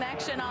brotherly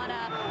connection on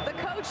the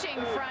coaching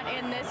front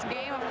in this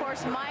game. Of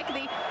course, Mike,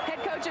 the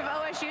head coach of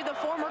OSU, the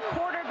former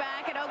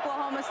quarterback at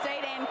Oklahoma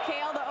State, and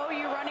Cale, the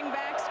OU running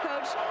backs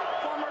coach,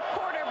 former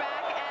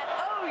quarterback at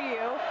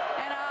OU.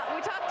 And we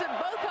talked to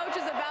both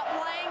coaches about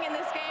playing in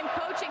this game,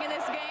 coaching in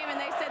this game,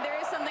 and they said there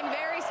is something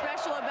very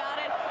special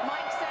about it.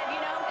 Mike said, you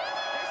know,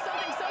 there's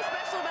something so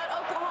special about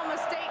Oklahoma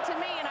State to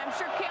me, and I'm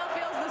sure Cale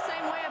feels the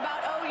same way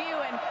about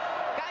OU. And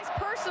guys,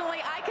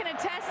 personally, I can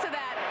attest to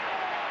that.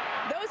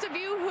 Those of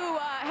you who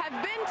have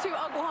been to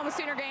Oklahoma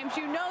Sooner games,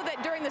 you know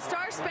that during the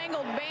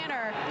Star-Spangled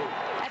Banner,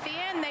 at the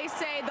end they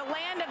say the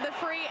land of the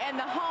free and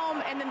the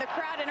home, and then the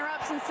crowd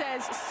interrupts and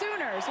says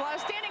Sooners. Well, I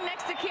was standing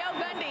next to Cale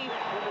Gundy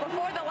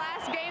before the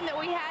last game that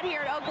we had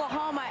here at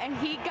Oklahoma, and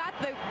he got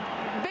the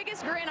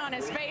biggest grin on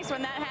his face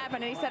when that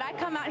happened, and he said, I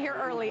come out here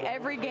early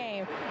every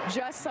game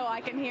just so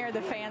I can hear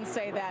the fans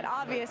say that.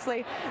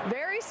 Obviously,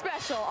 very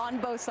special on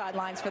both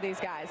sidelines for these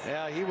guys.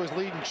 Yeah, he was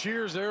leading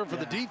cheers there for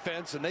the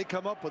defense, and they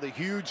come up with a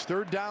huge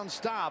 3rd down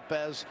stop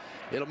as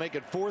it'll make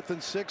it 4th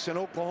and 6, and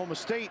Oklahoma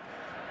State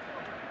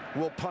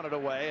will punt it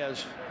away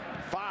as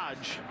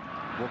Fudge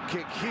will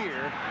kick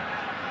here.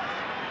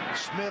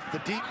 Smith, the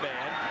deep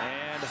man,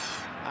 and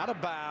out of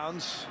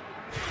bounds.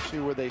 See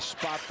where they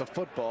spot the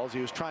footballs.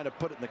 He was trying to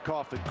put it in the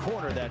coffin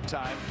corner that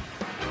time.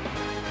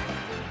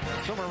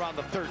 Somewhere around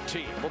the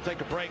 13. We'll take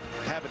a break,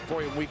 have it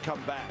for you when we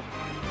come back.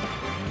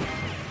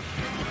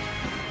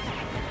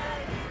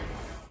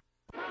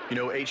 You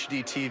know,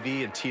 HD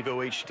TV and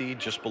TiVo HD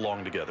just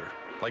belong together.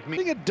 Like me.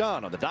 Getting it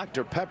done on the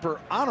Dr. Pepper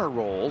honor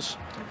rolls.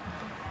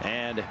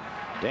 And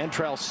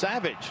Dantrell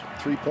Savage,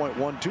 3.12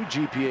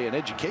 GPA, an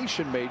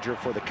education major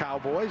for the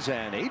Cowboys,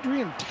 and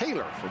Adrian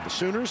Taylor for the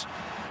Sooners,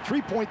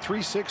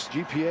 3.36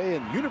 GPA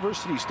in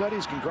university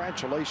studies.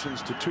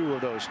 Congratulations to 2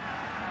 of those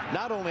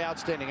not only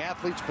outstanding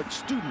athletes, but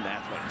student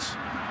athletes.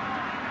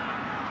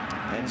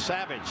 And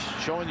Savage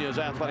showing you his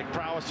athletic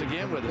prowess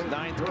again with his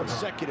 9th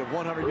consecutive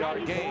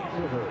 100-yard game.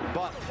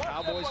 But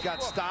Cowboys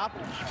got stopped,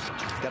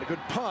 got a good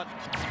punt,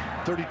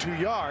 32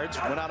 yards,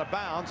 went out of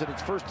bounds, and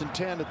it's 1st and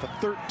 10 at the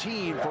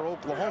 13 for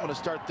Oklahoma to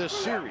start this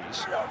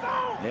series.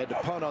 They had to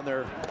punt on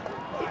their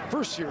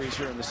first series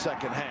here in the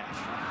 2nd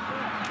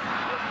half.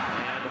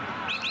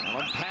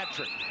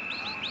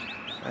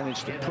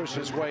 Managed to push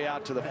his way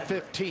out to the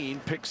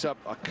 15. Picks up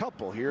a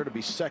couple here to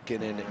be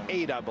 2nd and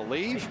 8, I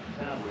believe.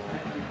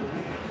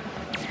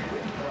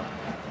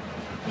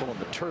 Pulling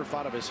the turf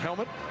out of his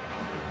helmet.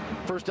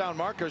 First down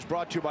markers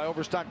brought to you by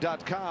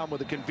Overstock.com. With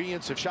the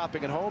convenience of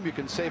shopping at home, you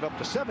can save up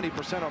to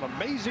 70% on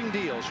amazing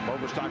deals from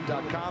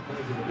Overstock.com.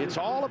 It's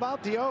all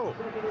about the O.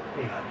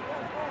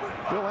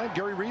 Bill and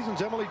Gary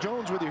Reasons, Emily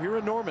Jones with you here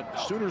in Norman.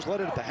 Sooners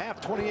led it at the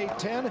half,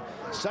 28-10.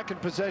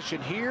 Second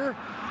possession here,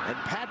 and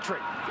Patrick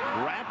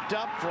wrapped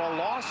up for a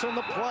loss on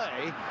the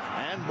play,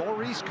 and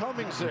Maurice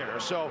Cummings there.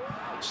 So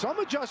some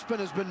adjustment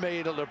has been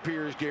made, it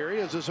appears,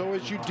 Gary, as this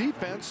OSU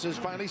defense is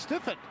finally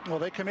stiffened. Well,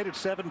 they committed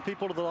 7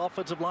 people to the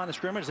offensive line of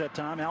scrimmage that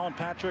time. Alan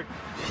Patrick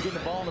getting the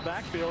ball in the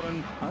backfield,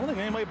 and I don't think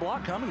anybody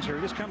blocked Cummings here.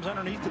 He just comes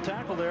underneath the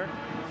tackle there.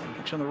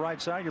 On the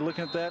right side, you're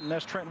looking at that, and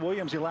that's Trent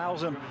Williams. He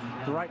allows him,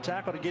 the right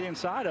tackle, to get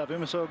inside of him.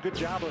 And so a good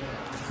job of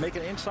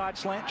making an inside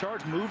slant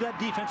charge, move that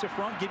defensive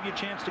front, give you a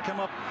chance to come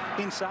up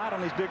inside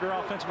on these bigger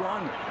offensive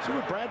linemen. So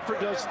what Bradford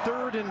does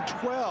 3rd and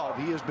 12.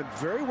 He has been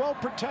very well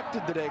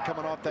protected today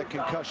coming off that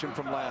concussion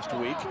from last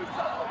week.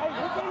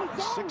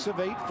 6 of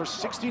 8 for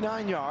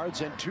 69 yards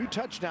and 2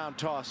 touchdown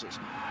tosses.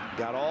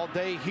 Got all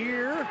day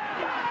here,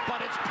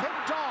 but it's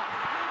picked off.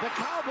 The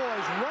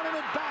Cowboys running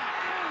it back.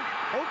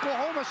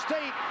 Oklahoma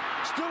State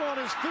still on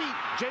his feet.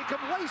 Jacob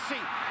Lacey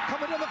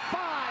coming to the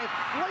 5.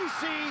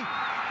 Lacey,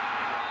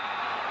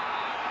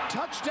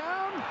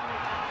 touchdown?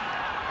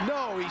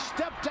 No, he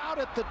stepped out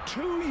at the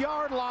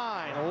 2-yard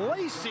line.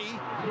 Lacey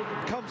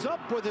comes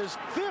up with his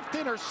 5th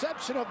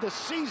interception of the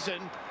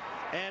season,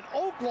 and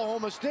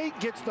Oklahoma State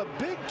gets the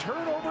big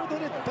turnover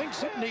that it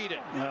thinks it needed.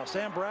 Well,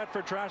 Sam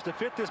Bradford tries to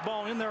fit this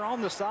ball in there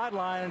on the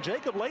sideline, and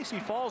Jacob Lacey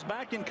falls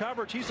back in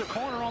coverage. He's a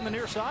corner on the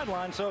near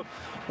sideline, so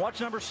watch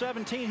number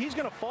 17. He's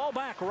going to fall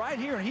back right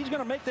here, and he's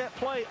going to make that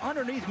play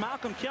underneath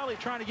Malcolm Kelly,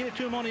 trying to get it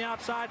to him on the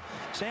outside.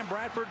 Sam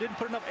Bradford didn't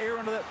put enough air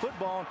into that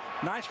football.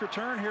 Nice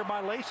return here by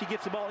Lacey.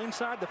 Gets the ball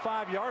inside the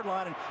 5-yard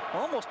line and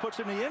almost puts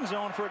it in the end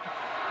zone for an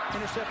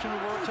interception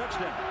or a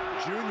touchdown.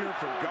 Junior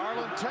from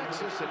Garland,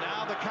 Texas, and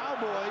now the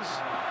Cowboys.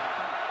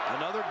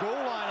 Another goal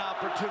line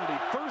opportunity.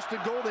 1st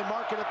and goal, they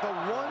mark it at the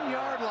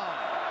 1-yard line.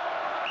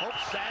 Hope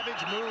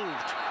Savage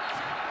moved.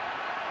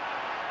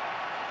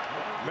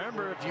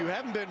 Remember, if you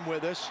haven't been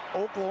with us,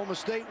 Oklahoma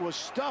State was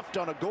stuffed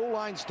on a goal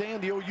line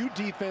stand the OU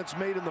defense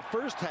made in the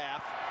first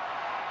half.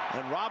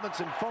 And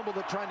Robinson fumbled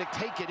it trying to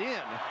take it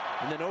in.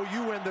 And then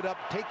OU ended up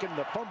taking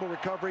the fumble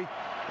recovery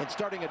and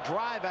starting a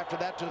drive after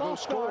that to go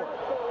score.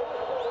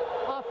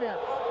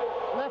 Offense,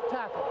 left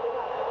tackle.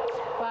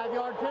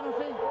 5-yard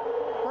penalty,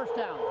 1st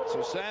down.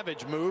 So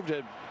Savage moved,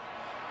 and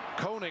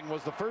Koenig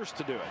was the first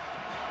to do it.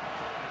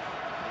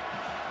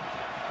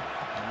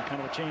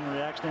 Kind of a chain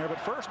reaction there, but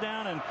 1st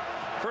down and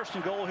 1st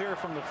and goal here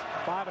from the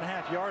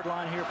 5.5-yard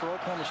line here for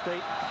Oklahoma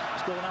State.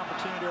 Still an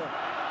opportunity to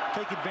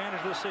take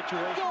advantage of this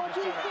situation.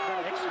 Just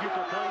try to execute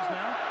their plays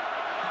now.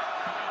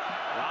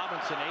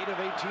 Robinson, 8 of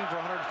 18 for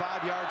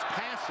 105 yards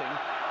passing.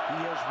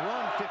 He has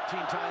run 15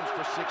 times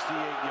for 68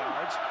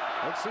 yards.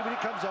 Let's see what he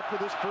comes up with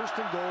his 1st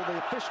and goal. They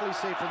officially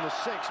say from the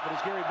 6, but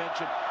as Gary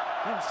mentioned,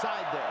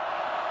 inside there.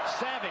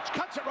 Savage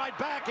cuts it right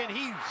back, and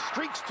he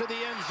streaks to the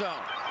end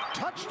zone.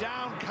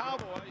 Touchdown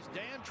Cowboys.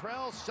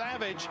 Dantrell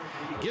Savage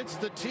gets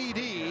the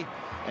TD,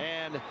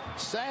 and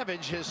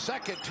Savage, his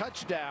 2nd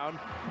touchdown.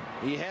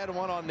 He had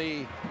one on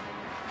the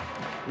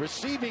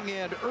receiving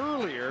end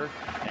earlier,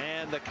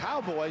 and the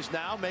Cowboys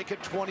now make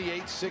it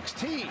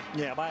 28-16.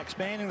 Yeah, by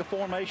expanding the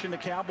formation, the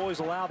Cowboys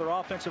allow their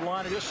offensive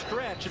line to just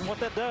stretch, and what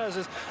that does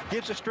is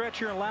gives a stretch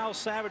here and allows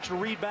Savage to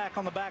read back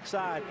on the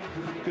backside.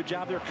 Good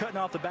job there cutting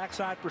off the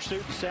backside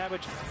pursuit, and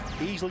Savage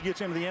easily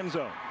gets into the end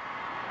zone.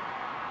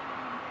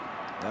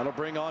 That'll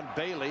bring on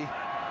Bailey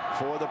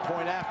for the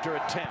point after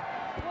attempt.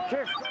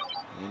 Cheers.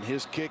 And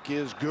his kick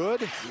is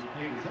good,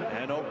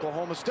 and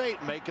Oklahoma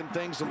State making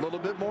things a little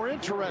bit more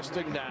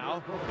interesting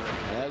now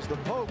as the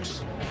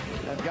Pokes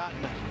have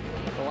gotten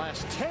the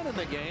last 10 in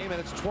the game, and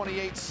it's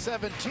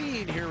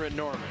 28-17 here in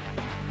Norman.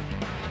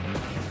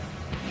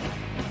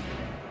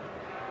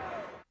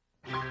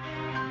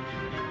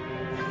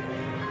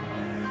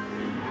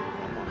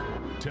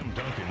 Tim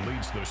Duncan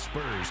leads the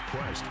Spurs'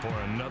 quest for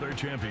another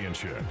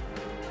championship.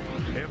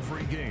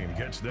 Every game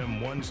gets them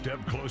one step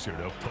closer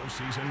to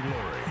postseason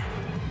glory.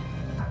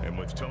 And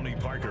with Tony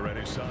Parker at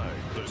his side,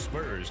 the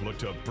Spurs look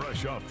to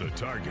brush off the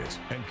target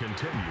and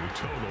continue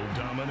total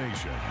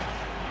domination.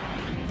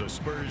 The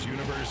Spurs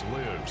universe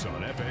lives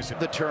on FS.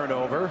 The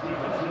turnover.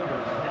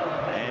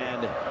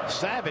 And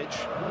Savage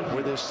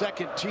with his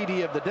 2nd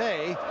TD of the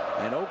day,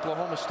 and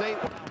Oklahoma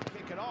State will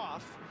kick it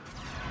off.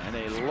 And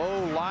a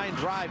low line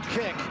drive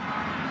kick.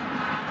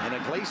 And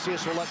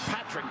Iglesias will let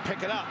Patrick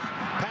pick it up.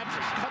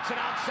 Patrick cuts it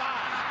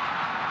outside.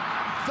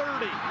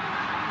 30.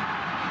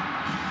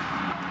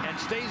 And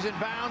stays in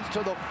bounds to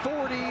the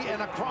 40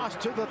 and across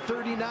to the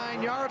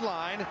 39-yard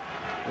line.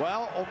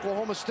 Well,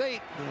 Oklahoma State,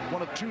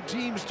 one of 2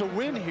 teams to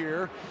win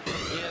here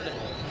in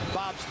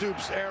Bob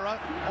Stoops' era.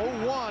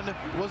 0-1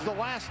 was the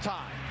last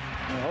time.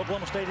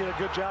 Oklahoma State did a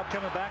good job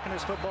coming back in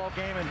this football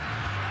game, and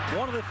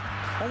one of the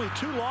Only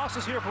 2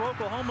 losses here for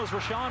Oklahoma's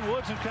Rashawn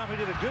Woods and company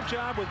did a good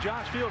job with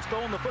Josh Fields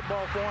throwing the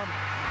football for him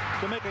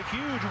to make a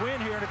huge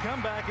win here and to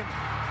come back and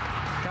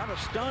kind of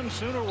stun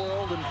Sooner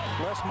World. And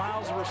Les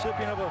Miles, the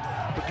recipient of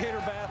a gator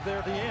bath there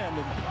at the end.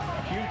 And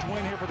huge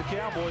win here for the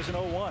Cowboys in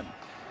 0-1.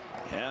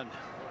 And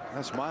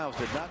Les Miles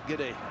did not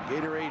get a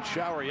Gatorade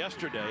shower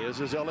yesterday as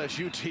his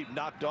LSU team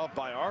knocked off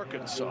by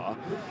Arkansas.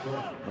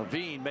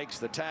 Levine makes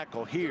the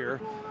tackle here,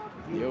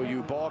 the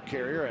OU ball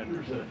carrier,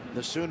 and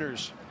the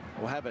Sooners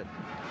will have it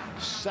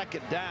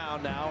 2nd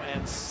down now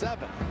and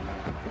 7.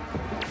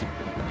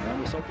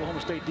 And this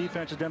Oklahoma State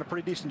defense has done a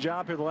pretty decent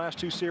job here the last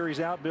 2 series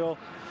out, Bill.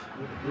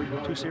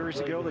 2 series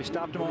ago, they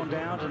stopped them on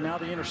downs, and now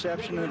the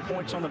interception and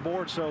points on the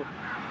board. So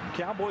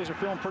Cowboys are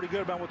feeling pretty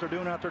good about what they're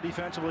doing out there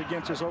defensively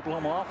against this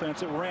Oklahoma offense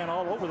that ran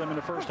all over them in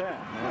the first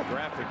half. The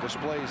graphic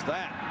displays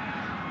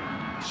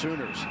that.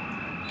 Sooners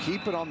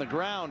keep it on the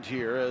ground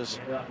here as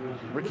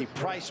Ricky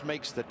Price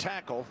makes the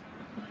tackle.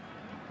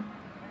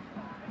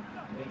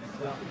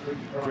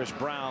 Chris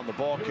Brown, the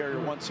ball carrier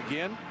once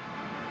again.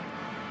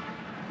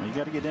 You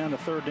got to get down to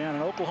 3rd down.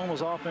 And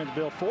Oklahoma's offense,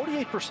 Bill,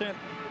 48%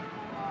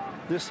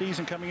 this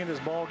season coming into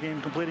this ball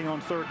game, completing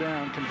on 3rd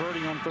down,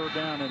 converting on 3rd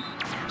down, and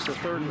it's the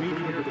 3rd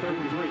median here,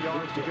 33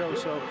 yards to go.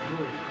 So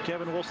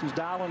Kevin Wilson's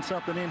dialing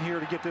something in here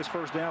to get this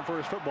 1st down for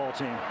his football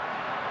team.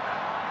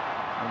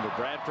 Remember,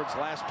 Bradford's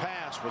last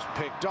pass was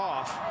picked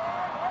off.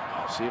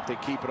 See if they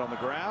keep it on the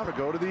ground or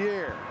go to the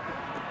air.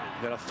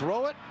 Gonna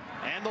throw it,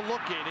 and the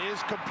look-in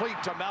is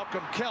complete to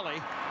Malcolm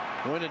Kelly.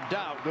 When in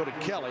doubt, go to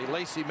Kelly.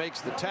 Lacey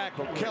makes the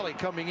tackle. Kelly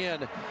coming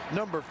in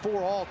number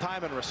 4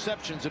 all-time in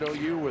receptions at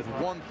OU with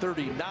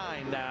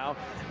 139 now.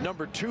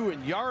 Number 2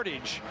 in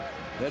yardage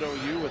at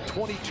OU with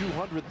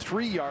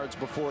 2,203 yards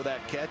before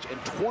that catch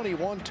and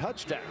 21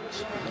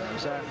 touchdowns.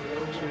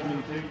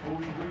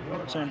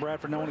 Sam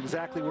Bradford knowing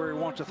exactly where he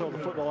wants to throw the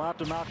football out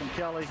to Malcolm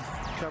Kelly.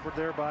 Covered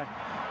there by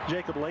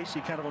Jacob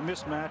Lacey, kind of a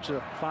mismatch,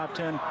 a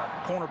 5'10"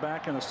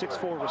 cornerback and a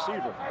 6'4"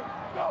 receiver.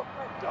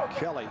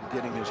 Kelly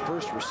getting his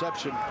first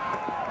reception,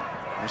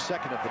 the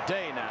 2nd of the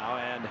day now,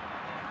 and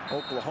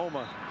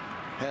Oklahoma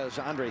has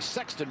Andre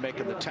Sexton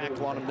making the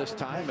tackle on him this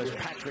time as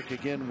Patrick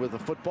again with the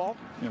football.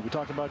 Yeah, we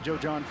talked about Joe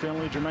John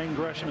Finley, Jermaine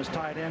Gresham as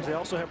tight ends. They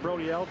also have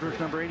Brody Eldridge,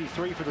 number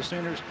 83 for the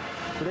Sooners,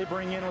 that they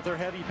bring in with their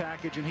heavy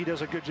package, and he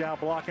does a good job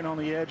blocking on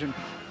the edge and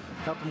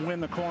help them win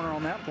the corner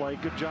on that play.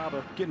 Good job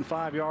of getting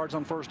 5 yards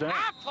on 1st down.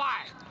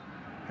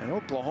 And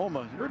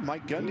Oklahoma, you heard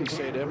Mike Gundy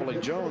say to Emily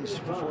Jones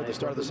before the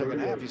start of the 2nd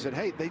half, he said,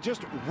 hey, they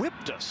just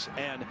whipped us.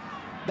 And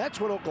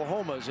that's what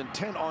Oklahoma is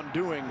intent on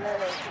doing.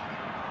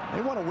 They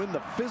want to win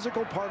the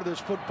physical part of this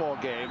football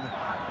game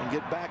and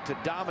get back to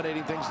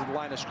dominating things at the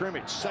line of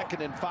scrimmage. 2nd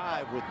and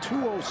 5 with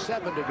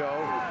 2:07 to go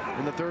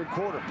in the 3rd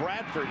quarter.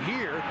 Bradford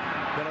here,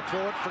 going to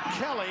throw it for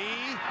Kelly.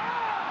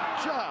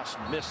 Just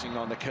missing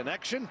on the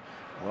connection.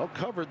 Well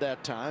covered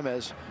that time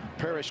as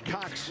Parrish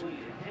Cox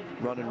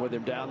running with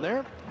him down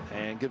there.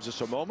 And gives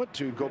us a moment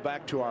to go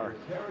back to our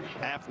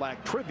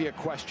Aflac trivia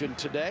question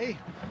today.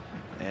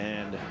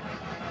 And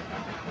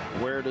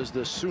where does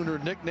the Sooner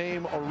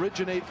nickname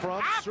originate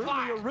from?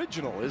 Certainly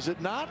original, is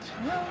it not?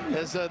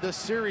 As this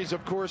series,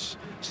 of course,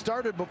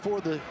 started before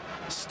the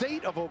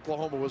state of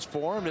Oklahoma was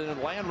formed in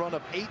a land run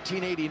of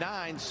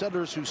 1889.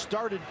 Settlers who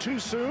started too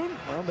soon,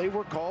 well, they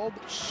were called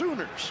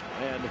Sooners.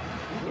 And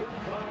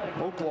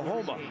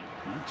Oklahoma,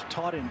 it's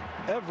taught in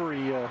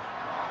every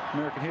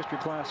American history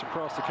class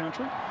across the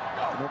country.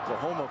 And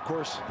Oklahoma, of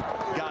course,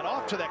 got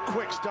off to that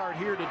quick start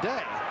here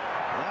today.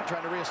 Now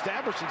trying to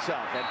reestablish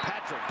himself. And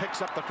Patrick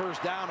picks up the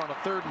 1st down on a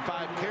 3rd and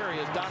 5 carry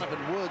as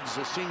Donovan Woods,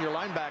 a senior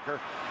linebacker,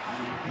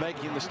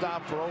 making the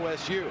stop for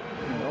OSU.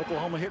 And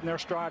Oklahoma hitting their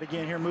stride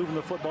again here, moving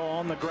the football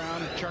on the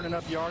ground, churning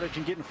up yardage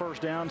and getting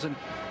 1st downs. And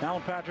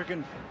Alan Patrick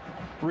and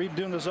Reed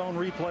doing the zone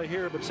replay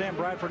here, but Sam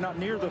Bradford not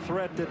near the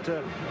threat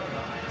that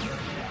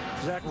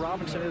Zach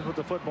Robinson is with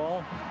the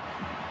football.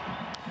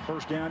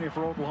 1st down here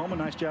for Oklahoma.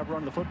 Nice job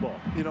running the football.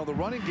 You know, the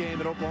running game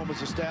that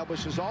Oklahoma's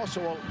established has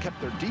also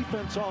kept their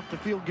defense off the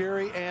field,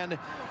 Gary, and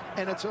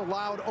it's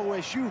allowed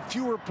OSU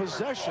fewer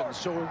possessions.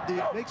 So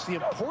it makes the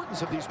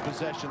importance of these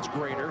possessions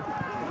greater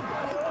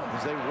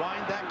as they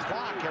wind that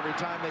clock every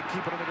time they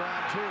keep it on the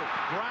ground, too.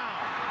 Brown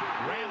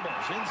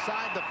rambles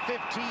inside the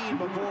 15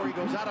 before he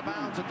goes out of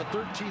bounds at the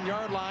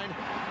 13-yard line.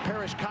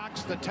 Parrish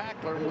Cox, the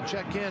tackler, will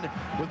check in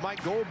with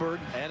Mike Goldberg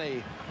and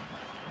a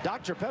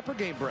Dr. Pepper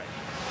game break.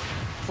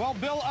 Well,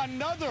 Bill,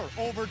 another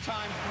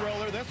overtime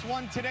thriller. This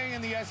one today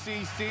in the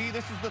SEC.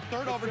 This is the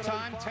 3rd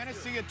overtime.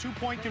 Tennessee a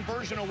 2-point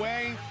conversion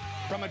away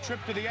from a trip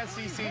to the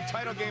SEC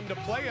title game to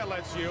play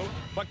LSU.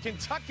 But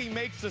Kentucky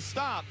makes the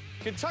stop.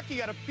 Kentucky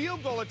had a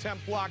field goal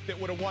attempt blocked that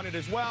would have won it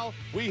as well.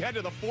 We head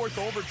to the 4th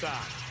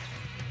overtime.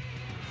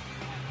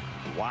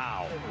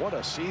 Wow, what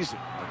a season.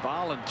 The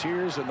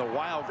Volunteers and the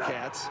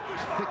Wildcats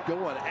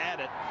going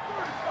at it.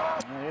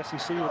 The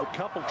SEC with a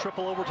couple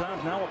triple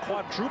overtimes, now a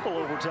quadruple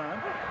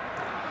overtime.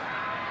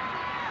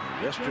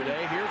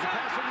 yesterday. Here's a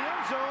pass in the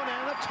end zone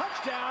and a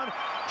touchdown.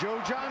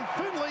 Joe John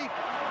Finley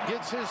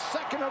gets his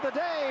second of the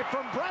day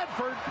from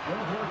Bradford.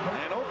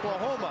 And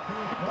Oklahoma,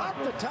 about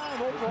the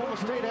time Oklahoma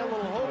State had a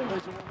little hope, they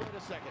said, well, wait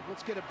a second,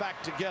 let's get it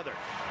back together.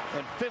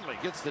 And Finley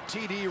gets the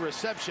TD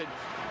reception,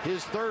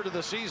 his third of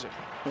the season.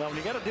 Well, when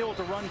you got to deal with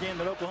the run game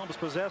that Oklahoma's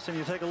possessing,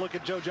 you take a look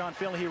at Joe John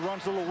Finley. He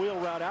runs the little wheel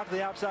route out to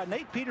the outside.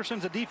 Nate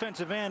Peterson's a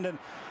defensive end, and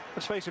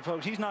let's face it,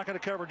 folks, he's not going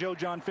to cover Joe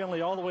John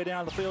Finley all the way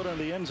down the field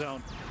into the end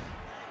zone.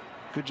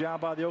 Good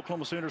job by the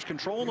Oklahoma Sooners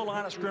controlling the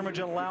line of scrimmage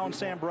and allowing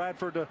Sam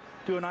Bradford to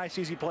do a nice,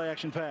 easy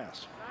play-action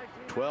pass.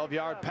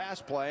 12-yard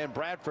pass play, and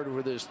Bradford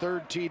with his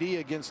third TD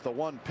against the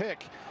one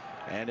pick.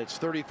 And it's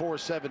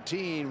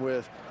 34-17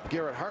 with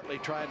Garrett Hartley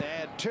trying to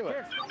add to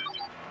it.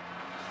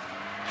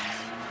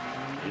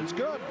 It's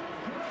good.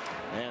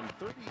 And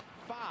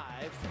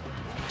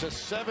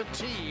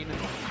 35-17,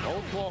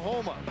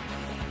 Oklahoma.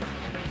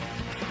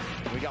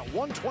 We got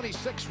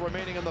 1:26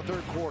 remaining in the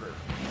third quarter.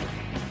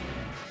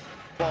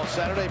 Ball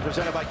Saturday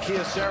presented by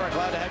Kia Sarah.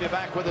 Glad to have you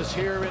back with us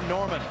here in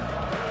Norman.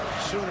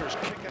 Sooners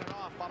kicking it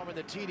off following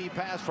the TD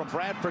pass from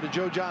Bradford to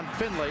Joe John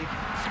Finley.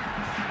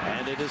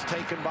 And it is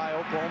taken by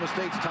Oklahoma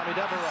State's Tommy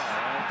Devereaux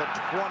at the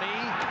 20.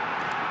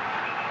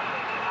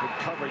 Good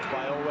coverage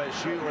by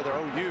OSU, or their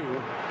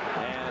OU.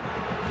 And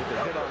with the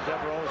hit on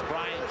Devereaux is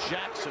Brian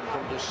Jackson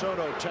from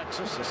DeSoto,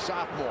 Texas, a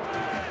sophomore.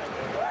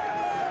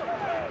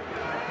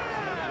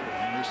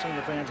 And you see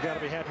the fans got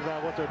to be happy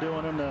about what they're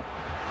doing in the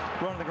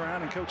run of the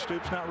ground, and Coach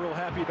Stoops not real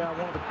happy about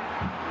one of the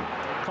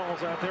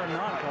calls out there,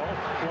 non-call,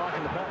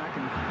 blocking the back,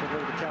 and they go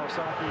to the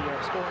Kawasaki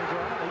scoring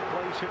drive. 8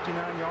 plays,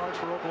 59 yards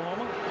for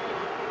Oklahoma.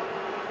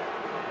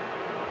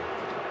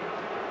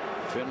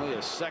 Finley,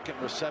 his second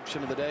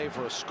reception of the day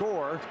for a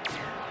score,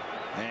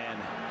 and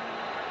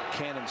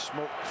cannon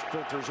smoke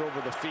filters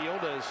over the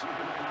field as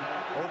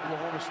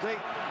Oklahoma State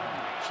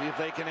see if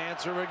they can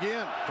answer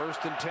again.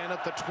 1st and 10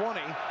 at the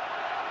 20.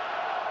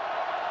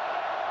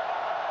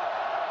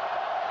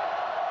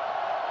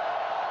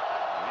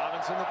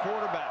 Robinson, the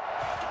quarterback,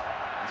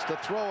 it's to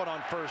throw it on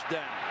 1st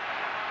down.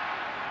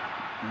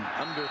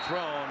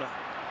 Underthrown.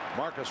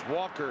 Marcus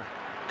Walker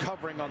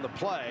covering on the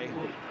play.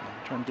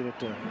 Trying to get it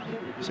to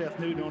Seth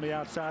Newton on the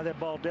outside. That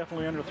ball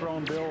definitely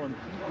underthrown, Bill, and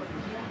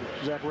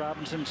Zach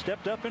Robinson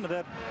stepped up into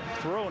that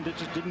throw and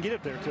just didn't get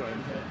it there to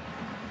him.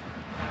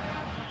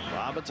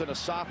 Robinson, a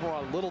sophomore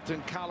out of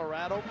Littleton,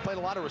 Colorado, played a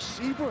lot of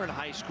receiver in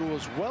high school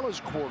as well as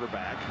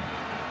quarterback,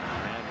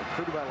 and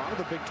recruited by a lot of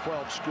the Big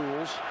 12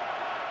 schools.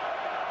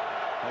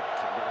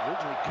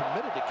 Originally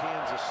committed to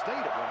Kansas State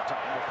at one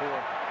time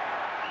before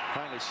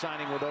finally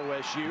signing with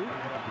OSU.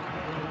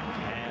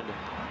 And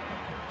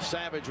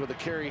Savage with a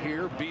carry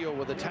here. Beal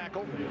with a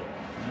tackle.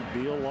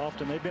 Beal,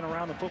 Lofton, they've been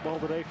around the football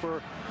today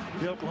for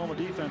the Oklahoma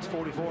defense,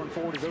 44 and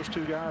 40. Those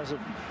two guys have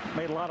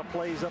made a lot of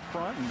plays up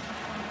front, and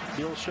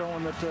Beal's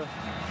showing that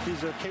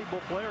he's a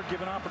capable player,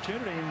 given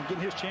opportunity, and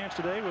getting his chance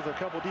today with a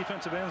couple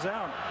defensive ends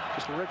out.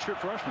 Just a redshirt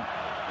freshman.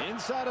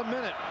 Inside a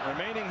minute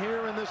remaining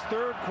here in this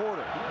third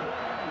quarter.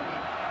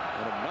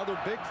 And another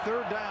big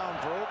third down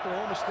for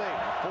Oklahoma State.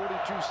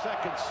 42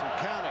 seconds and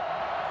counting.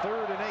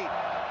 3rd and 8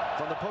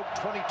 from the Poke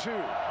 22.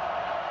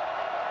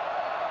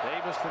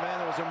 Davis, the man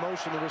that was in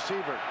motion, the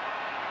receiver.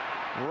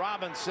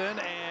 Robinson,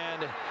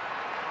 and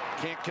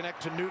can't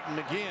connect to Newton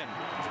again.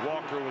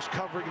 Walker was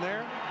covering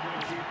there.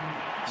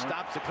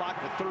 Stops the clock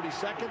with 30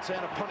 seconds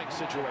and a punting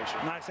situation.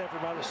 Nice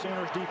effort by the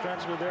Sooners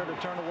defense. We're there to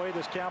turn away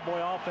this Cowboy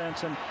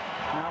offense and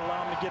not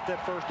allow them to get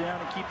that 1st down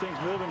and keep things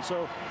moving.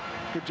 So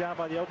good job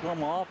by the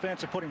Oklahoma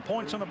offense of putting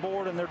points on the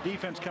board, and their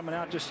defense coming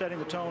out just setting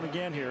the tone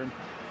again here. And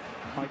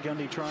Mike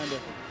Gundy trying to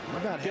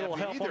get a little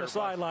help on the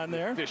sideline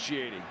there.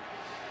 Officiating.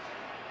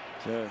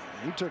 So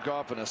he took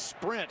off in a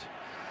sprint.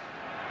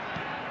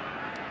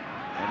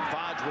 And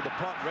Fodge with the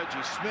punt.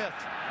 Reggie Smith.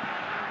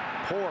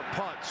 Poor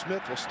punt.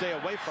 Smith will stay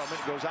away from it.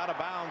 Goes out of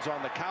bounds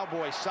on the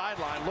Cowboys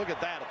sideline. Look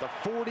at that, at the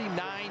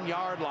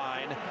 49-yard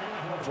line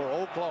for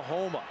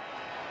Oklahoma.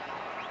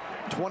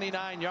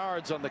 29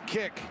 yards on the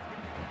kick.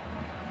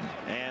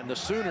 And the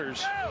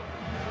Sooners,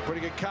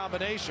 pretty good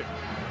combination.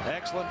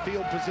 Excellent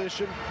field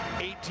position.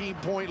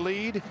 18-point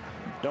lead.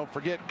 Don't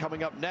forget,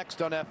 coming up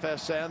next on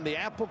FSN, the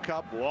Apple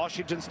Cup,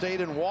 Washington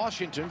State and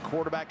Washington.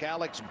 Quarterback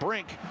Alex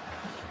Brink,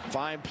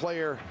 fine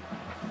player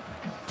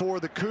for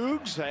the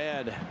Cougs.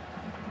 And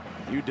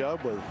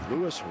UW with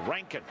Lewis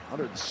Rankin,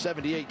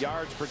 178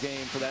 yards per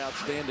game for that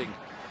outstanding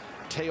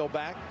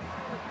tailback.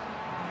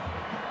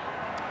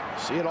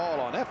 See it all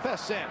on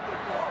FSN.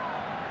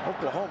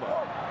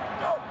 Oklahoma.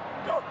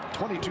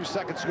 22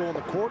 seconds to go in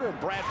the quarter, and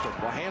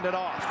Bradford will hand it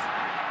off.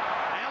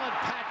 Alan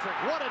Patrick,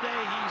 what a day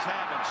he's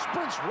having.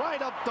 Sprints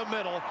right up the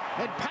middle,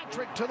 and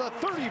Patrick to the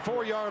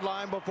 34-yard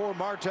line before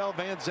Martel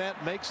Van Zant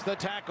makes the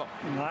tackle.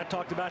 I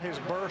talked about his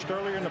burst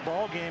earlier in the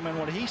ball game, and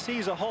when he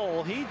sees a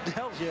hole, he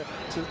tells you,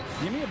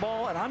 give me a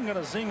ball, and I'm going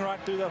to zing right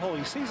through that hole.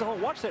 He sees a hole.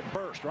 Watch that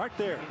burst right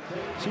there.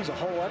 Sees a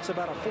hole. That's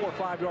about a 4 or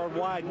 5 yard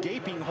wide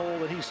gaping hole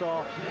that he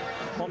saw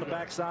on the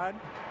backside.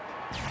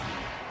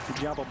 Good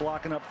job of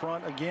blocking up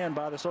front again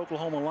by this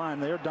Oklahoma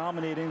line. They're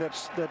dominating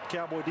that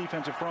Cowboy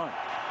defensive front.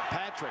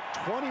 Patrick,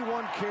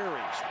 21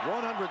 carries,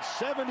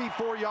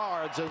 174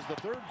 yards as the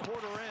third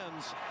quarter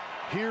ends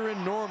here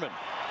in Norman.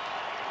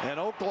 And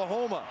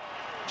Oklahoma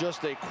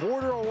just a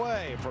quarter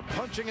away from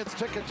punching its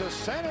ticket to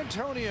San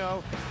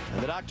Antonio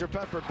in the Dr.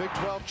 Pepper Big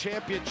 12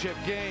 Championship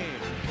game.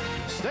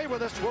 Stay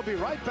with us. We'll be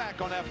right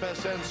back on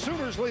FSN.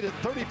 Sooners lead at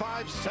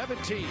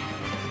 35-17.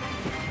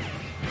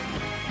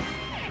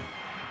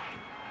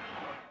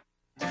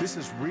 This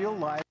is real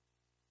life.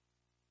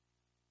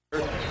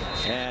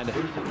 And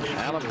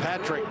Alan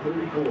Patrick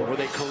with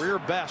a career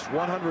best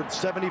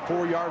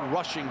 174-yard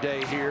rushing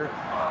day here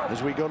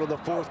as we go to the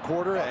fourth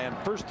quarter, and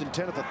 1st and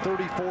 10 at the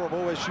 34 of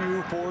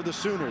OSU for the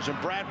Sooners. And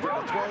Bradford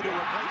to throw to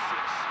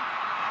Iglesias.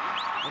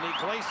 And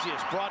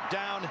Iglesias brought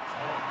down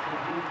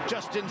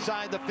just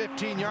inside the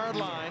 15-yard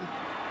line,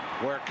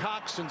 where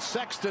Cox and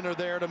Sexton are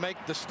there to make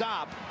the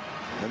stop.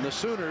 And the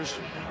Sooners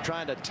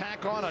trying to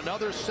tack on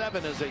another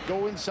 7 as they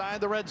go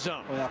inside the red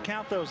zone. Well,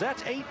 count those.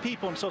 That's 8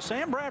 people. And so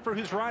Sam Bradford,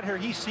 who's right here,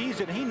 he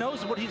sees it. He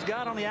knows what he's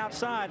got on the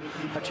outside.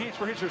 A chance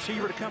for his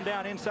receiver to come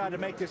down inside to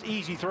make this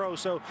easy throw.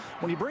 So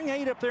when you bring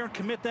 8 up there and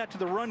commit that to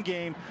the run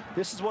game,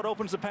 this is what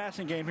opens the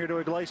passing game here to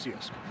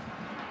Iglesias.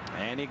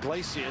 And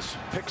Iglesias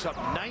picks up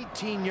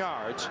 19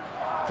 yards.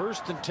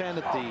 1st and 10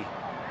 at the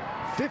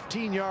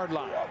 15-yard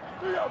line.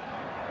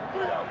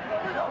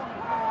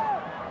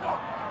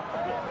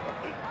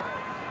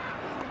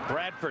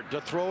 Bradford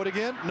to throw it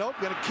again. Nope,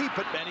 going to keep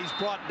it, and he's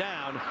brought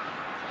down.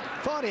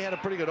 Thought he had a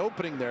pretty good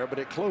opening there, but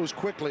it closed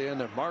quickly.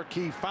 And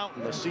Marquis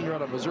Fountain, the senior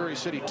out of Missouri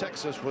City,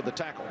 Texas, with the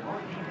tackle.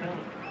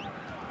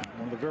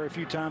 One of the very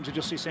few times you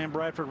just see Sam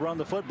Bradford run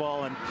the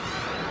football, and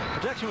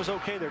protection was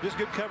okay there. Just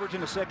good coverage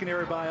in the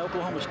secondary by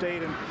Oklahoma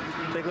State. And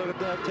take a look at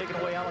that, taking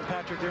away Alan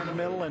Patrick there in the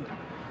middle, and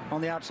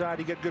on the outside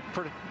he got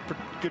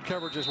good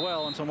coverage as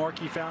well. And so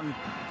Marquis Fountain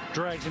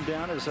drags him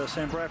down as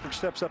Sam Bradford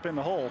steps up in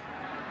the hole.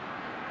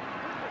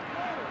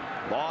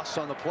 Loss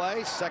on the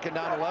play. 2nd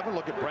down 11.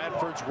 Look at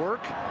Bradford's work.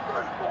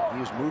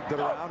 He's moved it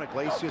around.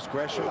 Iglesias,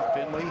 Gresham,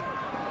 Finley,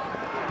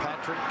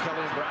 Patrick,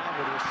 Kelly, and Brown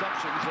with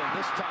receptions. And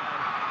this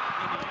time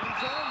in the end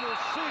zone,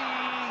 we'll see.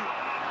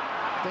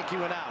 I think he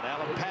went out.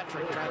 Alan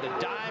Patrick trying to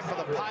dive for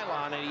the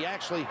pylon, and he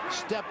actually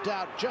stepped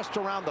out just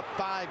around the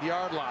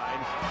 5-yard line.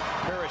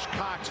 Parrish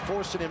Cox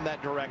forcing him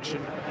that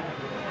direction.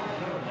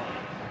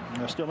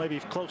 Still maybe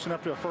close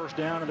enough to a 1st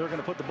down, and they're going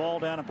to put the ball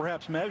down and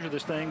perhaps measure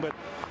this thing. But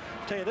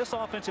I tell you, this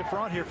offensive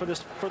front here for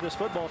this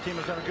football team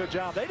has done a good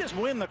job. They just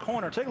win the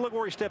corner. Take a look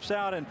where he steps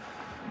out, and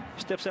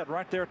steps out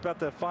right there at about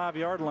the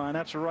 5-yard line.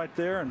 That's right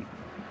there, and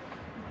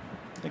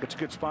I think it's a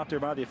good spot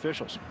there by the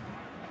officials.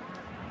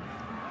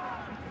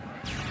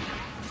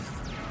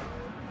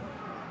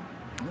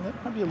 Well,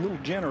 that might be a little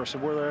generous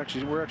of where we're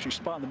actually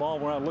spotting the ball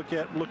when I looking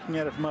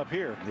at it from up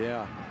here.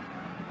 Yeah.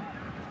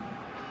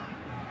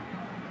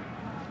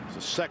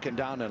 It's a 2nd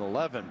down and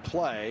 11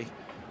 play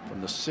from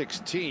the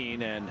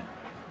 16, and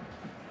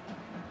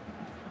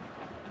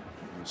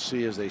we'll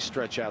see as they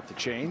stretch out the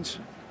chains.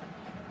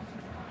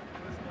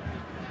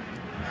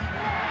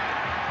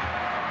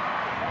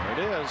 There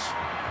it is.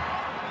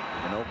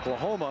 And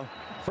Oklahoma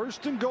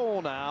 1st and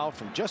goal now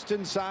from just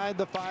inside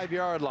the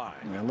 5-yard line.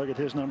 And look at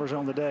his numbers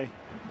on the day.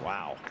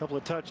 Wow. A couple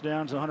of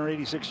touchdowns,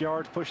 186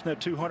 yards, pushing that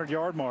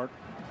 200-yard mark.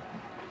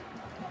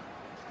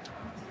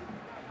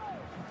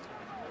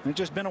 It's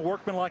just been a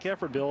workmanlike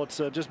effort, Bill. It's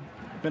just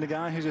been a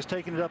guy who's just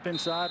taken it up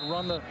inside,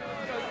 run the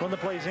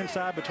plays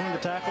inside between the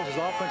tackles. His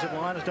offensive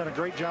line has done a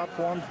great job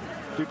for him.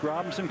 Duke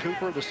Robinson,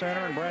 Cooper, the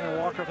center, and Brandon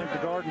Walker, I think the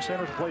guard and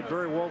centers played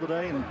very well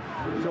today. And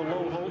Phil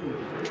Lowe-Holt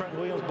and Trent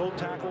Williams, both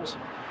tackles,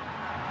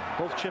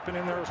 both chipping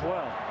in there as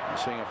well.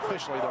 Seeing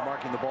officially they're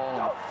marking the ball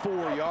on the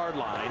 4-yard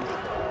line.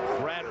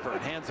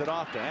 Bradford hands it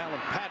off to Alan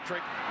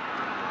Patrick.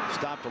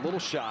 Stopped a little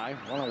shy.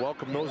 I want to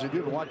welcome those of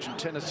you watching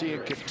Tennessee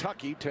and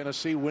Kentucky.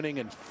 Tennessee winning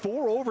in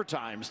 4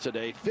 overtimes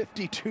today,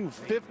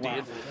 52-50.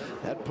 Wow.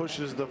 That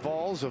pushes the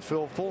Vols of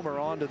Phil Fulmer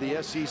on to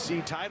the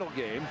SEC title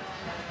game.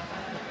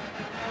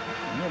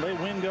 Well, they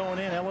win going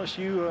in.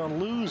 LSU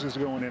loses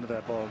going into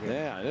that ball game.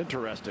 Yeah,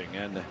 interesting.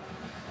 And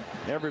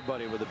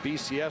everybody with a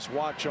BCS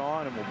watch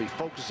on, and we'll be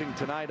focusing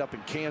tonight up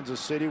in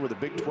Kansas City where the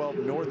Big 12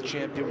 North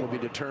champion will be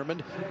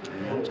determined.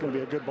 Yeah, it's going to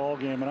be a good ball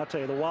game. And I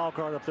tell you, the wild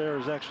card up there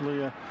is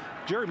actually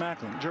Jeremy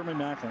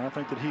Macklin. I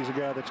think that he's a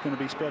guy that's going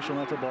to be special in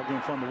that football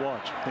game, fun to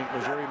watch. I think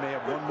Missouri may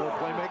have one more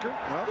playmaker.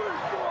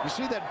 Well, you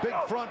see that big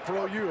front for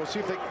OU. We'll see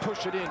if they can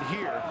push it in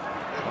here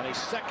on a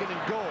 2nd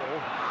and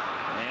goal.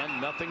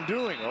 And nothing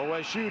doing.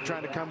 OSU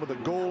trying to come with a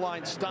goal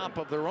line stop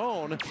of their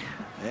own.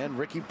 And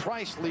Ricky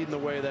Price leading the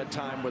way that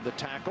time with the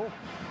tackle.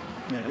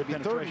 Yeah, good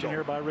penetration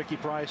here by Ricky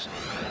Price.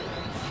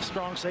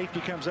 Strong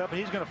safety comes up, and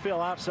he's going to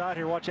fill outside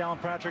here. Watch Alan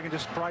Patrick and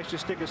Price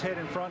just stick his head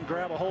in front and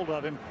grab a hold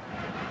of him.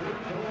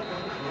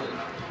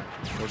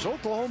 As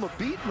Oklahoma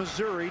beat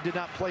Missouri, did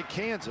not play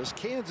Kansas.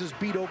 Kansas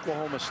beat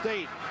Oklahoma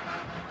State.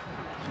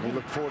 We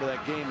look forward to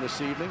that game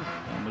this evening.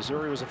 And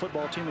Missouri was a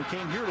football team that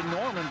came here to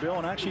Norman, Bill,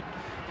 and actually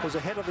was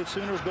ahead of the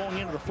Sooners going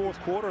into the 4th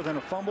quarter. Then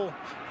a fumble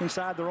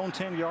inside their own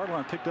 10-yard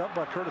line picked up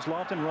by Curtis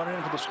Lofton, running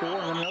in for the score,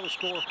 and then another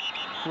score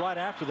right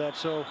after that.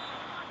 So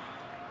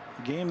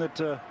a game that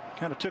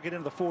kind of took it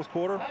into the fourth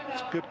quarter.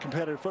 It's a good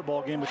competitive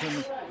football game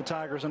between the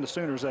Tigers and the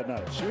Sooners that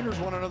night. Sooners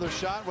want another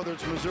shot, whether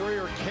it's Missouri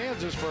or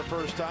Kansas for a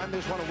first time. They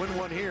just want to win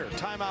one here.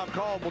 Timeout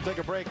called. We'll take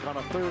a break on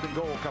a 3rd and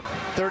goal coming.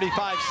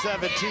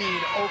 35-17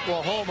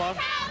 Oklahoma.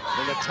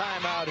 And a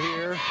timeout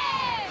here.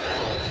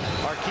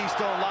 Our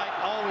Keystone Light,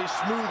 always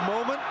smooth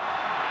moment.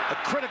 A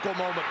critical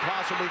moment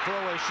possibly for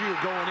OSU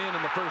going in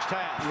the first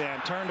half. Yeah,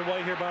 and turned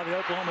away here by the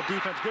Oklahoma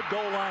defense. Good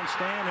goal line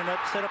stand, and that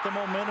set up the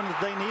momentum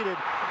that they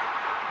needed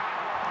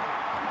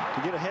to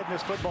get ahead in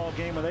this football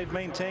game, and they've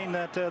maintained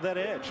that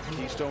edge.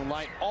 Keystone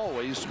Light,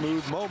 always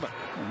smooth moment.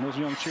 And those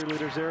young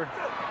cheerleaders there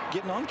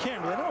getting on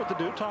camera. They know what to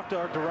do. Talk to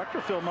our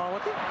director, Phil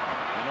Mollicky.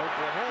 And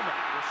Oklahoma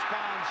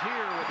responds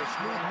here with a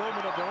smooth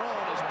moment of their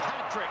own as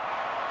Patrick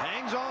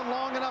hangs on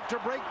long enough to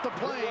break the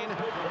plane.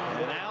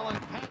 And Alan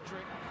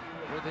Patrick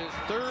with his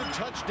 3rd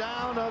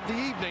touchdown of the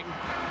evening.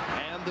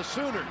 And the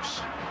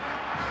Sooners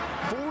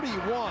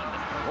 41,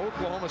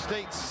 Oklahoma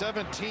State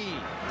 17.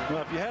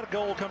 Well, if you had a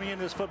goal coming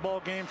into this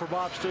football game for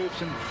Bob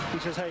Stoops, and he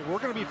says, hey, we're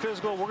going to be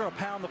physical, we're going to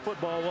pound the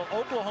football. Well,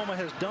 Oklahoma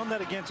has done that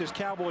against his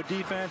Cowboy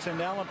defense,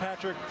 and Alan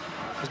Patrick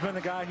has been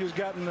the guy who's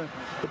gotten the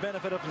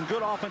benefit of some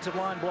good offensive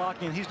line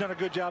blocking, and he's done a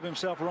good job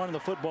himself running the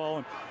football,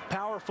 and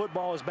power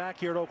football is back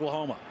here at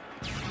Oklahoma.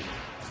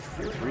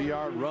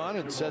 3-yard run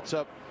and sets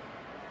up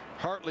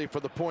Hartley for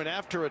the point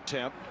after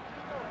attempt.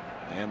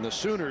 And the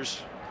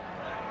Sooners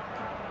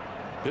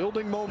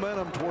building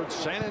momentum towards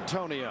San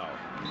Antonio.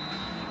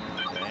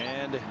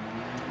 And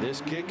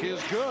this kick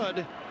is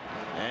good.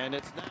 And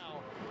it's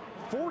now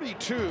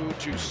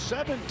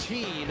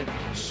 42-17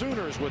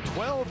 Sooners with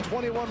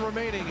 12:21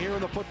 remaining here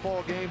in the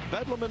football game.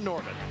 Bedlam and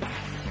Norman.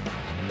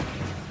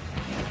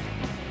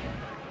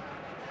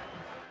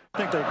 I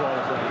think they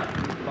qualify.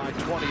 By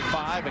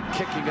 25 and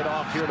kicking it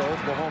off here to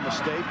Oklahoma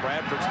State.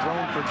 Bradford's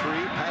thrown for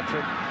 3.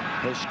 Patrick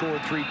has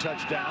scored 3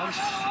 touchdowns.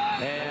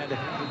 And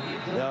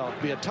there'll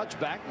be a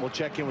touchback. We'll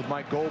check in with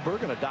Mike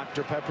Goldberg and a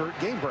Dr. Pepper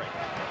game break.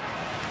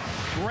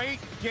 Great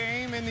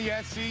game in the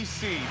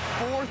SEC.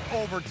 4th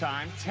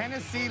overtime.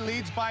 Tennessee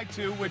leads by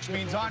 2, which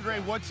means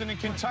Andre Woodson and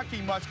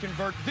Kentucky must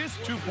convert this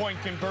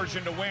 2-point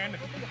conversion to win.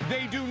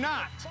 They do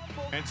not.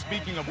 And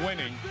speaking of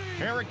winning,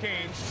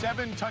 Hurricanes'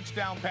 7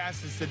 touchdown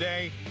passes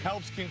today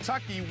helps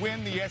Kentucky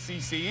win the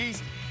SEC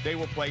East. They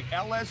will play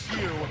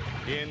LSU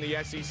in the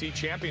SEC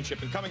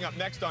Championship. And coming up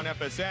next on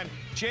FSN,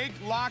 Jake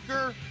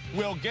Locker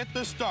will get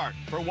the start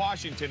for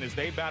Washington as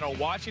they battle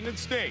Washington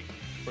State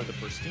for the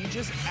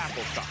prestigious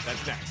Apple Cup.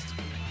 That's next.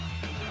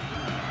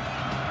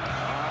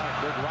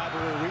 Big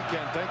rivalry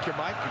weekend. Thank you,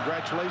 Mike.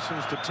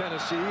 Congratulations to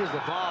Tennessee as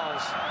the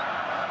Vols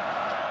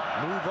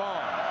move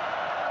on.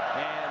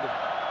 And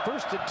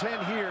 1st and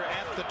 10 here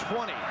at the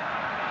 20.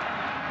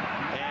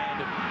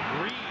 And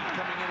Reed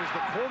coming in as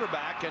the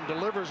quarterback and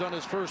delivers on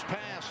his first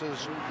pass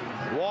as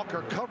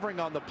Walker covering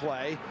on the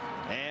play.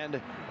 And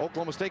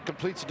Oklahoma State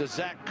completes it to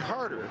Zach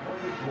Carter.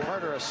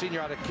 Carter, a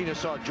senior out of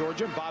Kennesaw,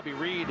 Georgia. Bobby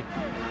Reed,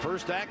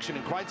 first action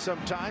in quite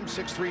some time.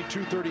 6'3",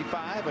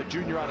 235, a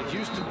junior out of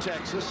Houston,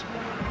 Texas.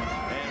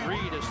 And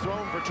Reed has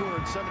thrown for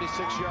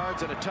 276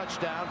 yards and a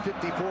touchdown,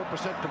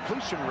 54%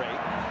 completion rate.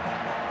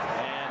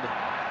 And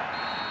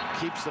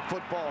keeps the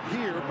football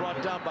here,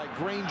 brought down by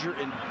Granger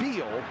and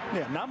Beal.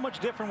 Yeah, not much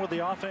different with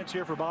the offense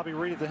here for Bobby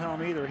Reed at the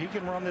helm either. He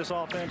can run this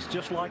offense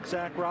just like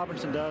Zach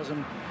Robinson does,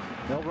 and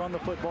they'll run the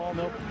football and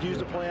they'll use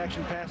the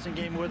play-action passing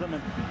game with him.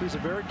 And he's a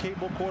very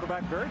capable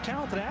quarterback, very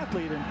talented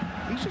athlete, and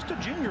he's just a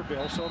junior,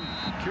 Bill. So I'm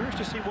curious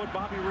to see what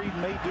Bobby Reed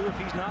may do if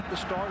he's not the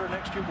starter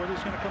next year, whether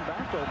he's going to come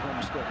back to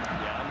Oklahoma State.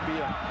 Yeah, it'll be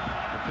a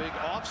big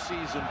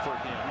offseason for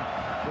him.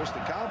 Of course,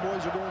 the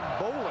Cowboys are going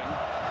bowling,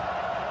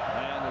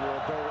 and will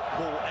go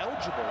bowl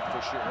eligible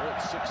for sure at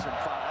 6-5,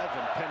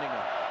 and pending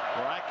a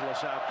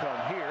miraculous outcome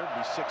here, it'll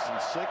be 6-6. We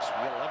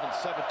got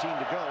 11-17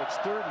 to go. It's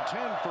 3rd and 10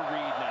 for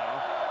Reed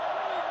now.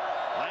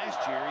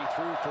 Last year, he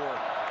threw for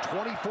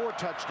 24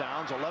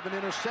 touchdowns, 11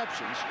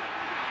 interceptions.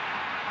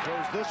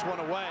 Throws this one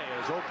away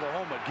as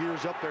Oklahoma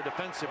gears up their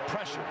defensive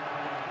pressure.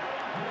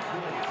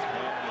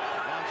 And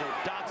Lonzo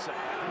Dotson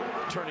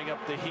turning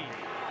up the heat.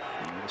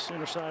 And the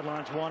Sooner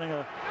sidelines wanting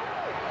a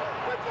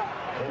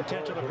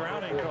potential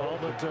grounding call,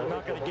 but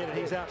not going to get it.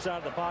 He's outside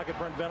of the pocket.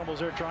 Brent Venables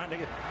there trying to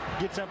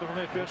get something from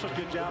the officials.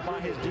 Good job by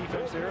his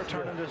defense there,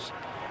 turning this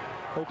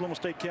Oklahoma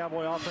State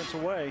Cowboy offense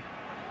away.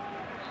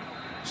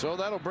 So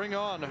that'll bring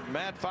on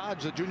Matt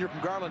Fodge, the junior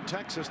from Garland,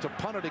 Texas, to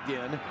punt it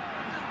again.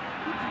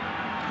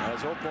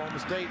 As Oklahoma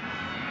State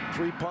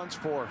 3 punts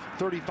for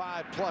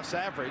 35+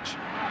 average.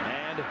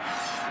 And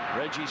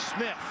Reggie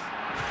Smith,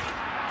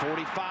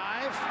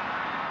 45.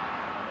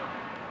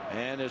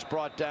 And is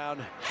brought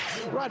down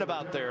right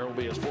about there will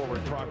be his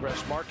forward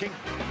progress marking.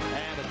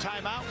 And a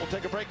timeout. We'll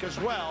take a break as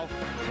well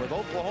with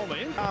Oklahoma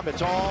in.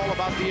 It's all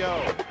about the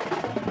O.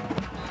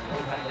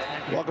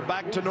 Welcome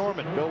back to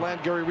Norman. Bill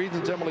Land, Gary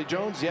Reasons, Emily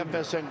Jones, the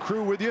FSN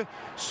crew with you.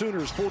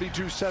 Sooners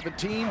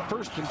 42-17,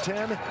 1st and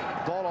 10.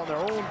 Ball on their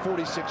own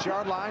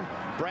 46-yard line.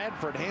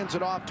 Bradford hands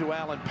it off to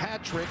Alan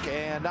Patrick,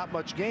 and not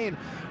much gain.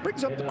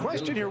 Brings up the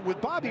question here, with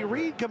Bobby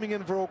Reed coming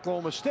in for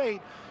Oklahoma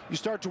State, you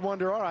start to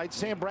wonder, all right,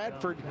 Sam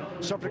Bradford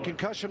suffered a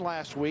concussion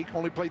last week,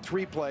 only played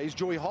 3 plays.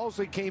 Joey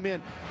Halsley came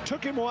in,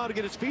 took him a while to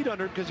get his feet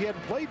under him because he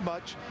hadn't played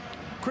much.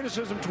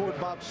 Criticism toward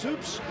Bob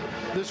Supes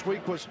this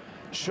week was,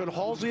 should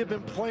Halsey have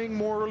been playing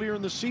more earlier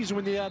in the season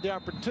when he had the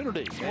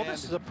opportunity? Well,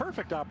 this is a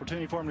perfect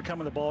opportunity for him to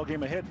come in the ball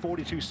game ahead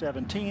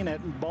 42-17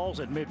 at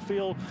balls at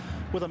midfield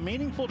with a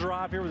meaningful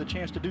drive here with a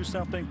chance to do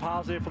something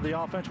positive for the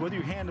offense, whether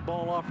you hand the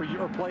ball off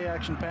or play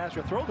action pass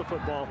or throw the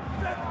football,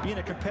 be in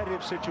a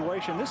competitive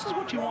situation. This is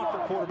what you want for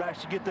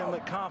quarterbacks, to get them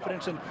that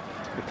confidence, and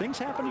if things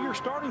happen to your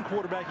starting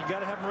quarterback, you got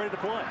to have him ready to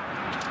play.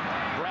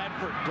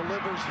 Bradford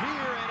delivers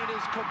here, and it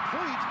is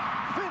complete.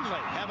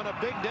 Finley having a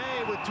big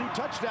day with 2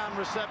 touchdown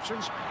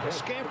receptions.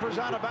 Scampers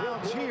out of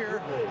bounds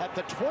here at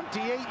the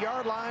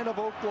 28-yard line of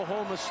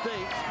Oklahoma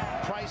State.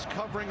 Price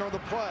covering on the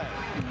play.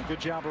 Good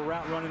job of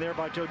route running there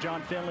by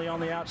John Finley on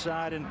the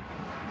outside, and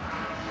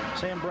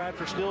Sam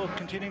Bradford still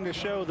continuing to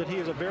show that he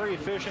is a very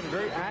efficient,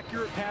 very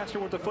accurate passer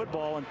with the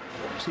football. And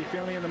see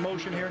Finley in the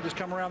motion here and just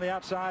come around the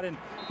outside and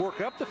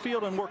work up the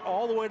field and work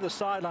all the way to the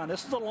sideline.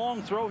 This is a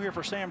long throw here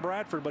for Sam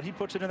Bradford, but he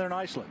puts it in there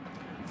nicely.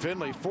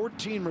 Finley,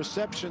 14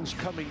 receptions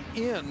coming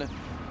in,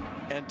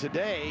 and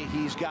today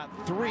he's got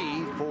 2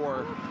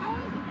 for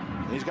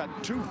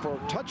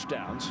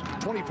touchdowns,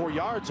 24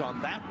 yards on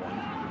that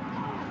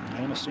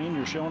one. And a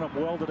senior showing up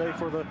well today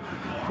for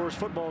his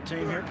football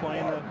team here,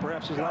 playing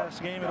perhaps his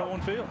last game at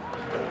Owen Field.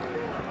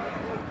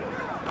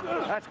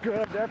 That's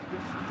good. That's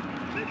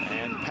good.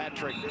 And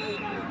Patrick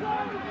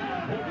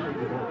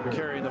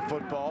carrying the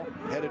football,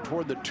 headed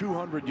toward the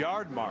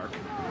 200-yard mark.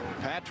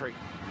 Patrick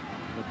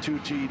with 2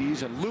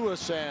 TDs, and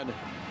Lewis and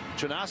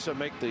Chanasa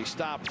make the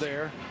stop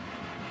there.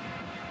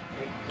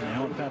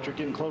 Alan Patrick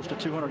getting close to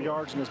 200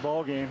 yards in this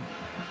ball game.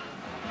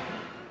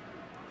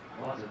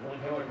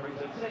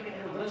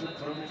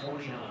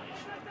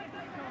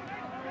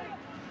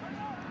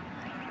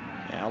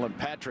 Alan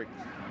Patrick,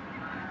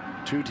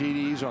 2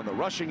 TDs on the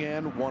rushing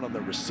end, 1 on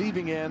the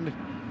receiving end.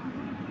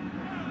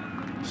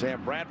 Sam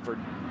Bradford,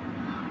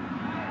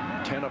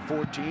 10 of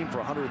 14 for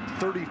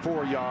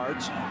 134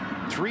 yards,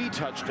 3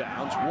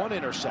 touchdowns, 1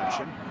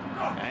 interception,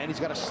 and he's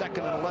got a 2nd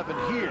and 11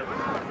 here.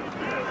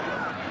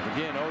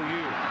 Again,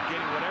 OU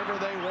getting whatever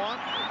they want,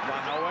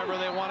 however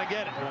they want to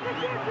get it.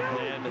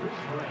 And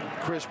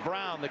Chris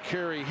Brown, the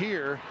carry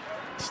here,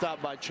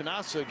 stopped by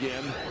Chanasa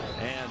again,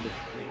 and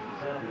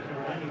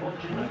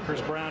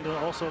Chris Brown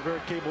also a very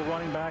capable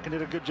running back and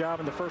did a good job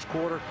in the first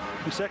quarter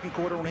and second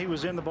quarter when he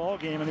was in the ball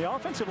game. And the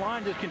offensive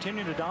line just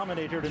continued to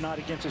dominate here tonight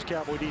against this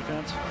Cowboy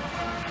defense.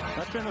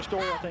 That's been the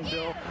story, I think,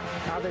 Bill.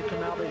 How they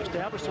come out, they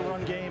established the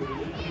run game,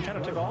 kind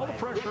of took all the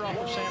pressure off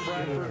of Sam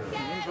Bradford. The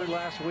injury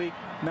last week,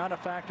 not a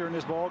factor in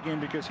this ball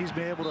game because he's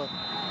been able to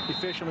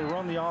efficiently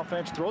run the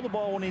offense, throw the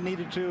ball when he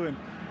needed to, and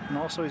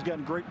also he's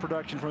gotten great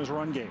production from his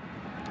run game.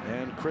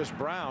 And Chris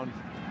Brown,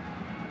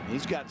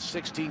 he's got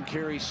 16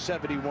 carries,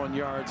 71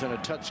 yards, and a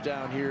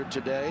touchdown here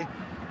today.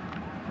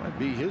 Might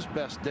be his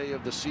best day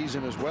of the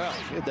season as well.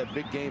 He had that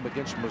big game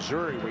against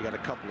Missouri. We got a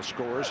couple of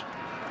scores.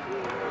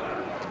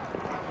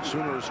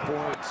 Sooners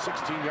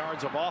 416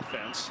 yards of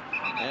offense,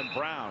 and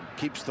Brown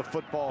keeps the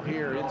football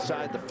here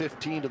inside the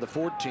 15 to the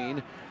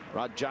 14.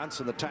 Rod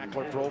Johnson, the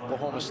tackler for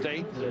Oklahoma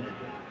State.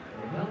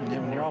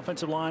 And when your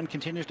offensive line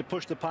continues to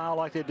push the pile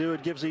like they do,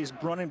 it gives these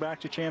running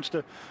backs a chance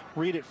to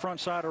read it front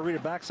side or read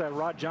it backside.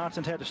 Rod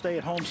Johnson's had to stay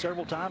at home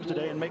several times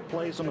today and make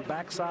plays on the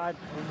backside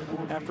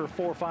after a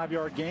 4 or 5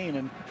 yard gain.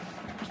 And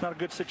it's not a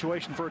good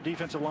situation for a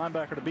defensive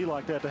linebacker to be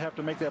like that, to have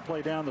to make that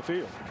play down the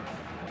field.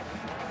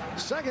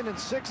 2nd and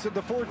 6 at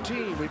the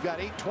 14. We've got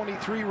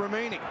 8:23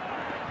 remaining.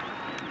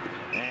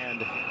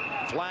 And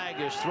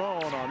flag is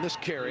thrown on this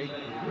carry.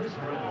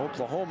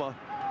 Oklahoma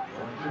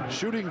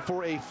shooting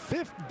for a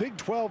 5th Big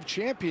 12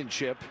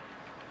 championship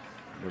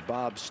under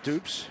Bob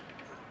Stoops.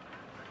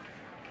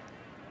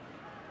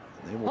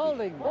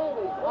 Holding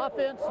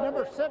offense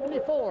number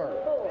 74.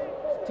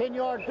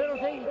 10-yard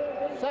penalty,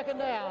 2nd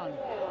down.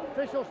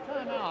 Officials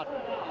timeout.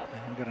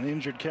 We've got an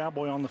injured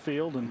Cowboy on the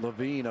field, and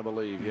Levine, I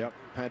believe. Yep,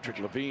 Patrick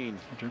Levine.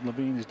 Patrick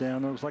Levine is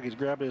down there. Looks like he's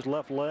grabbed his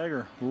left leg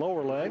or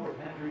lower leg.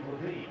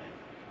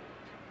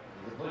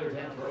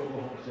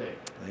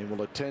 They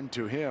will attend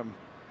to him.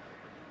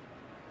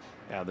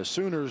 Now the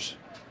Sooners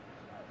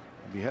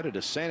will be headed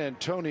to San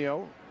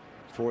Antonio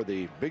for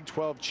the Big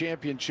 12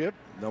 championship.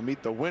 They'll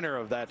meet the winner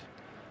of that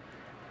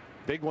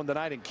big one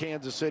tonight in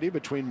Kansas City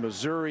between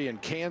Missouri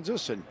and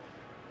Kansas. And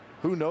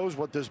who knows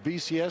what this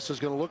BCS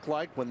is going to look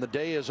like when the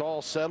day is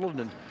all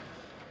settled and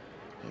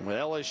With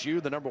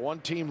LSU, the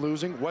 #1 team,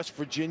 losing, West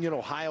Virginia and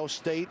Ohio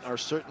State are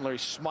certainly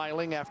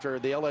smiling after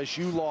the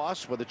LSU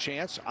loss with a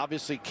chance.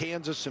 Obviously,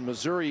 Kansas and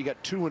Missouri, you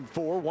got 2 and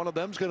 4. One of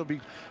them's going to be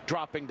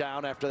dropping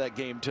down after that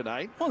game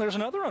tonight. Well, there's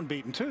another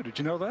unbeaten, too. Did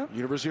you know that?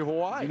 University of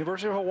Hawaii.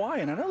 University of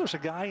Hawaii. And I know there's a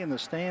guy in the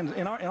stands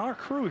in our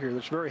crew here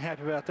that's very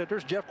happy about that.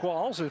 There's Jeff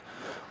Qualls, one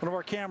of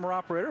our camera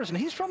operators, and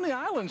he's from the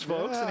islands,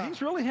 folks, and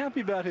he's really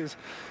happy about his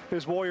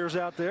Warriors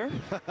out there.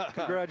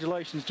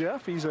 Congratulations,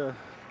 Jeff. He's a...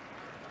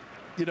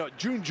 You know,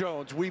 June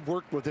Jones, we've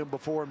worked with him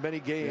before in many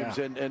games,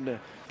 and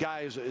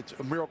guys, it's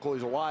a miracle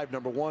he's alive,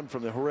 #1,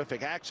 from the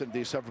horrific accident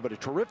he suffered, but a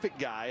terrific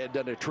guy and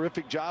done a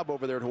terrific job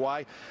over there at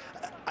Hawaii.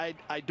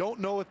 I don't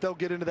know if they'll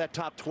get into that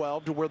top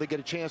 12 to where they get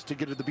a chance to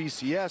get to the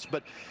BCS,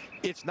 but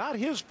it's not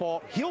his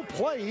fault. He'll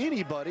play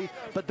anybody,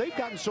 but they've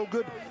gotten so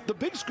good. The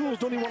big schools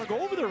don't even want to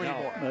go over there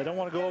anymore. They don't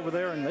want to go over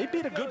there, and they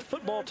beat a good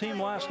football team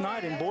last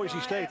night in Boise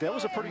State. That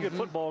was a pretty good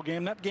football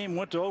game. That game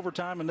went to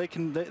overtime, and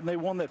they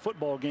won that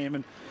football game.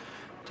 And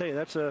I tell you,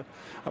 that's a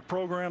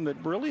program that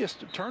really has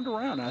turned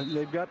around.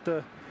 They've got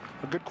a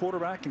good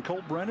quarterback in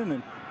Colt Brennan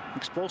and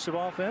explosive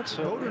offense.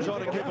 So voters ought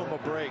to give them a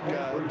break.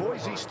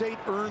 Boise State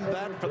earned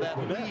that for that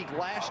league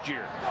last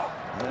year.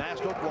 And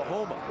asked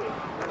Oklahoma,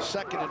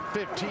 2nd and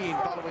 15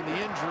 following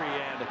the injury,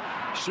 and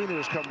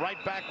Sooners come right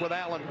back with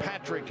Alan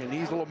Patrick, and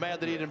he's a little mad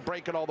that he didn't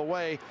break it all the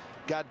way.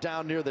 Got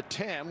down near the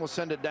 10. We'll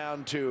send it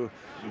down to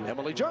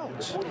Emily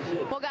Jones.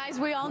 Well, guys,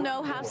 we all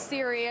know how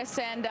serious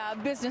and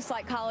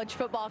business-like college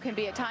football can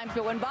be at times,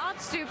 but when Bob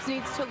Stoops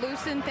needs to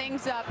loosen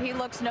things up, he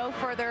looks no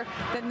further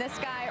than this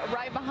guy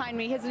right behind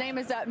me. His name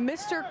is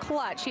Mr.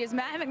 Clutch. He is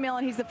Matt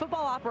McMillan. He's the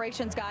football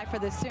operations guy for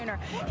the Sooner.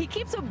 He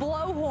keeps a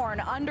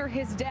blowhorn under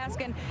his desk,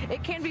 and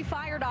it can be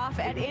fired off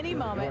at any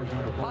moment.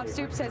 Bob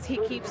Stoops says he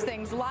keeps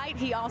things light.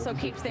 He also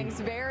keeps things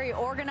very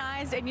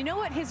organized, and you know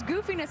what? His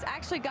goofiness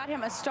actually got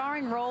him a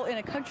starring role in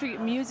a country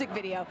music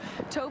video.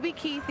 Toby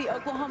Keith, the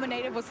Oklahoma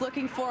native, was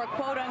looking for a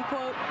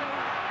quote-unquote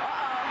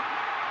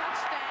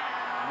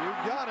touchdown. You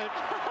got it.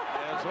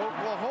 As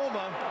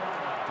Oklahoma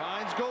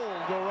finds gold,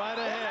 go right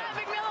ahead.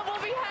 Matt McMillan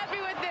will be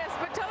happy with this,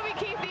 but Toby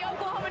Keith, the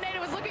Oklahoma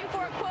native, was looking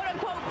for a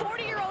quote-unquote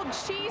 40-year-old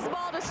cheese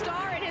ball to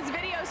star in his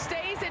video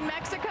Stays in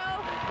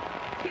Mexico.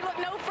 He looked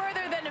no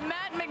further than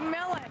Matt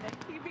McMillan.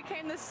 He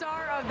became the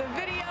star of the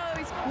video.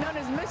 He's known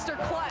as Mr.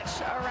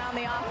 Clutch around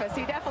the office.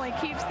 He definitely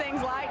keeps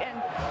things light,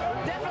 and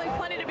definitely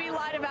plenty to be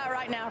light about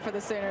right now for the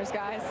Sooners,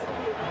 guys.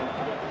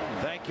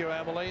 Thank you,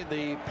 Emily.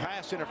 The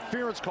pass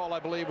interference call, I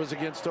believe, was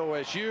against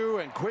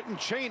OSU, and Quentin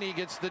Chaney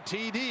gets the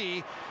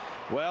TD.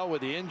 Well,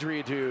 with the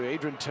injury to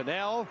Adrian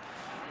Tennell,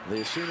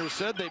 the Sooners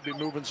said they'd be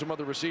moving some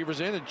other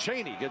receivers in, and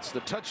Chaney gets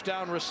the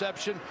touchdown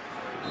reception.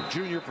 The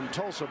junior from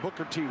Tulsa,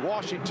 Booker T.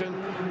 Washington,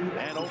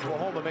 and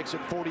Oklahoma makes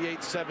it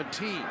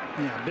 48-17.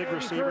 Yeah, big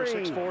receiver,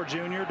 6'4"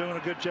 junior, doing a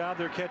good job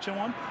there catching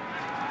one.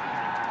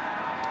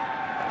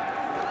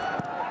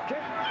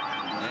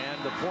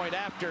 And the point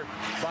after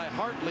by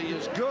Hartley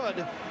is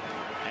good,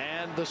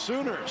 and the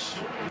Sooners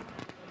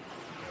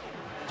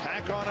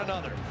tack on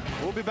another.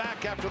 We'll be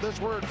back after this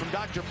word from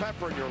Dr.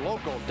 Pepper and your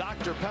local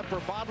Dr. Pepper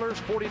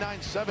bottlers,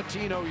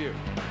 49-17 OU.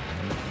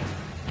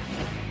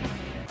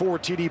 4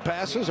 TD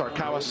passes, our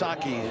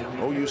Kawasaki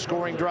OU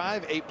scoring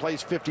drive, 8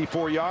 plays,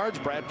 54 yards.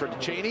 Bradford to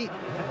Chaney,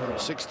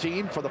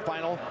 16 for the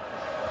final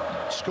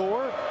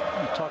score.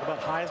 Talk about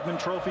Heisman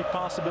Trophy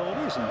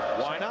possibilities, and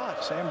why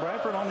not? Sam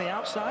Bradford on the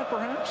outside,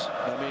 perhaps.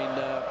 I mean,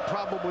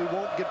 probably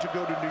won't get to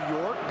go to New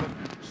York, but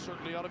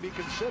certainly ought to be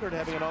considered,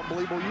 having an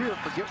unbelievable year.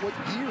 Forget what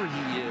year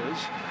he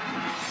is.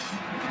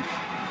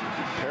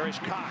 Parrish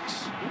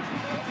Cox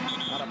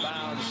out of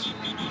bounds,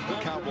 the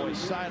Cowboys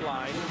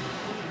sideline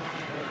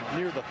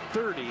near the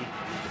 30,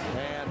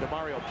 and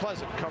Mario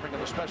Pleasant covering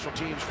on the special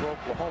teams for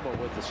Oklahoma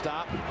with the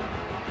stop.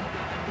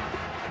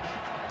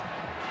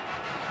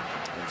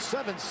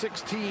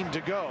 7:16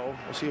 to go.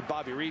 We'll see if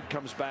Bobby Reed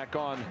comes back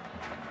on.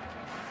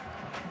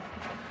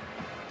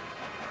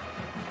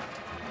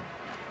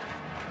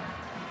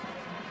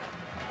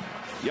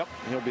 Yep,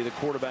 he'll be the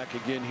quarterback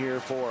again here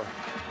for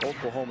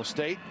Oklahoma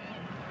State.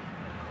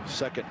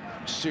 Second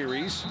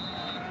series.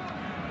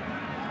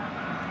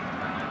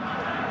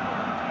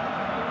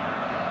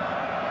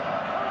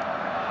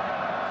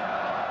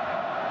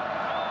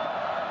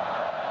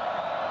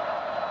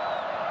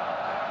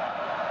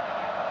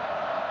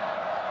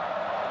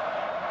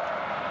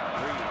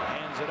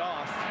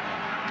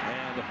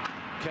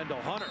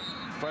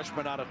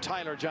 Freshman out of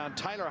John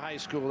Tyler High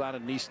School down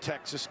in East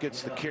Texas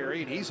gets the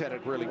carry, and he's had a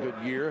really good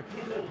year.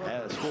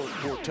 Has scored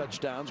 4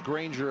 touchdowns.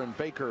 Granger and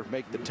Baker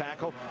make the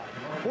tackle.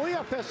 Well, the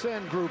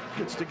FSN group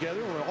gets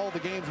together with all the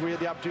games we had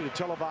the opportunity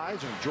to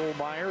televise, and Joel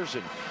Myers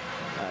and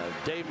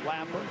Dave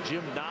Lapper,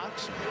 Jim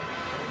Knox,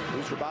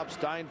 producer Bob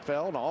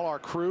Steinfeld, and all our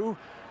crew,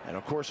 and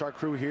of course our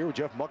crew here with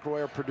Jeff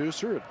Muckroy, our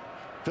producer, and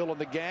Phil and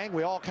the gang.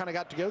 We all kind of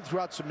got together, threw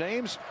out some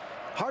names.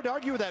 Hard to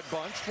argue with that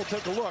bunch. We'll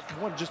take a look.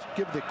 I want to just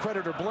give the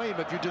credit or blame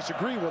if you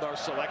disagree with our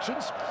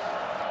selections.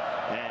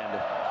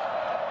 And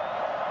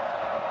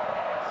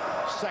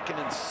 2nd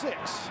and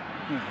 6.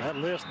 That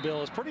list,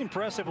 Bill, is pretty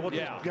impressive with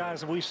the guys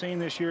that we've seen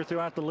this year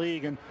throughout the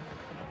league. And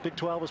Big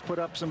 12 has put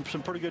up some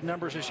pretty good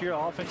numbers this year.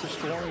 Offensive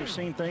scoring, we've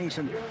seen things.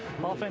 And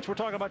offense, we're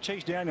talking about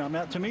Chase Daniel.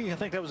 Now, to me, I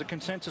think that was a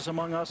consensus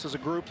among us as a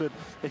group that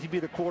he'd be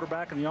the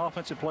quarterback and the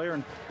offensive player.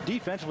 And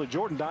defensively,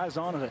 Jordan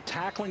Dizon is a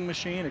tackling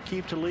machine, a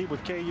keep to lead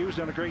with KU. He's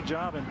done a great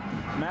job. And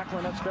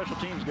Macklin, that special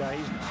teams guy,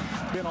 he's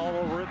been all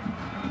over it.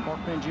 Mark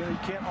Mangino, you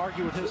can't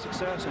argue with his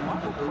success. And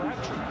Michael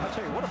Crabtree, I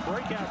tell you, what a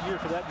breakout year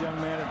for that young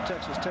man at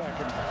Texas Tech.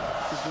 And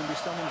he's going to be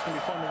someone who's going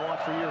to be fun to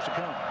watch for years to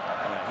come.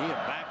 Yeah, he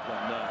and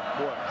Macklin,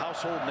 boy,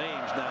 household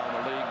names now in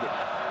the league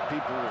that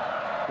people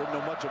didn't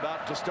know much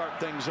about to start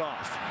things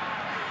off.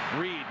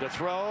 Reed to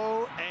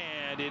throw,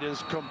 and it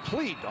is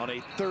complete on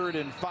a 3rd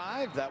and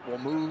 5. That will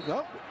move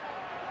up.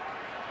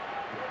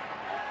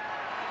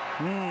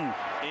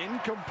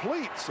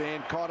 Incomplete.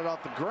 Sand caught it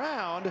off the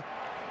ground.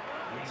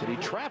 Said he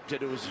trapped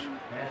it. It was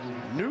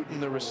Newton,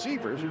 the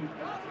receiver.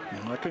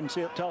 I couldn't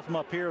see it tell from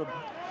up here.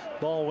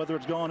 Ball, whether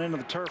it's gone into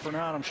the turf or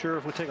not, I'm sure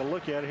if we take a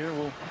look at it here,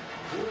 we'll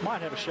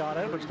might have a shot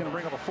at it, but it's going to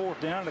bring up a 4th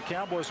down. The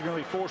Cowboys are going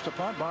to be forced to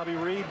punt. Bobby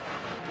Reed,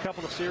 a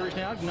couple of series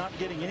now, not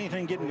getting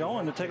anything getting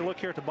going. To take a look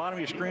here at the bottom of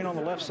your screen on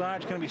the left side,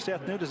 it's going to be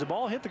Seth Newton. Does the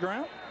ball hit the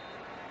ground?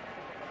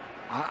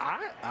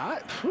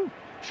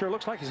 Sure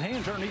looks like his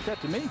hands are underneath that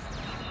to me.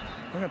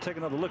 We're going to take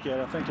another look at it.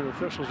 I think the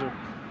officials are.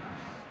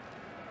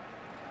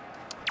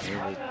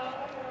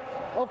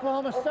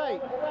 Oklahoma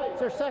State, it's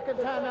their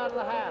 2nd time out of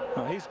the half.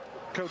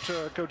 Coach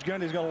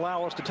Gundy's going to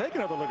allow us to take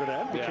another look at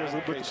that because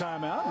with the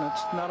timeout, and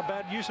it's not a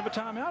bad use of a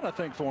timeout, I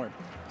think, for him.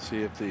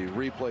 See if the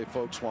replay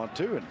folks want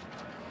to and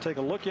take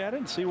a look at it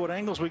and see what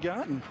angles we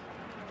got. And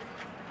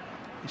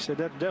he said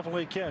that's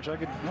definitely a catch. I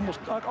could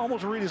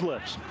almost read his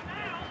lips.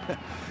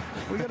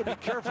 We got to be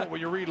careful when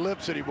you read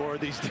lips anymore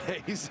these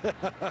days.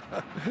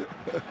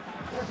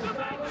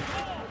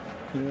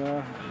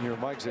 Yeah. Here,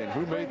 Mike saying,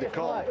 who made the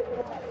call?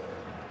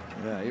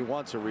 Yeah, he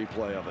wants a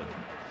replay of it.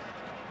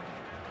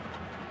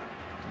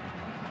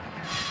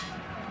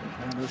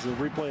 And there's the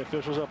replay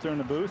officials up there in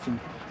the booth, and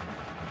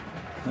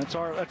that's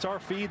our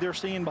feed they're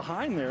seeing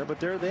behind there. But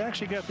they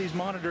actually got these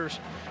monitors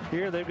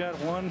here. They've got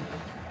 1,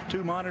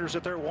 2 monitors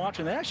that they're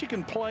watching. They actually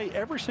can play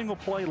every single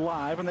play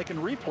live, and they can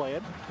replay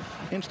it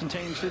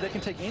instantaneously. They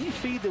can take any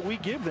feed that we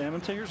give them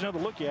and say, here's another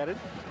look at it.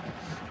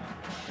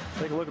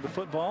 Take a look at the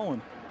football,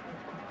 and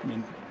I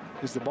mean,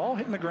 is the ball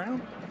hitting the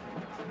ground?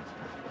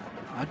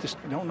 I just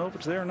don't know if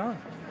it's there or not.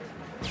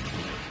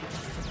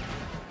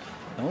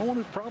 The only one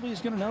who probably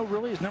is going to know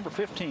really is number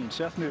 15,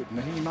 Seth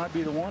Newton. He might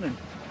be the one, and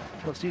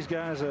let's these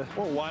guys.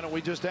 Well, why don't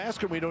we just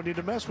ask him? We don't need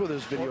to mess with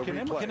his video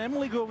replay. Can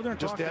Emily go over there and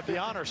just talk have the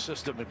honor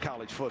system in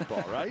college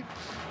football, right?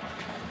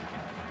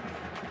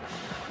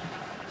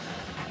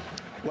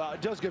 Well,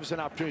 it does give us an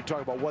opportunity to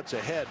talk about what's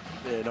ahead,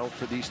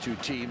 for these two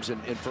teams,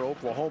 and for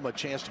Oklahoma, a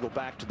chance to go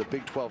back to the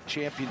Big 12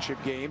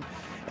 championship game.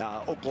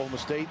 Oklahoma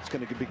State's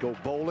going to go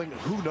bowling.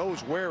 Who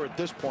knows where at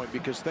this point,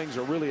 because things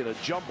are really in a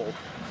jumble.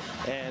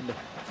 And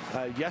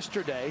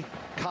yesterday,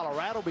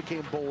 Colorado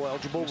became bowl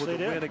eligible with a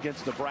win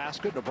against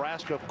Nebraska.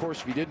 Nebraska, of course,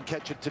 if you didn't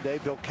catch it today,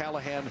 Bill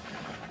Callahan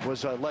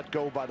was let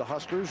go by the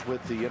Huskers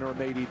with the interim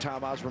AD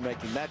Tom Osborne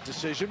making that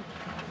decision.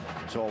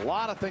 So a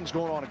lot of things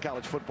going on in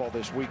college football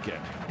this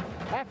weekend.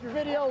 After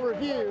video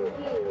review,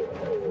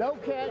 no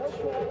catch.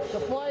 The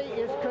play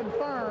is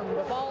confirmed.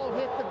 The ball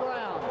hit the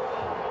ground.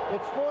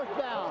 It's 4th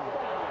down.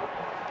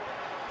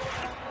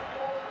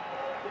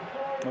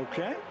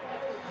 Okay.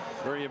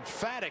 Very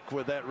emphatic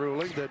with that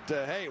ruling that,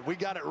 hey, we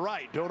got it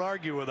right. Don't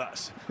argue with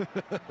us.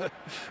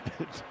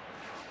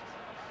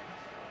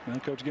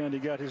 And Coach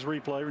Gundy got his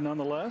replay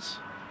nonetheless.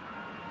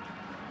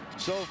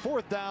 So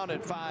 4th down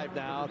and 5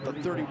 now at the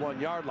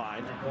 31-yard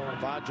line.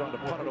 Vodge on to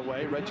punt it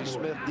away. Reggie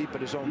Smith deep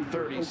at his own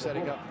 30,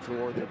 setting up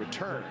for the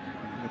return.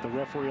 With the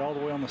referee all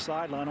the way on the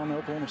sideline, on the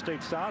Oklahoma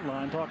State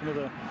sideline, talking to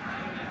the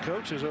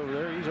coaches over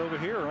there. He's over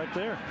here right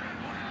there.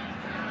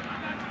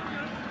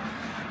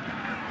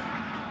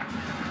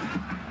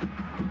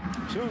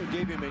 So we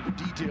gave him a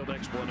detailed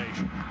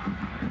explanation.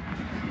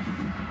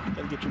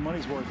 Got to get your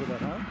money's worth of that,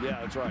 huh?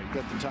 Yeah, that's right.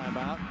 Got the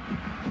timeout.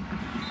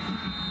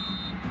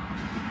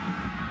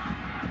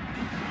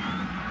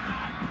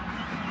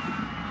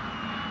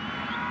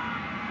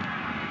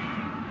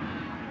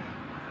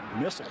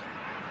 Missile.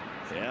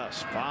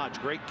 Yes,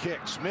 Vodge, great kick.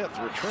 Smith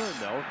returned,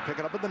 though,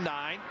 picking up at the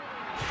 9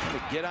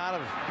 to get out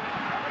of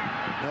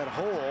that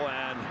hole,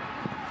 and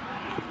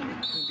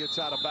gets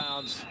out of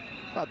bounds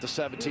about the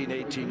 17,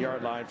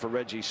 18-yard line for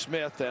Reggie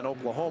Smith. And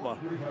Oklahoma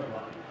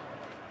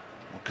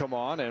will come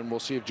on, and we'll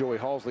see if Joey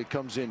Halsley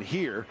comes in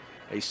here.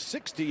 A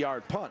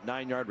 60-yard punt,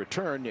 9-yard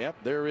return. Yep,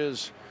 there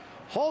is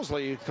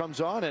Halsley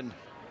comes on, and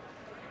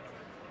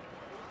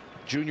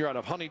junior out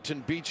of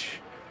Huntington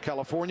Beach,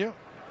 California.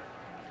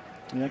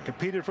 Yeah,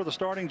 competed for the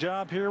starting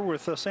job here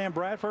with Sam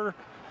Bradford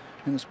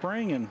in the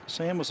spring, and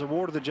Sam was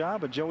awarded the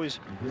job, but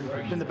Joey's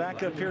been the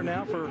backup here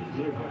now for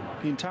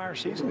the entire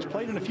season. He's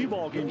played in a few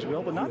ball games,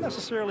 Bill, but not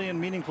necessarily in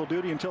meaningful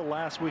duty until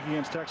last week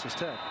against Texas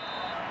Tech.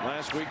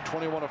 Last week,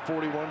 21 of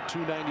 41,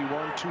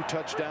 291, 2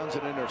 touchdowns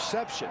and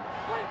interception.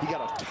 He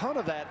got a ton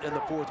of that in the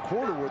fourth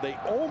quarter where they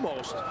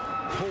almost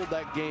pulled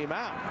that game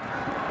out.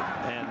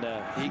 And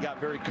he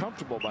got very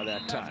comfortable by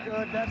that time.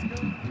 That's good.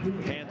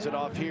 Hands it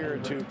off here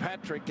to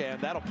Patrick,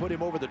 and that'll put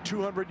him over the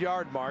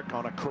 200-yard mark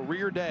on a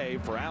career day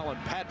for Alan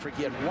Patrick.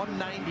 He had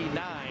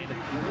 199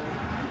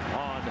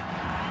 on,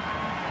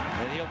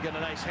 and he'll get a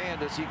nice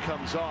hand as he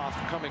comes off.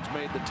 Cummings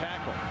made the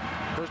tackle.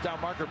 First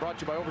down marker brought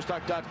to you by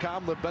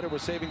Overstock.com. Live better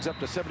with savings up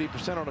to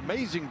 70% on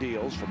amazing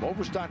deals from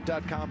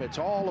Overstock.com. It's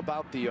all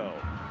about the O.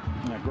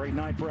 A great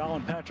night for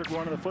Alan Patrick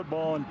running the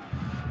football, and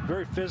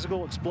very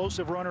physical,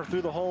 explosive runner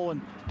through the hole,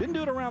 and didn't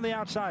do it around the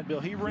outside,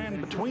 Bill. He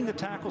ran between the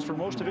tackles for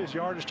most of his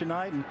yardage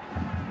tonight, and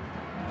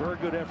very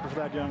good effort for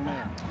that young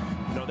man.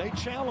 You know, they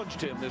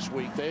challenged him this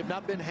week. They have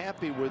not been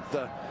happy with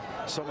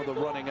some of the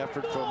running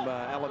effort from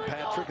Alan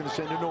Patrick, and they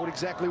didn't know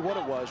exactly what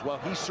it was. Well,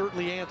 he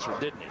certainly answered,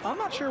 didn't he? I'm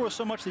not sure it was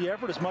so much the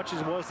effort as much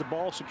as it was the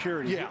ball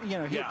security.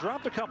 Yeah. He had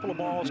dropped a couple of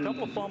balls, a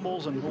couple of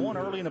fumbles, and one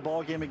early in the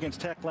ball game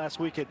against Tech last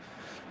week. It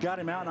got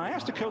him out. And I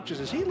asked the coaches,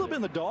 is he a little bit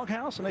in the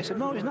doghouse? And they said,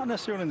 no, he's not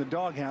necessarily in the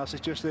doghouse.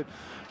 It's just that,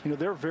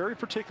 they're very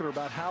particular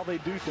about how they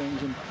do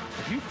things. And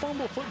if you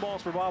fumble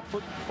footballs for Bob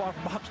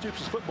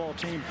Stoops' football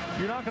team,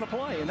 you're not going to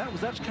play. And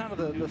that's kind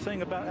of the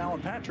thing about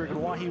Alan Patrick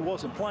and why he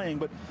wasn't playing.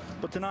 But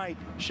tonight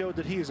showed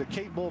that he is a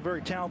capable,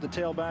 very talented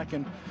tailback,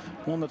 and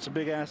one that's a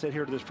big asset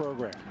here to this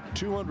program.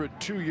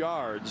 202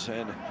 yards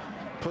and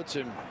puts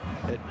him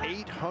at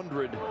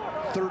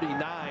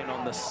 839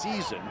 on the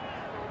season.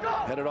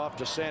 Headed off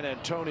to San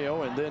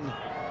Antonio, and then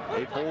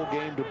a bowl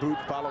game to boot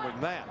following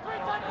that.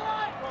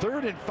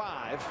 3rd and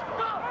 5.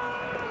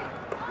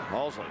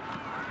 Halsley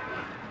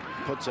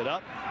puts it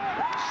up,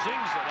 sings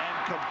it,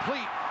 and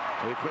complete.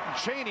 Quentin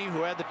Chaney,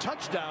 who had the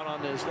touchdown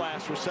on his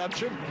last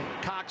reception.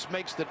 Cox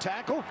makes the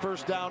tackle.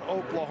 First down,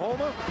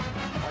 Oklahoma.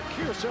 Our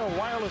Curacao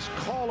Wireless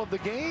call of the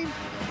game.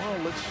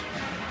 Well,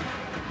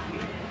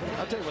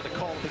 I'll tell you what the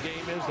call of the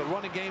game is. The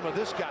running game of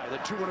this guy, the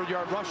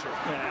 200-yard rusher.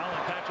 Yeah,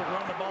 Alan Patrick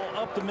running the ball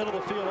up the middle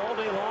of the field all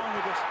day long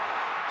with this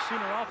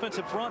senior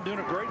offensive front doing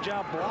a great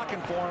job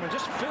blocking for him. And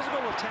just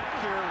physical attack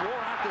here,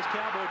 wore out this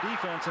Cowboy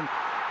defense, and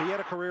he had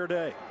a career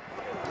day.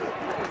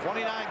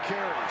 29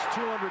 carries,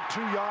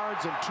 202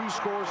 yards, and 2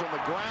 scores on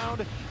the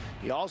ground.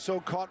 He also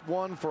caught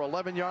one for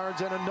 11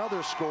 yards and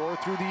another score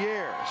through the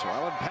air. So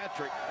Alan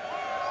Patrick,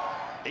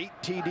 8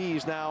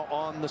 TDs now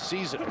on the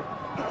season.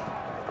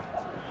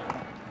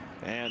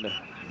 And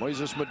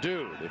Moises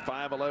Madu, the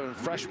 5'11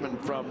 freshman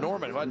from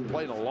Norman, who hadn't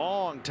played in a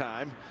long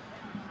time,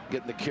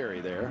 getting the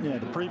carry there. Yeah,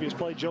 the previous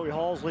play, Joey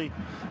Halsley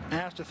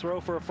asked to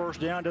throw for a first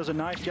down, does a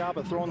nice job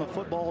of throwing the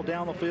football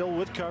down the field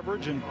with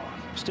coverage and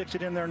sticks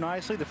it in there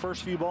nicely. The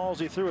first few balls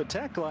he threw at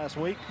Tech last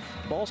week,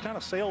 balls kind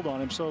of sailed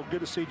on him, so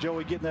good to see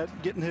Joey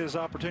getting his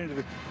opportunity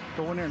to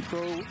go in there and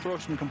throw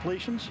some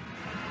completions.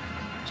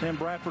 Sam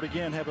Bradford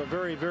again have a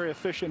very, very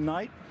efficient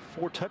night.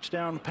 4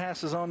 touchdown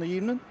passes on the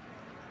evening.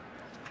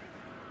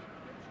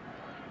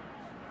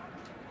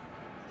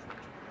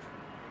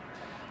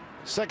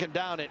 Second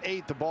down at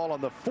 8, the ball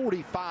on the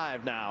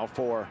 45 now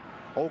for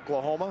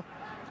Oklahoma.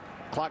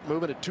 Clock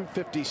moving at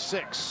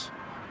 2:56.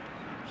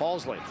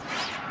 Halsley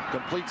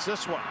completes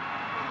this one.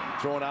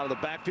 Thrown out of the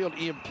backfield.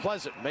 Ian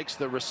Pleasant makes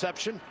the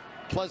reception.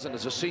 Pleasant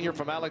is a senior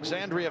from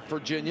Alexandria,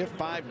 Virginia,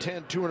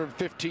 5'10",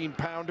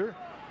 215-pounder.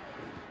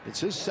 It's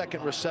his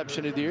second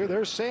reception of the year.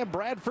 There's Sam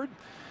Bradford.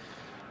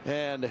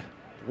 And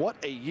what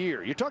a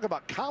year. You talk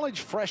about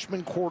college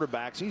freshman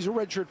quarterbacks. He's a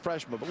redshirt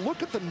freshman, but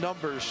look at the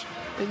numbers.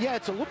 And yeah,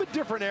 it's a little bit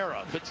different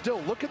era, but still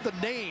look at the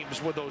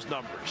names with those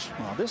numbers.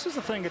 Well, this is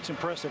the thing that's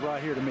impressive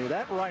right here to me.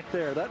 That right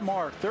there, that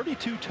mark,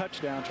 32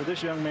 touchdowns for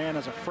this young man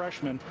as a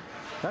freshman.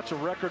 That's a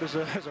record as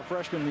a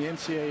freshman in the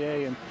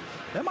NCAA, and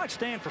that might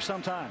stand for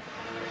some time.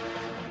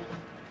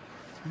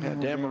 Yeah,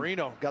 Dan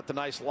Marino got the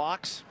nice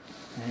locks.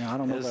 Yeah, I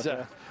don't know about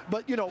that.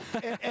 But,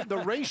 and the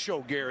ratio,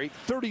 Gary,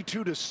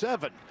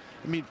 32-7.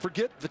 I mean,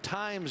 forget the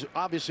times.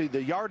 Obviously,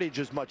 the yardage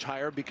is much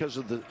higher because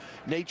of the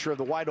nature of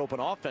the wide open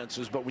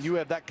offenses. But when you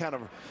have that kind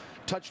of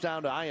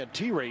touchdown to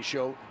INT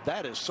ratio,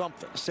 that is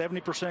something.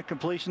 70%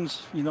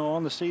 completions,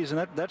 on the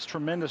season. That's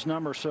tremendous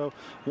number. So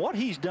what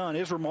he's done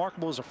is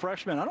remarkable as a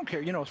freshman. I don't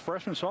care, as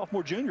freshman,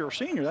 sophomore, junior, or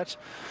senior.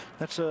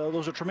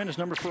 Those are tremendous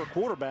numbers for a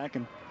quarterback.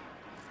 And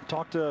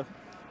talked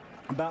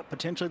about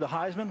potentially the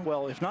Heisman.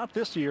 Well, if not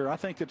this year, I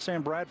think that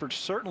Sam Bradford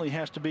certainly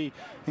has to be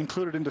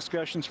included in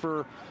discussions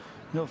for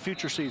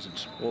future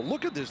seasons. Well,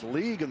 look at this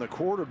league and the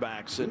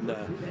quarterbacks, and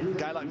a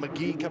guy like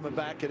McGee coming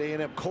back at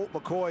A&M. Colt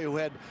McCoy, who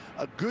had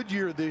a good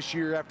year this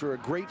year after a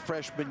great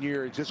freshman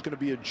year, is just going to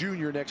be a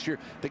junior next year.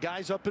 The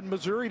guys up in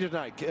Missouri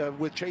tonight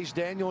with Chase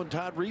Daniel and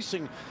Todd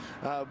Reesing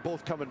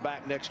both coming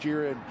back next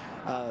year. And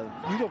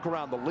you look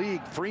around the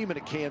league, Freeman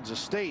at Kansas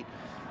State.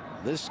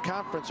 This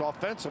conference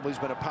offensively has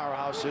been a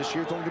powerhouse this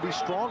year. It's only going to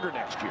be stronger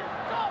next year.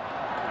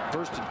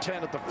 1st and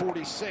 10 at the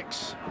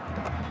 46.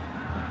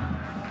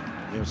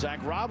 Zach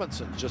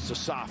Robinson, just a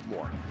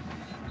sophomore.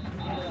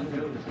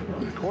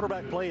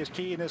 Quarterback play is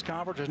key in this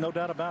conference. There's no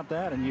doubt about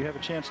that, and you have a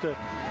chance to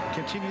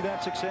continue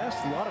that success.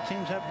 A lot of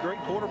teams have great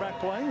quarterback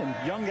play and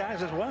young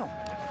guys as well.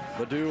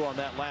 Badu on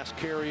that last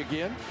carry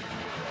again.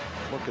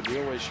 Look at the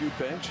OSU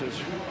bench as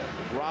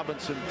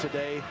Robinson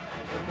today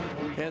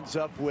ends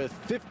up with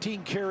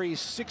 15 carries,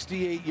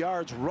 68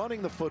 yards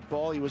running the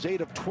football. He was 8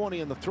 of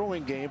 20 in the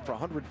throwing game for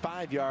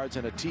 105 yards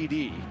and a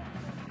TD.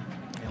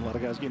 And a lot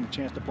of guys getting a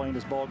chance to play in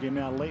this ball game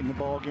now late in the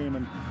ball game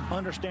and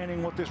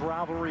understanding what this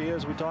rivalry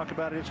is. We talk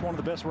about it. It's one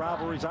of the best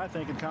rivalries, I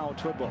think, in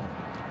college football.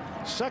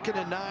 2nd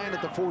and 9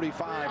 at the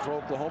 45 for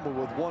Oklahoma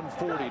with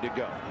 1:40 to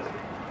go.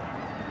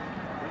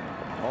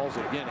 Halls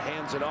again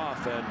hands it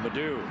off, and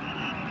Badu,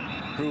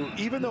 who,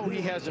 even though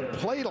he hasn't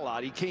played a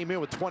lot, he came in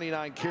with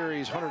 29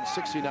 carries,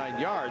 169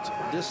 yards.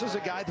 This is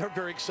a guy they're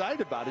very excited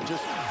about. It's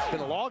just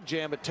been a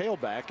logjam at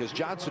tailback as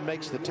Johnson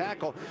makes the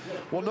tackle.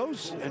 Well,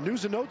 news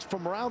and notes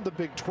from around the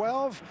Big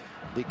 12.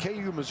 The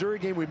KU-Missouri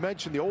game we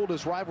mentioned, the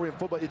oldest rivalry in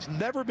football. It's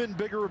never been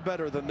bigger or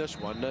better than this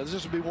one.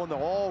 This will be one they'll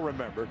all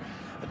remember.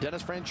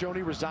 Dennis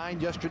Franchione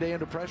resigned yesterday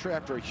under pressure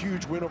after a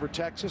huge win over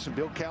Texas, and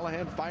Bill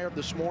Callahan fired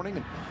this morning.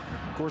 And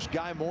of course,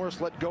 Guy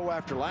Morris let go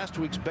after last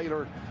week's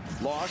Baylor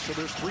loss. So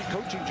there's 3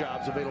 coaching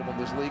jobs available in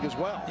this league as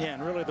well. Yeah,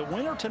 and really the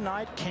winner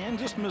tonight,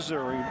 Kansas,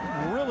 Missouri.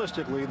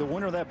 Realistically, the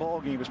winner of that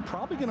ball game is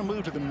probably going to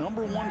move to the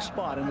 #1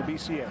 spot in the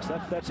BCS.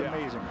 That's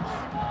amazing.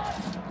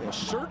 Well,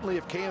 certainly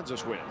if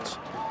Kansas wins,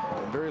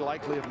 and very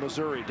likely if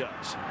Missouri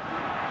does.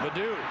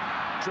 Badu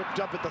tripped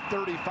up at the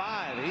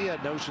 35. He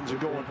had notions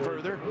of going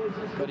further,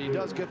 but he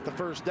does get the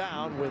first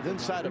down with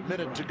inside a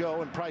minute to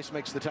go, and Price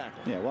makes the tackle.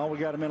 Yeah, while we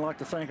got him in, I'd like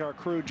to thank our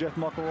crew, Jeff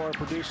McElroy,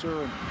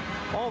 producer, and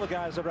all the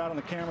guys that are out on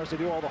the cameras. They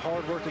do all the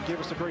hard work to give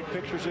us the great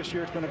pictures this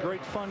year. It's been a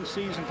great, fun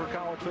season for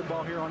college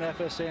football here on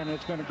FSN, and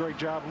it's been a great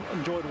job.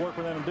 Enjoyed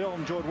working with them, and Bill,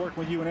 enjoyed working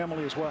with you and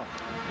Emily as well.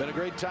 Been a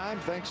great time.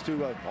 Thanks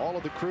to all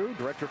of the crew.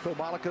 Director Phil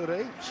Monaco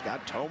today,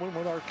 Scott Toman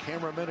with our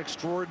cameraman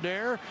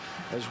extraordinaire,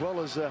 as well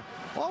as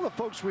all the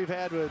folks we've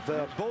had with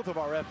both of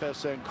our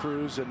FSN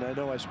crews, and I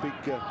know I speak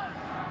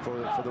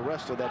for the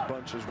rest of that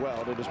bunch as well.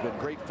 It has been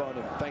great fun,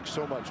 and thanks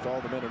so much to all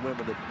the men and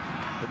women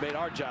that made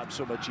our job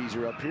so much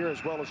easier up here,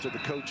 as well as to the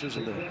coaches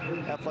and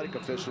the athletic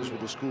officials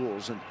with the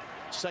schools. And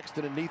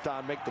Sexton and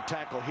Nethon make the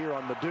tackle here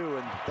on Badu,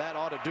 and that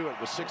ought to do it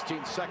with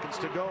 16 seconds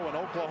to go. And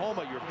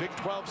Oklahoma, your Big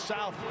 12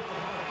 South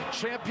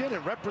champion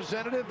and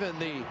representative in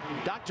the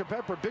Dr.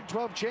 Pepper Big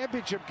 12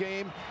 championship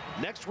game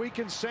next week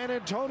in San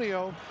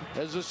Antonio,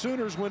 as the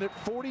Sooners win it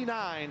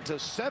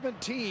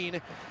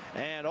 49-17,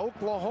 and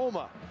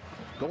Oklahoma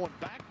going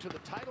back to the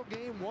title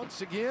game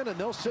once again, and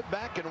they'll sit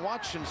back and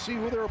watch and see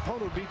who their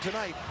opponent will be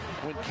tonight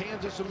when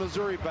Kansas and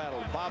Missouri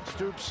battle. Bob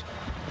Stoops,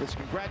 his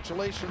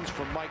congratulations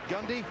from Mike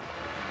Gundy.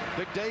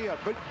 Big day, a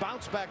big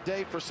bounce-back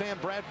day for Sam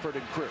Bradford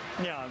and crew.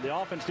 Yeah, the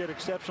offense did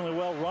exceptionally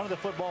well. Run of the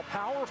football.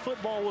 Power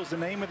football was the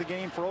name of the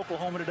game for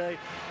Oklahoma today.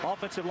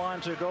 Offensive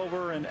line took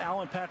over, and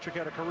Alan Patrick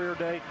had a career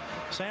day.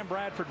 Sam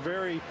Bradford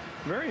very,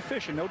 very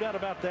efficient, no doubt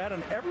about that.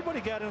 And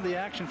everybody got into the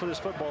action for this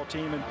football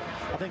team. And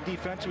I think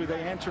defensively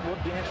they answered the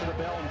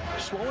bell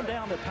and slowing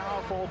down the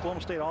powerful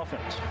Oklahoma State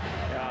offense.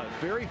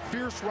 Very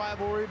fierce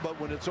rivalry, but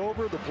when it's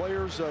over, the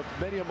players,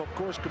 many of them, of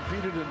course,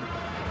 competed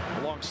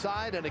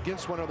alongside and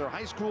against one of their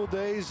high school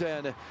days.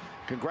 And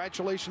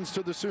congratulations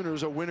to the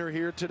Sooners, a winner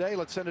here today.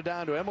 Let's send it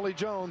down to Emily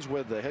Jones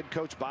with the head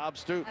coach Bob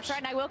Stoops. That's right,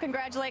 and I will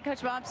congratulate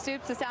Coach Bob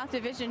Stoops. The South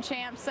Division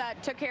champs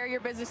took care of your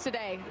business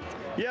today.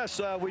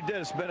 Yes, we did.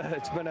 It's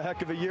been a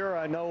heck of a year,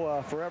 I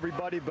know, for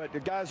everybody, but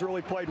the guys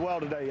really played well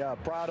today.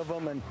 Proud of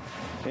them,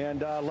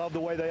 and love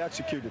the way they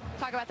executed.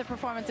 Talk about the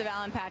performance of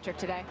Alan Patrick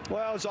today.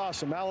 Well, it was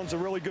awesome. Alan's a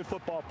really good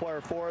football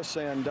player for us,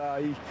 and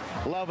he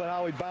loved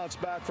how he bounced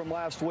back from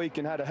last week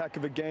and had a heck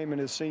of a game in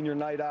his senior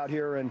night out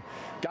here, and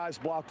guys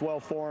blocked well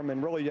for him,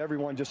 and really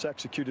everyone just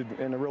executed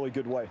in a really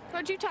good way.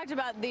 Coach, you talked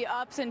about the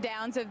ups and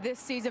downs of this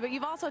season, but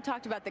you've also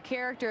talked about the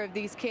character of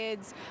these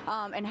kids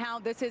and how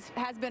this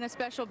has been a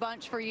special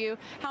bunch for you.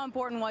 How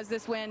important was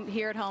this win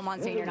here at home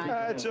on senior night?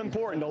 It's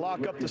important to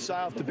lock up the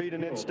South, to beat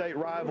an in-state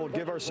rival,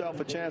 give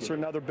ourselves a chance for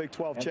another Big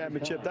 12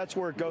 championship. That's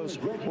where it goes,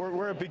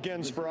 where it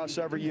begins for us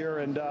every year,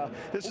 and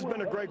this has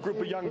been a great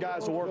group of young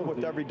guys to work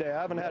with every day.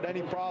 I haven't had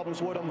any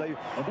problems with them,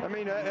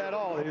 at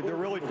all. They're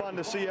really fun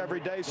to see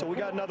every day, so we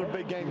got another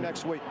big game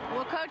next week.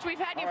 Well, Coach, we've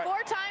had you 4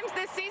 times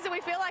this season.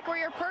 We feel like we're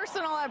your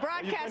personal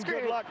broadcast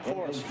crew. Good luck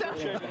for us. So,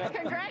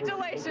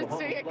 congratulations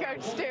to you,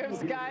 Coach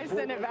Stoops. Guys,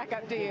 send it back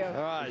up to you. All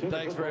right,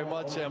 thanks very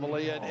much,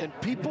 Emily. And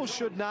people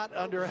should not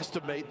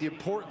underestimate the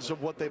importance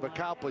of what they've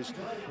accomplished.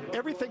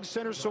 Everything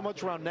centers so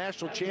much around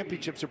national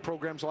championships and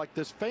programs like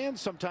this. Fans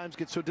sometimes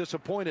get so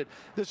disappointed.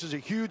 This is a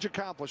huge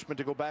accomplishment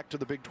to go back to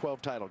the Big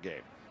 12 title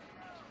game.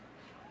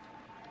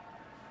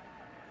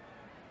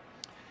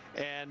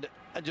 And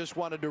I just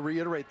wanted to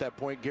reiterate that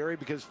point, Gary,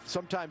 because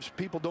sometimes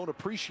people don't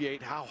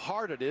appreciate how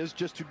hard it is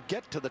just to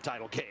get to the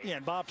title game. Yeah,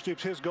 and Bob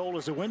Stoops, his goal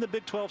is to win the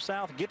Big 12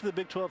 South, get to the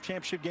Big 12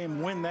 championship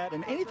game, win that,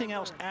 and anything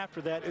else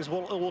after that is it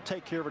will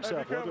take care of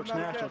itself. Whether it's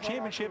national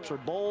championships or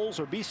bowls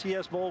or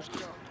BCS bowls,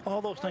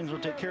 all those things will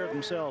take care of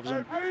themselves.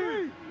 And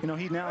you know,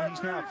 he's now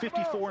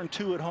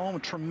 54-2 at home, a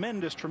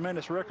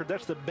tremendous record.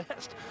 That's the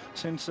best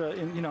since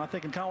I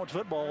think in college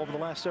football over the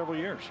last several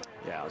years.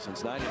 Yeah,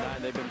 since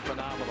 '99 they've been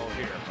phenomenal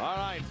here. All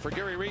right, for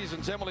Gary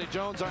Reasons, Emily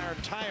Jones, our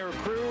entire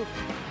crew,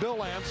 Bill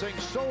Lamb saying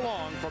so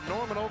long from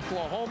Norman,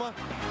 Oklahoma.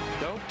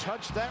 Don't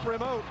touch that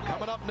remote.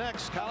 Coming up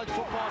next, College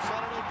Football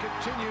Saturday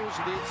continues.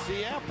 It's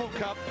the Apple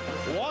Cup,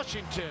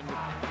 Washington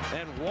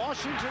and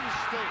Washington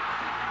State.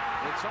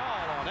 It's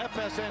all on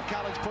FSN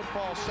College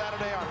Football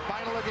Saturday. Our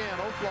final again,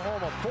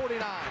 Oklahoma 49,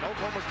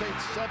 Oklahoma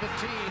State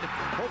 17.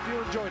 Hope you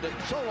enjoyed it.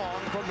 So long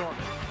from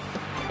Norman.